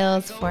 4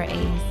 L's, 4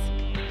 A's.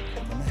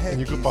 And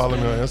you can follow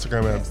me on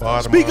Instagram at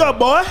Bodman. Speak up,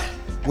 boy.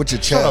 With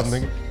your chest. Shut up,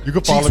 nigga. You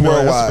can follow me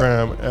on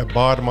Instagram at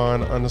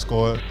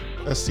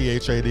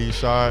Bodman_SCHAD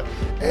shot.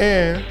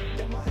 And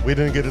we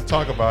didn't get to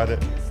talk about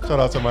it. Shout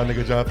out to my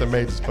nigga Jonathan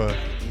Majors for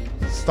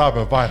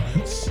stopping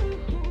violence.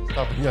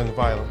 Stopping young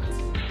violence.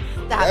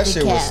 That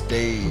shit was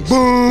staged.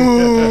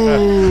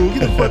 Boo!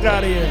 Get the fuck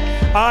out of here.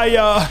 All right,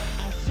 y'all.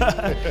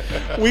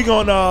 we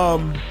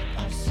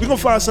gonna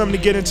find something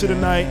to get into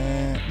tonight.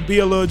 Be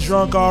a little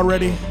drunk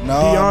already. No,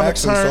 I'm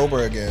actually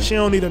sober again. She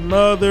don't need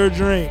another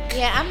drink.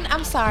 Yeah,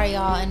 I'm sorry,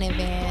 y'all, in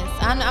advance.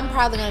 I'm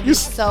probably gonna be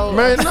so.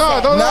 Man,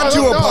 no, don't not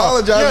you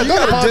apologize. You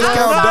gotta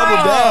discount double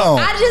down.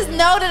 I just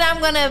know that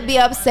I'm gonna be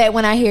upset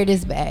when I hear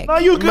this back. Oh,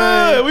 you good?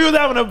 Man. We was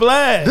having a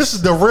blast. This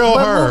is the real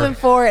But her. moving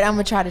forward, I'm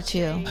gonna try to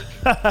chill.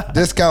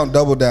 Discount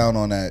double down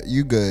on that.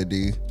 You good,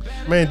 D?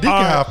 Man, D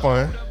can have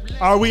fun.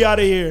 All right, we out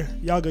of here.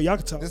 Y'all go. Y'all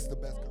can talk. This is the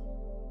best.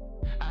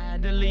 I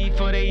had to leave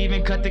before they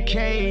even cut the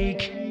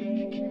cake.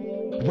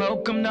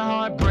 Welcome to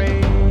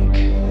heartbreak.